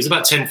dramatically. It was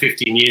about 10,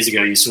 15 years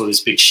ago you saw this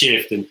big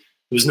shift, and there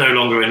was no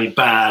longer any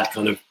bad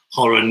kind of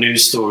horror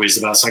news stories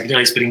about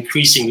psychedelics. But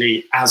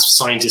increasingly, as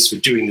scientists were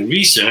doing the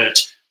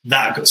research,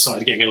 that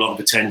started getting a lot of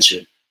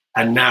attention.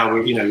 And now,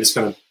 it's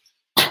kind of,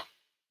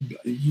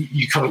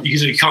 you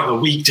can't, a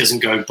week doesn't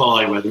go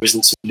by where there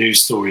isn't some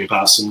news story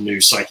about some new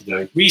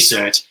psychedelic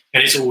research,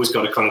 and it's always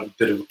got a kind of a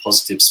bit of a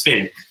positive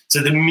spin.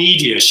 So the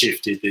media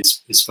shifted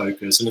this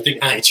focus, and I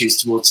think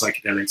attitudes towards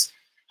psychedelics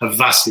have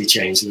vastly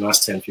changed in the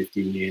last 10,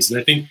 15 years. And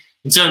I think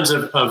in terms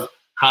of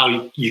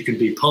how you can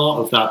be part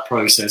of that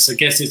process, I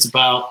guess it's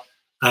about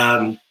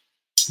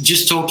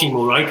just talking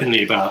more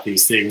openly about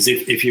these things.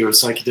 If you're a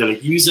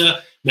psychedelic user,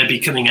 maybe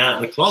coming out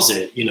of the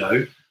closet,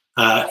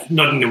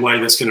 not in a way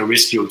that's going to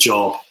risk your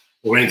job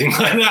or anything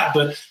like that,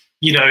 but,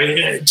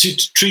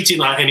 to treat it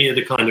like any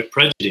other kind of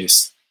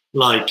prejudice,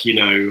 like,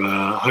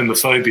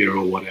 homophobia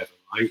or whatever,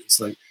 right? It's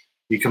like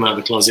you come out of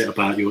the closet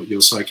about your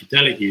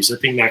psychedelic use. I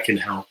think that can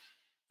help.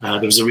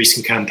 There was a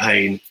recent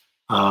campaign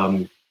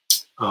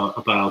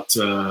about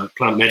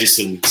plant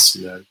medicines,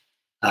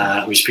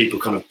 which people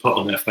kind of put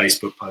on their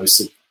Facebook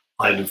posts of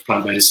I love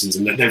plant medicines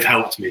and they've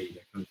helped me,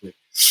 kind of thing.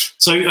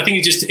 So I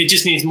think it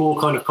just needs more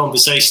kind of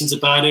conversations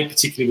about it,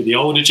 particularly with the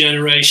older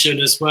generation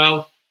as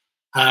well.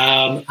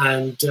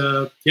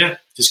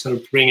 Just kind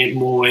of bring it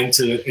more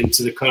into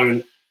the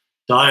current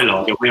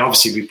dialogue. And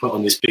we put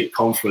on this big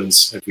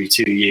conference every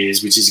 2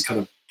 years, which is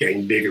kind of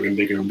getting bigger and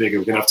bigger and bigger.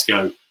 We're going to have to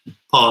go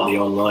partly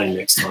online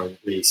next time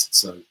at least.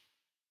 So,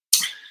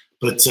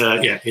 but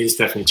it's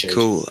definitely changed.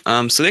 Cool.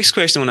 So the next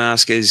question I want to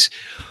ask is,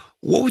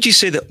 what would you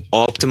say the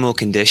optimal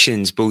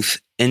conditions, both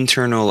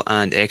internal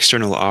and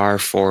external, are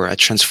for a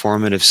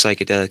transformative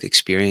psychedelic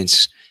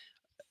experience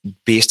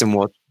based on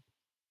what?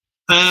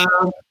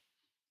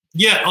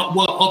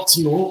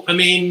 Optimal. I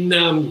mean,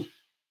 kind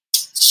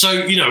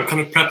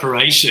of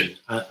preparation,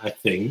 I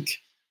think.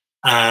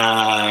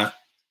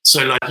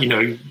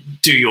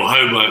 Do your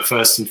homework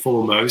first and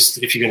foremost.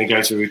 If you're going to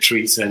go to a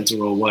retreat center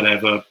or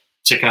whatever,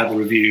 check out the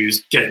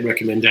reviews, get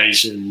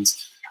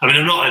recommendations. I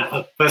mean,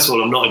 first of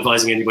all, I'm not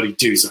advising anybody to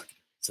do psychedelics.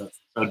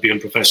 That'd be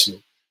unprofessional.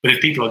 But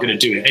if people are going to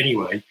do it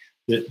anyway,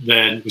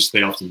 then, which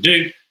they often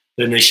do,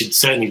 then they should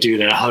certainly do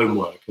their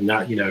homework. And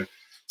that,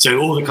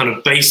 so all the kind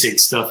of basic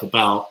stuff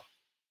about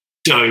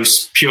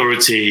dose,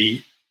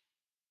 purity,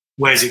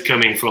 where's it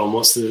coming from?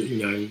 What's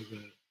the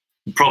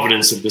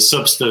provenance of the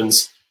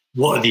substance?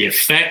 What are the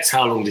effects?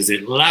 How long does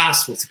it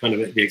last? What's the kind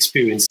of the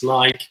experience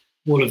like?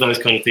 All of those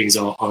kind of things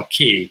are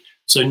key.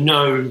 So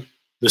know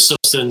the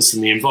substance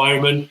and the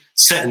environment.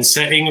 Set and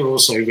setting are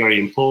also very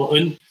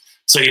important.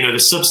 So, the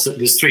substance,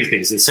 there's three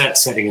things: the set,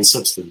 setting, and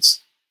substance.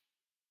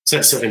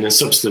 Set, setting, and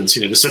substance.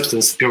 The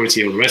substance, the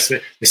purity, all the rest of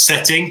it. The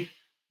setting,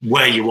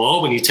 where you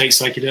are when you take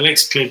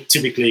psychedelics.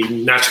 Typically,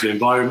 natural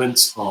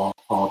environments are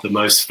the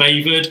most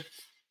favored,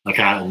 like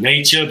out in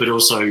nature, but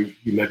also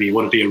you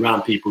want to be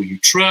around people you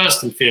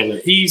trust and feel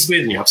at ease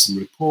with and you have some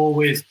rapport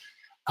with.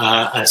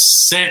 A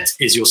set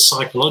is your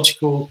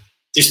psychological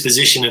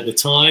disposition at the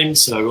time.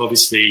 So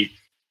obviously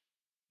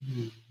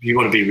you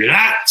want to be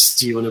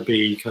relaxed, you want to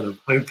be kind of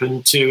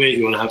open to it,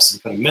 you want to have some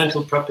kind of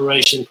mental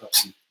preparation,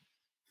 perhaps some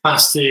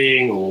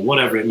fasting or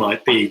whatever it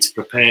might be to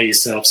prepare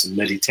yourself. Some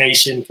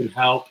meditation can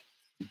help.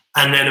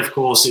 And then, of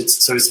course,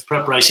 it's the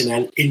preparation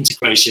and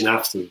integration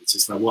afterwards.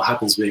 It's like what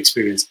happens with the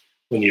experience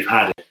when you've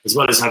had it, as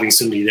well as having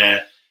somebody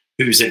there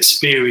who's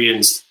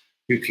experienced,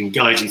 who can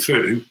guide you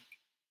through.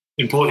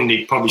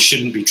 Importantly, probably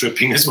shouldn't be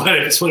tripping as well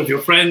if it's one of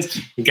your friends,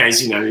 in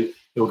case, it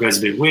all goes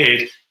a bit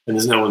weird and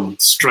there's no one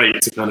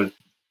straight to kind of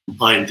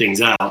iron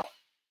things out.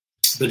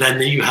 But then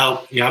you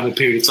have a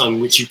period of time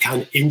in which you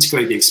can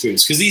integrate the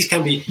experience, because these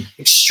can be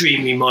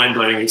extremely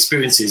mind-blowing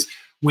experiences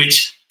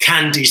which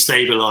can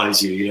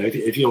destabilize you.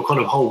 If your kind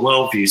of whole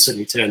worldview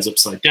suddenly turns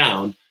upside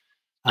down,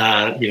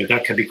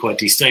 that can be quite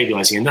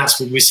destabilizing. And that's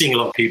what we're seeing. A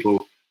lot of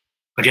people,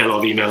 I get a lot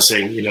of emails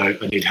saying, I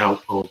need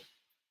help, or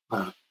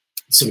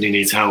somebody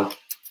needs help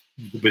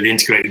with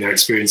integrating their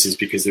experiences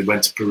because they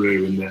went to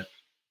Peru and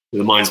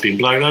their mind's been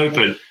blown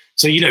open.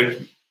 So,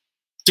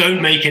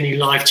 don't make any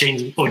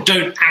life-changing, or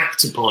don't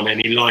act upon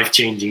any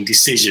life-changing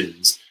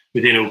decisions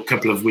within a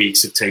couple of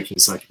weeks of taking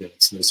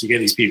psychedelics. So you get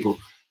these people,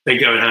 they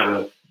go and have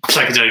a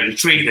psychedelic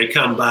retreat, they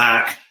come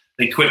back,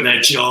 they quit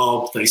their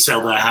job, they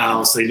sell their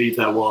house, they leave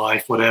their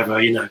wife,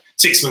 whatever,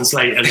 6 months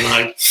later, and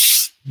like,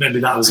 maybe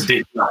that was a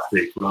bit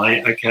drastic,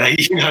 right? Okay,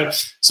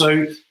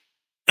 So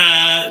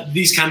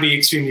these can be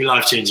extremely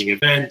life-changing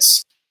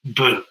events,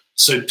 but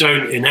so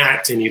don't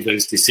enact any of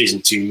those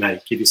decisions you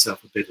make. Give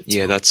yourself a bit of time.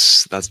 Yeah,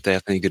 that's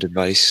definitely good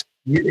advice.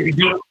 It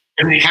can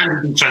be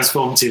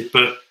transformative,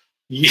 but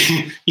you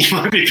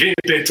might be being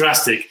a bit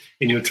drastic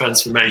in your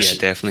transformation.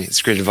 Yeah, definitely.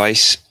 It's great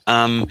advice.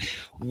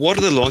 What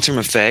are the long-term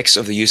effects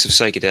of the use of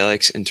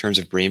psychedelics in terms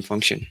of brain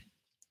function?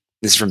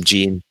 This is from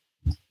Gene.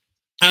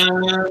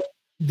 In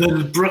terms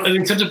of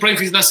brain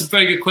function, that's a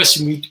very good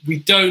question. We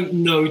don't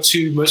know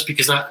too much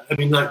because there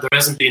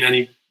hasn't been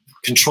any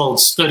controlled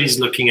studies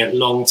looking at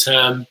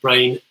long-term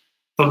brain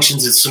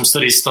functions. There's some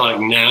studies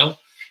starting now.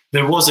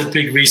 There was a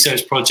big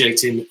research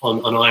project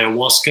on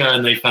ayahuasca,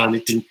 and they found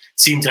it didn't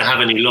seem to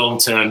have any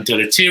long-term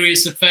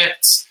deleterious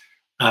effects.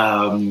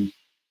 And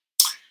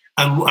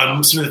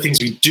some of the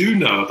things we do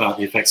know about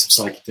the effects of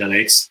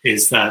psychedelics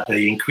is that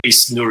they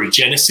increase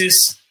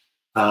neurogenesis.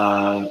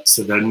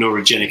 So they're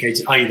neurogenic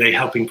agents, i.e. they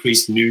help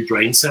increase new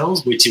brain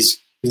cells, which is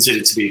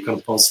considered to be a kind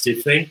of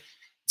positive thing.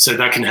 So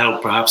that can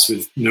help perhaps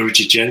with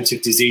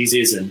neurodegenerative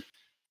diseases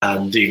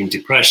and even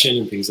depression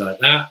and things like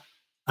that.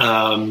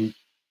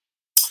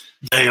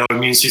 They are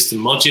immune system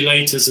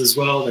modulators as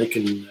well. They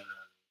can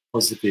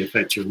positively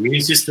affect your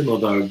immune system,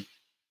 although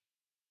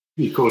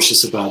be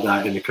cautious about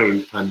that in the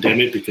current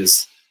pandemic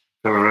because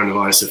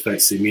coronavirus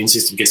affects the immune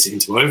system, gets it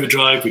into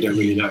overdrive. We don't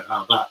really know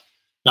how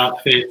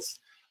that fits.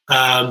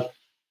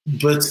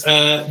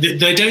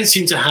 they don't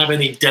seem to have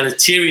any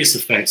deleterious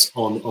effects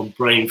on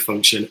brain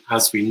function,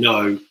 as we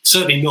know.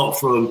 Certainly not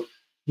from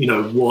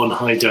one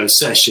high dose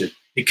session.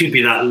 It could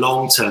be that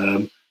long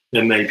term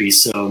there may be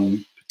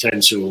some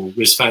potential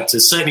risk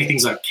factors. Certainly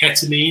things like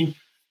ketamine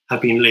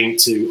have been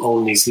linked to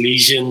Olney's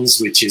lesions,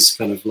 which is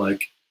kind of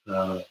like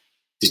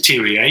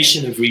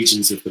deterioration of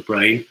regions of the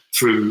brain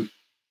through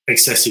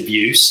excessive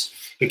use.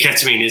 But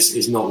ketamine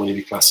is not one of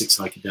the classic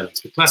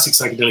psychedelics. But classic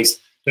psychedelics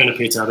don't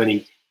appear to have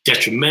any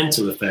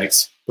detrimental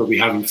effects, but we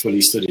haven't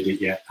fully studied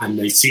it yet. And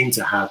they seem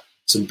to have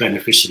some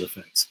beneficial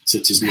effects,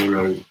 such as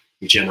neuroregeneration.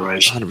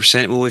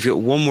 100%. Well, we've got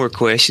one more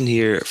question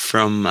here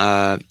from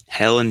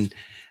Helen.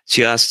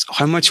 She asks,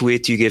 how much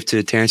weight do you give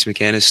to Terence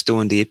McKenna's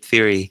stoned ape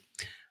theory?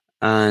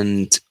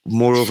 And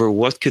moreover,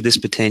 what could this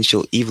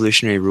potential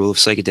evolutionary role of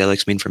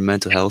psychedelics mean for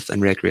mental health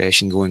and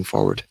recreation going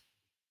forward?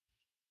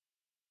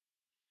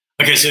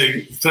 Okay, so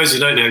for those who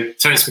don't know,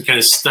 Terence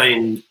McKenna's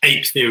stoned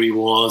ape theory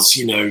was,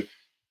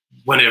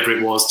 whenever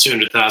it was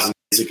 200,000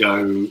 years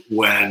ago,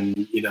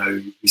 when,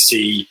 we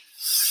see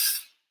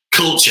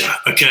culture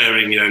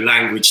occurring,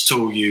 language,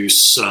 tool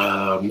use,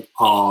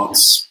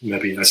 arts,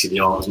 maybe actually the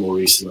art was more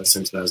recent, like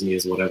 7,000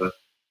 years or whatever.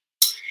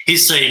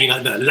 He's saying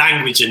that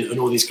language and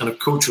all these kind of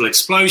cultural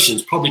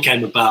explosions probably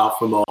came about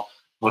from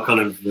our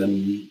kind of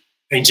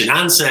ancient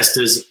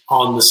ancestors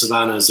on the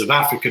savannas of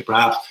Africa,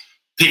 perhaps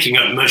picking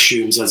up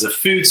mushrooms as a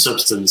food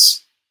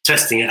substance,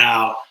 testing it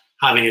out,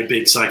 having a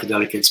big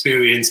psychedelic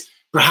experience,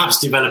 perhaps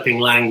developing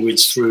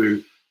language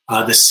through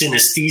the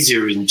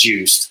synesthesia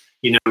induced.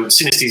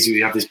 Synesthesia,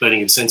 we have this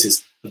blending of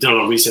senses. I've done a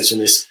lot of research on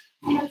this.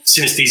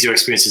 Synesthesia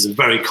experiences are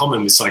very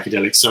common with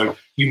psychedelics. So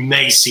you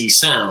may see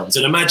sounds.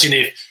 And imagine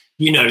if,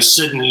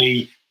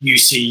 suddenly you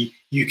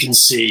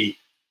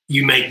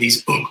make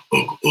these ugh,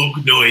 ugh,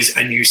 ugh noise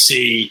and you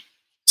see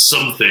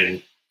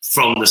something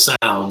from the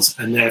sounds,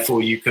 and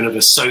therefore you kind of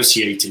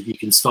associate it. You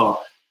can start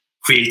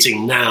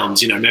creating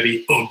nouns.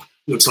 Maybe ugh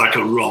looks like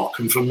a rock,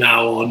 and from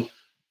now on,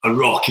 a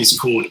rock is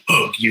called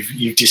ugh.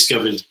 You've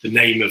discovered the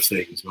name of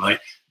things, right?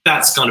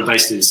 That's kind of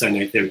basically the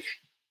same theory.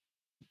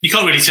 You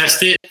can't really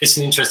test it. It's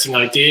an interesting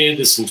idea.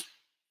 There's some,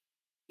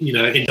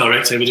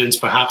 indirect evidence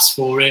perhaps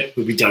for it,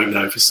 but we don't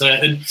know for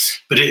certain.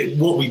 But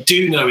what we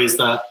do know is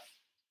that,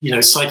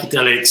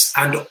 psychedelics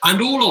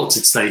and all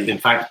altered state, in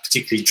fact,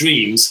 particularly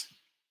dreams,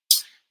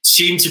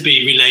 seem to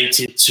be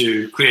related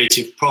to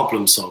creative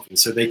problem solving.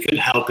 So they could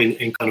help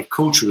in kind of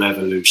cultural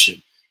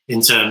evolution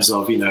in terms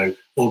of,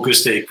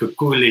 Auguste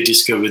Kukuli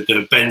discovered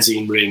the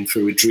benzene ring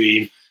through a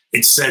dream.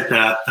 It's said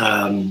that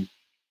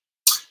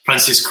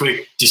Francis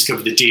Crick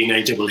discovered the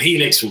DNA double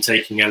helix from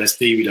taking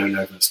LSD. We don't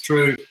know if that's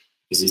true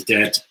because he's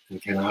dead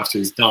and came after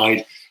he's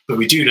died. But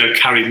we do know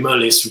Carrie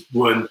Mullis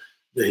won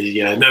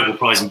the Nobel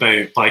Prize in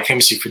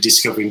Biochemistry for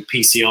discovering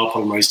PCR,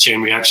 polymerase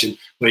chain reaction,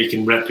 where you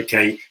can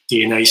replicate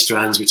DNA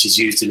strands, which is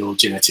used in all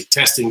genetic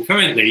testing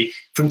currently,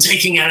 from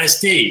taking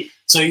LSD.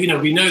 So,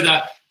 we know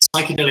that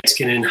psychedelics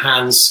can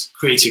enhance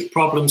creative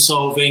problem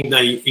solving.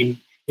 They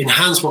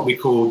enhance what we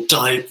call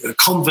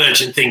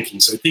convergent thinking,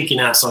 so thinking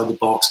outside the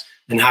box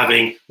and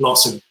having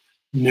lots of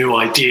new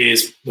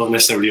ideas, not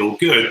necessarily all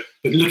good,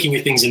 but looking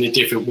at things in a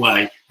different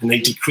way. And they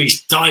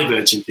decrease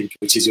divergent thinking,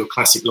 which is your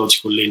classic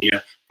logical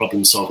linear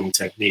problem-solving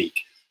technique.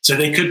 So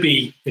they could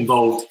be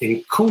involved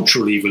in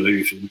cultural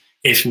evolution,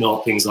 if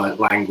not things like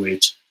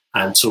language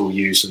and tool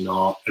use and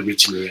art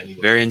originally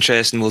anyway. Very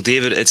interesting. Well,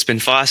 David, it's been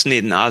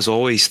fascinating as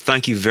always.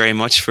 Thank you very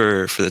much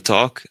for the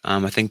talk.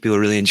 I think people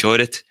really enjoyed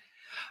it.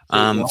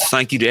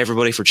 Thank you to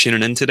everybody for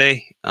tuning in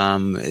today.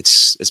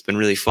 It's been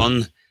really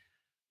fun.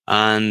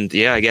 And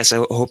yeah, I guess I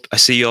hope I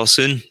see you all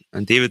soon.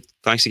 And David,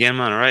 thanks again,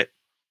 man. All right.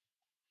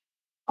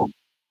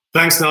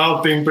 Thanks,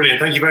 Niall. Been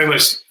brilliant. Thank you very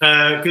much.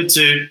 Good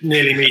to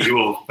nearly meet you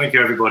all. Thank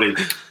you, everybody.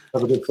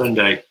 Have a good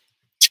Sunday.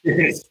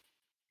 Cheers.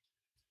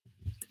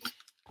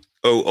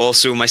 Oh,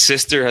 also, my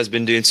sister has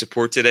been doing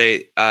support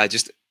today.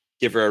 Just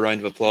give her a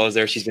round of applause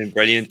there. She's been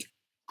brilliant.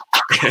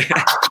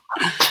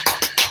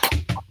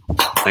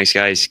 Thanks,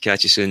 guys.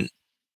 Catch you soon.